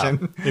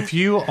vacation. Yeah. If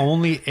you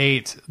only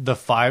bought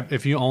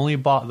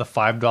the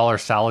 $5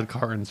 salad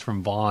cartons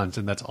from Vons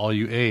and that's all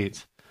you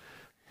ate,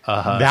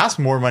 that's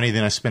more money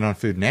than I spend on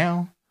food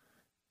now.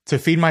 To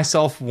feed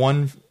myself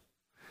one.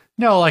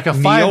 No, like a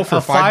 $5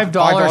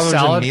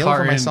 salad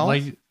carton.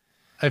 Like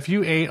if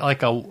you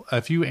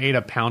ate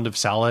a pound of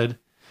salad, you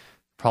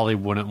probably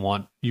wouldn't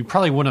want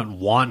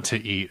to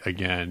eat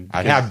again.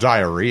 I'd have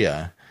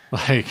diarrhea.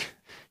 Like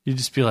you'd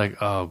just be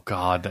like, oh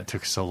God, that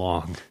took so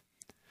long.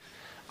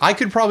 I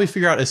could probably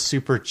figure out a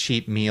super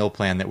cheap meal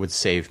plan that would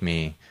save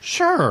me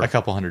a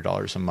couple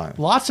 $100s a month.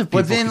 Lots of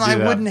people, but then I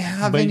wouldn't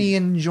have any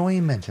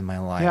enjoyment in my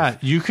life. Yeah,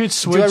 you could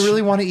switch. Do I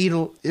really want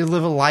to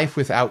live a life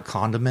without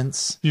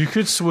condiments? You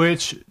could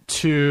switch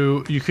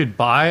to. You could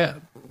buy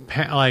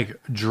like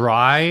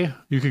dry.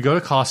 You could go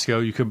to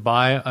Costco. You could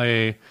buy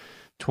a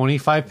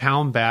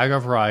 25-pound bag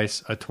of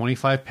rice, a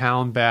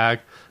 25-pound bag.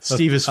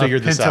 Steve has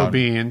figured this out. Pinto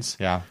beans.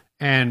 Yeah,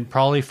 and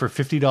probably for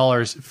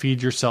 $50,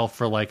 feed yourself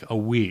for like a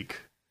week.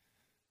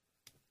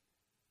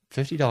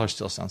 $50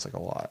 still sounds like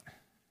a lot.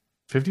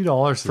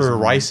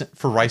 $50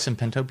 for rice and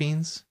pinto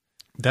beans?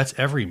 That's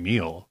every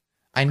meal.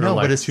 I know,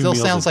 but it still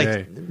sounds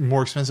like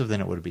more expensive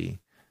than it would be.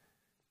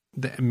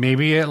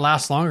 Maybe it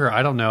lasts longer.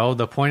 I don't know.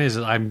 The point is,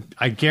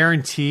 I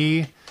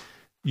guarantee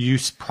you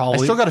probably.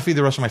 I still got to feed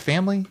the rest of my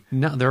family.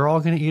 No, they're all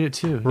going to eat it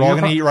too. We're all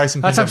going to eat rice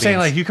and pinto beans. That's what I'm saying.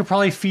 Like you could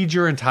probably feed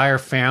your entire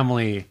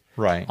family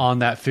on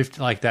that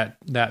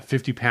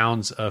 50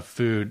 pounds of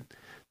food.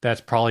 That's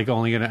probably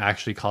only going to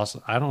actually cost.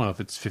 I don't know if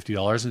it's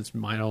 $50. It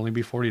might only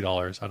be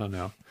 $40. I don't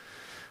know.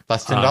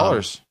 That's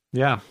 $10.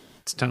 Yeah,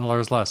 it's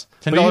 $10 less.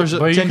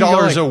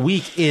 $10 a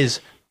week is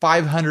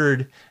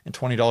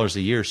 $520 a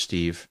year,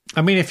 Steve.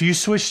 I mean, if you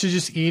switch to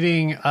just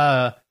eating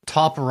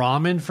top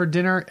ramen for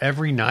dinner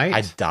every night,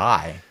 I'd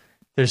die.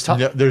 There's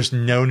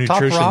no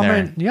nutrition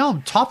there.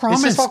 Yeah, top ramen.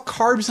 It's just all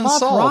carbs and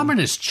salt. Top ramen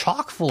is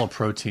chock full of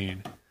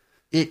protein.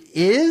 It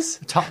is?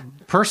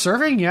 Per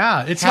serving?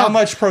 Yeah. How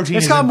much protein?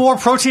 It's got more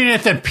protein in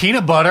it than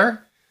peanut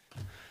butter.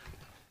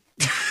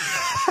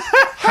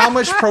 How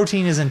much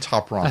protein is in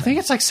top ramen? I think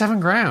it's like 7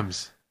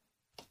 grams.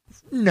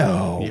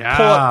 No.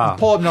 Yeah.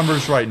 Pull up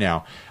numbers right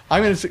now.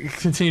 I'm going to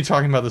continue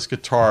talking about this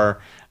guitar.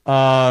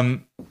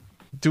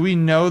 Do we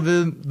know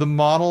the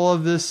model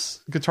of this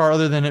guitar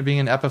other than it being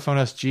an Epiphone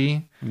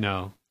SG?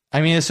 No.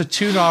 I mean, it's a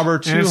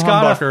 2-knobber, 2 humbucker. It's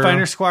got a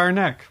Fender Squire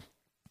neck.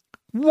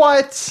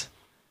 What?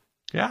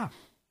 Yeah.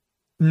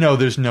 No,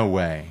 there's no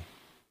way.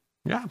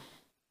 Yeah.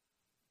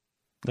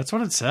 That's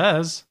what it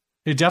says.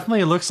 It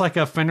definitely looks like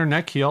a Fender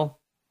neck heel.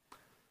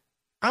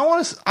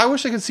 I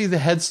wish I could see the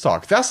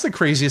headstock. That's the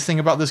craziest thing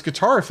about this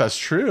guitar, if that's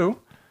true.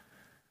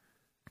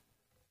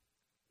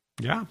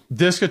 Yeah.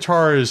 This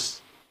guitar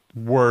is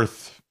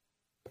worth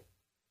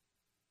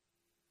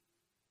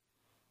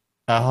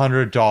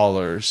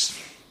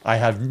 $100. I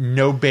have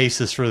no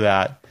basis for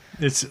that.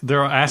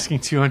 They're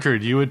asking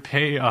 $200. You would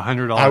pay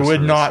 $100. I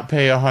would not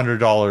pay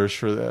 $100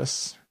 for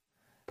this.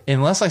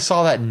 Unless I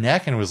saw that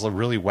neck and was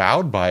really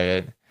wowed by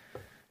it.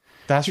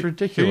 That's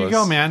ridiculous. Here you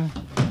go, man.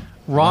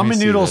 Ramen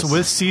noodles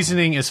with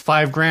seasoning is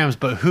 5 grams,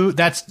 but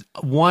that's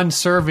one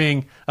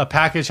serving. A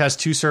package has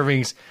 2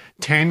 servings,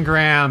 10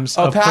 grams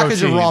of protein. A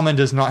package of ramen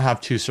does not have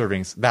 2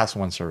 servings. That's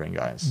 1 serving,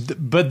 guys.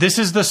 But this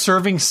is the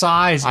serving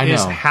size. I know.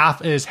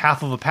 Is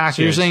half of a package.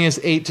 So you're saying it's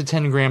 8 to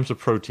 10 grams of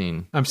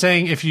protein. I'm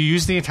saying if you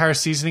use the entire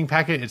seasoning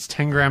packet, it's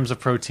 10 grams of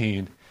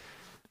protein.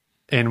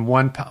 And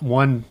one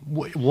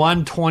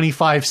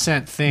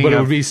 25-cent thing. But it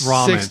would be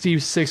ramen.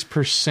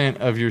 66%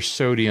 of your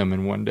sodium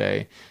in one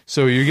day.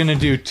 So you're going to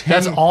do 10.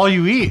 That's all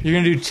you eat. You're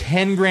going to do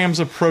 10 grams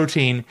of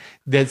protein.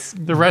 That's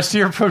the rest of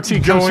your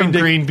protein comes from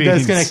green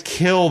beans. That's going to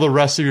kill the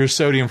rest of your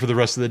sodium for the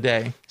rest of the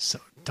day. So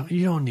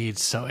you don't need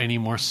any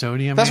more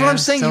sodium. That's what I'm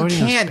saying. Sodium's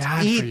you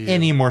can't eat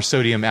any more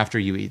sodium after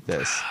you eat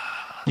this.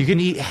 You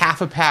can eat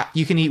half a pack.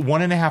 You can eat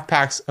 1.5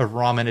 packs of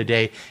ramen a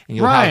day, and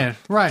you'll have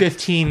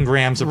 15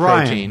 grams of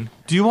protein.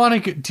 Do you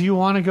want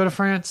to go to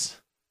France?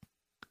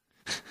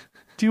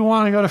 Do you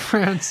want to go to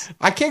France?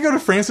 I can't go to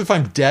France if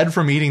I'm dead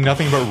from eating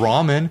nothing but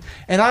ramen.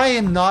 And I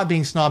am not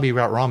being snobby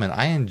about ramen.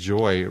 I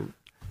enjoy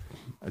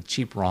a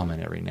cheap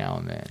ramen every now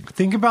and then.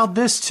 Think about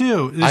this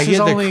too. I get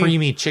the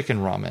creamy chicken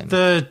ramen.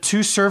 The 2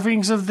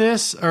 servings of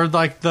this, or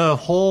like the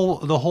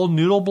whole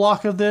noodle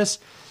block of this,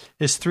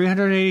 is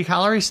 380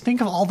 calories.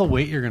 Think of all the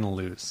weight you're going to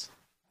lose.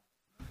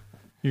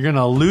 You're going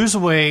to lose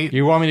weight.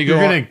 You want me to go?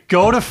 You're going to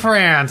go to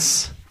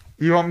France.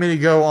 You want me to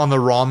go on the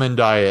ramen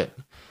diet?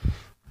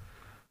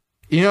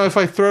 You know, if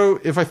I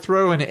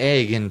throw an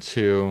egg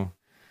into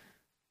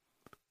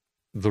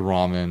the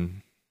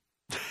ramen,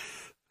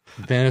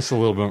 then it's a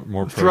little bit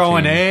more protein. Throw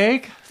an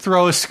egg?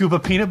 Throw a scoop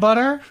of peanut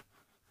butter?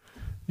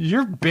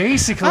 You're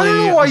basically... I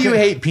don't know why you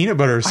hate peanut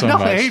butter so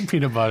much. I hate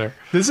peanut butter.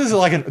 This is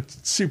like a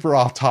super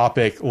off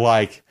topic,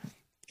 like...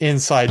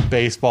 inside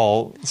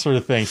baseball sort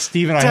of thing.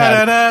 Steve and I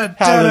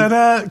had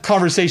a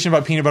conversation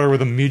about peanut butter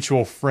with a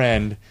mutual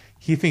friend.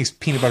 He thinks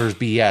peanut butter is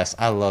BS.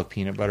 I love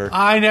peanut butter.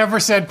 I never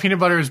said peanut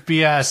butter is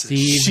BS.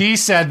 Steve, she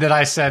said that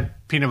I said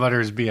peanut butter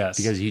is BS.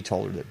 Because you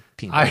told her that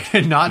peanut butter I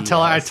did not BS.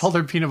 tell her. I told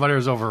her peanut butter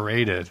is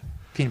overrated.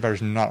 Peanut butter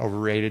is not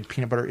overrated.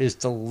 Peanut butter is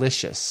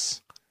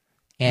delicious.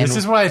 And This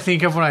is what I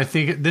think of when I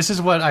think. This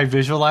is what I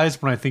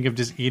visualize when I think of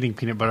just eating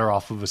peanut butter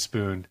off of a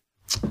spoon.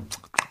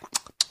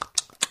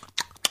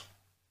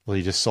 well,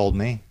 you just sold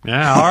me.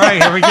 Yeah. All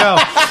right. Here we go.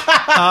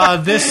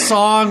 This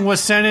song was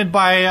sent in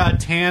by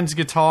Tan's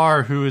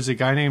Guitar, who is a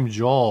guy named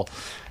Joel.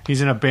 He's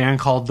in a band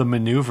called The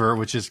Maneuver,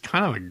 which is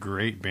kind of a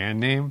great band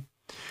name.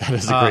 That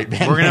is a great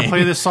band We're going to name.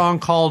 play this song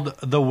called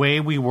The Way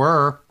We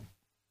Were.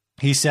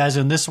 He says,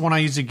 in this one I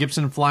use a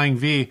Gibson Flying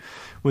V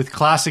with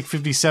classic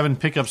 57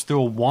 pickups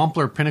through a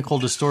Wampler Pinnacle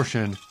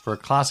distortion for a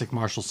classic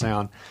Marshall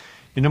sound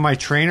into my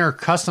Trainer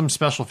Custom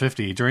Special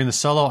 50. During the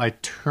solo, I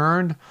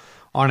turned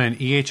on an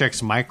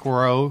EHX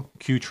Micro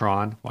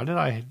Qtron. Why did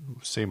I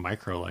say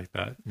micro like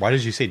that? Why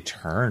did you say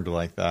turned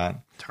like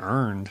that?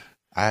 Turned.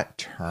 I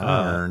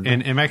turned.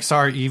 An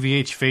MXR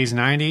EVH Phase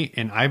 90,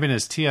 an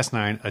Ibanez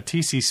TS9, a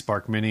TC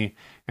Spark Mini,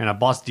 and a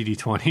Boss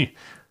DD20.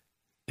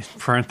 In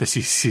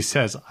parentheses, he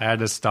says, I had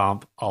to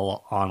stomp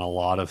on a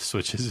lot of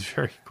switches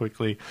very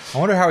quickly. I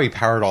wonder how he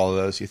powered all of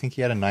those. You think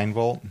he had a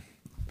 9-volt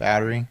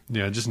battery?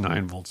 Yeah, just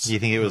 9 volts. Do you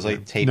think it was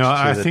like taped No, to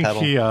I the think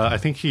pedal? I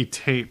think he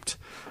taped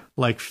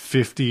like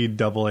 50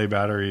 AA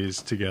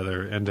batteries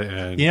together end to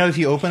end. You know, if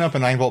you open up a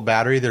 9-volt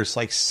battery, there's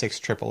like 6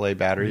 AAA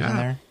batteries in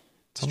there.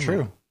 It's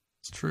true.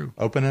 It's true.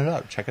 Open it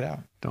up. Check it out.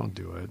 Don't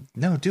do it.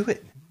 No, do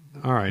it.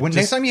 All right.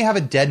 Next time you have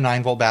a dead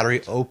 9-volt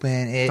battery,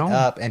 open it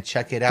up and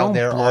check it out.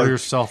 Don't blow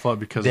yourself up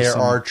because there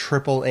are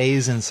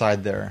AAAs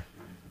inside there.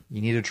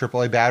 You need a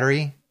AAA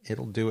battery,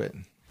 it'll do it.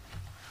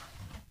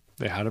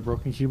 They had a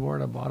broken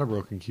keyboard. I bought a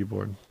broken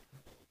keyboard.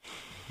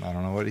 I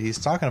don't know what he's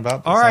talking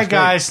about. All right,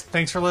 guys.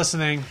 Thanks for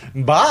listening.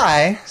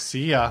 Bye.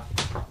 See ya.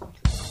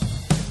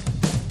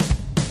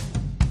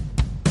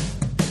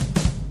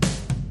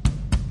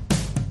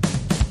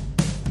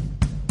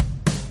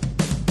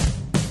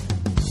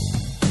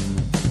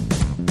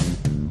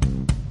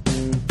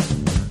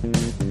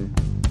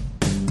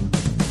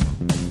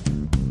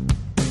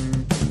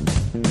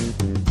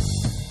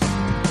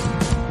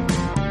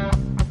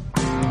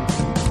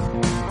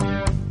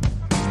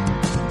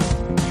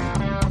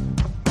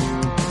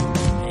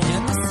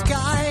 In the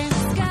sky,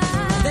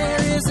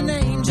 there is an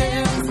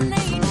angel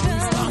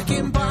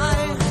walking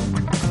by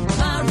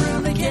my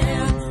room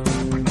again.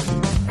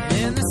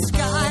 In the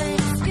sky,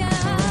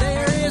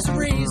 there is a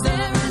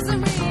reason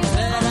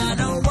that I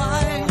know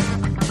why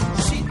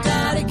she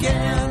died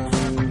again.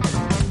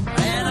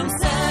 And I'm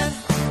sad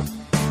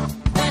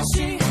that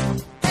she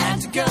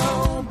had to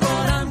go,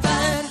 but I'm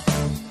glad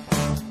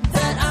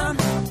that I'm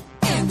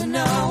in the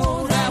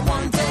know that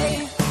one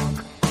day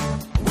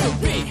we'll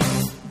be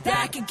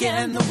back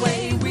again the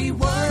way we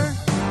were.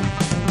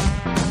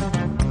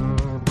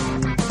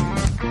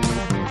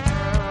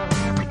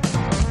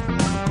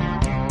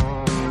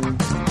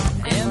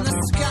 In the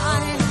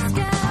sky,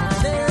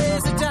 there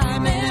is a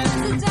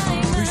diamond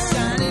who's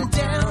shining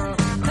down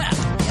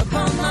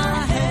upon my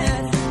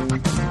head.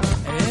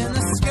 In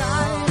the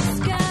sky,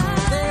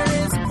 there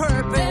is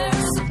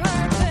purpose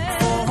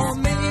for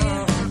me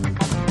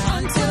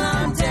until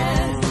I'm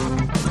dead.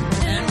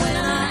 And when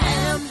I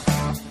am,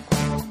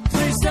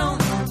 please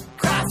don't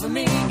cry for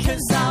me,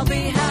 'cause I'll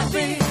be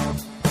happy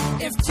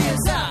if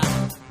tears are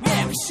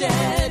never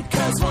shed.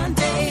 'Cause one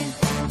day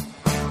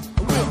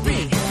we'll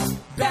be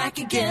back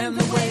again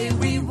the way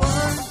we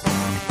were.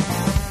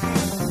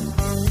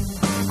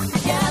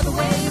 Yeah, the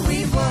way we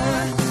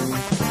were.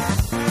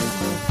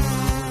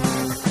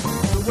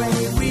 The way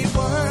we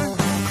were.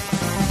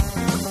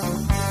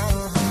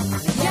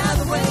 Yeah,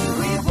 the way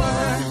we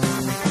were.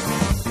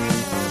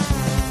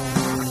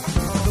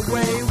 The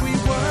way we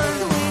were.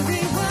 The way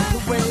we were.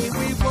 The way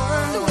we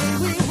were. The way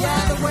we were.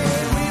 Yeah, the way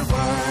we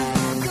were.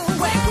 The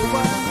way we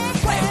were.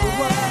 The way we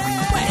were.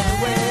 The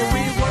way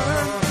we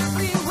were.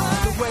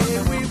 The way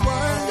we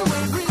were. The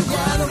way we were.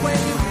 Yeah, the way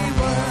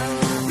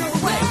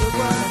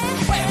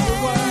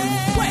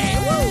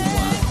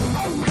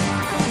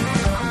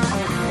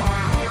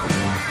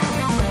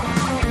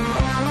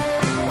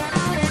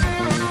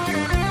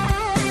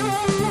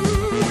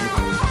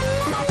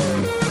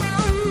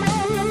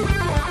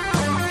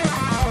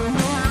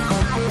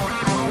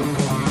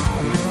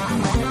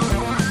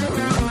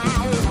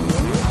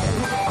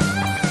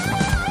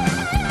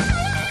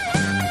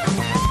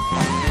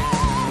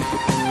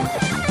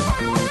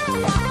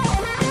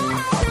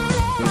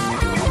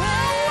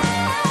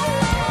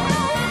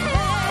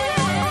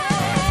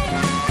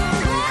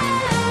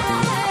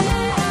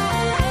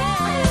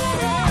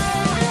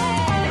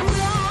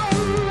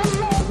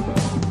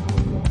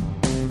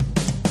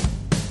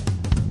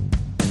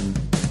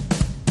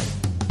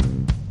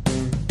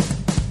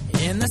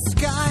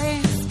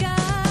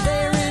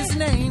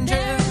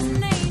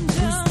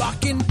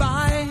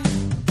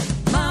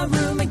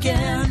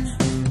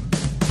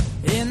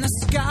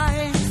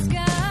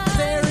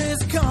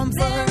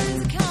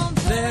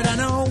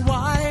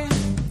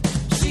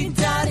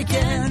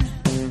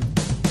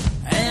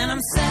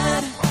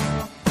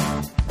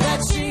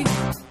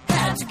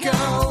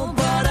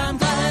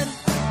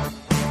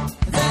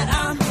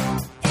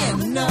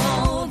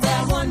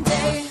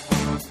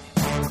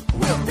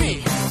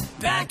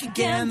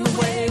again the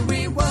way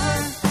we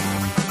were.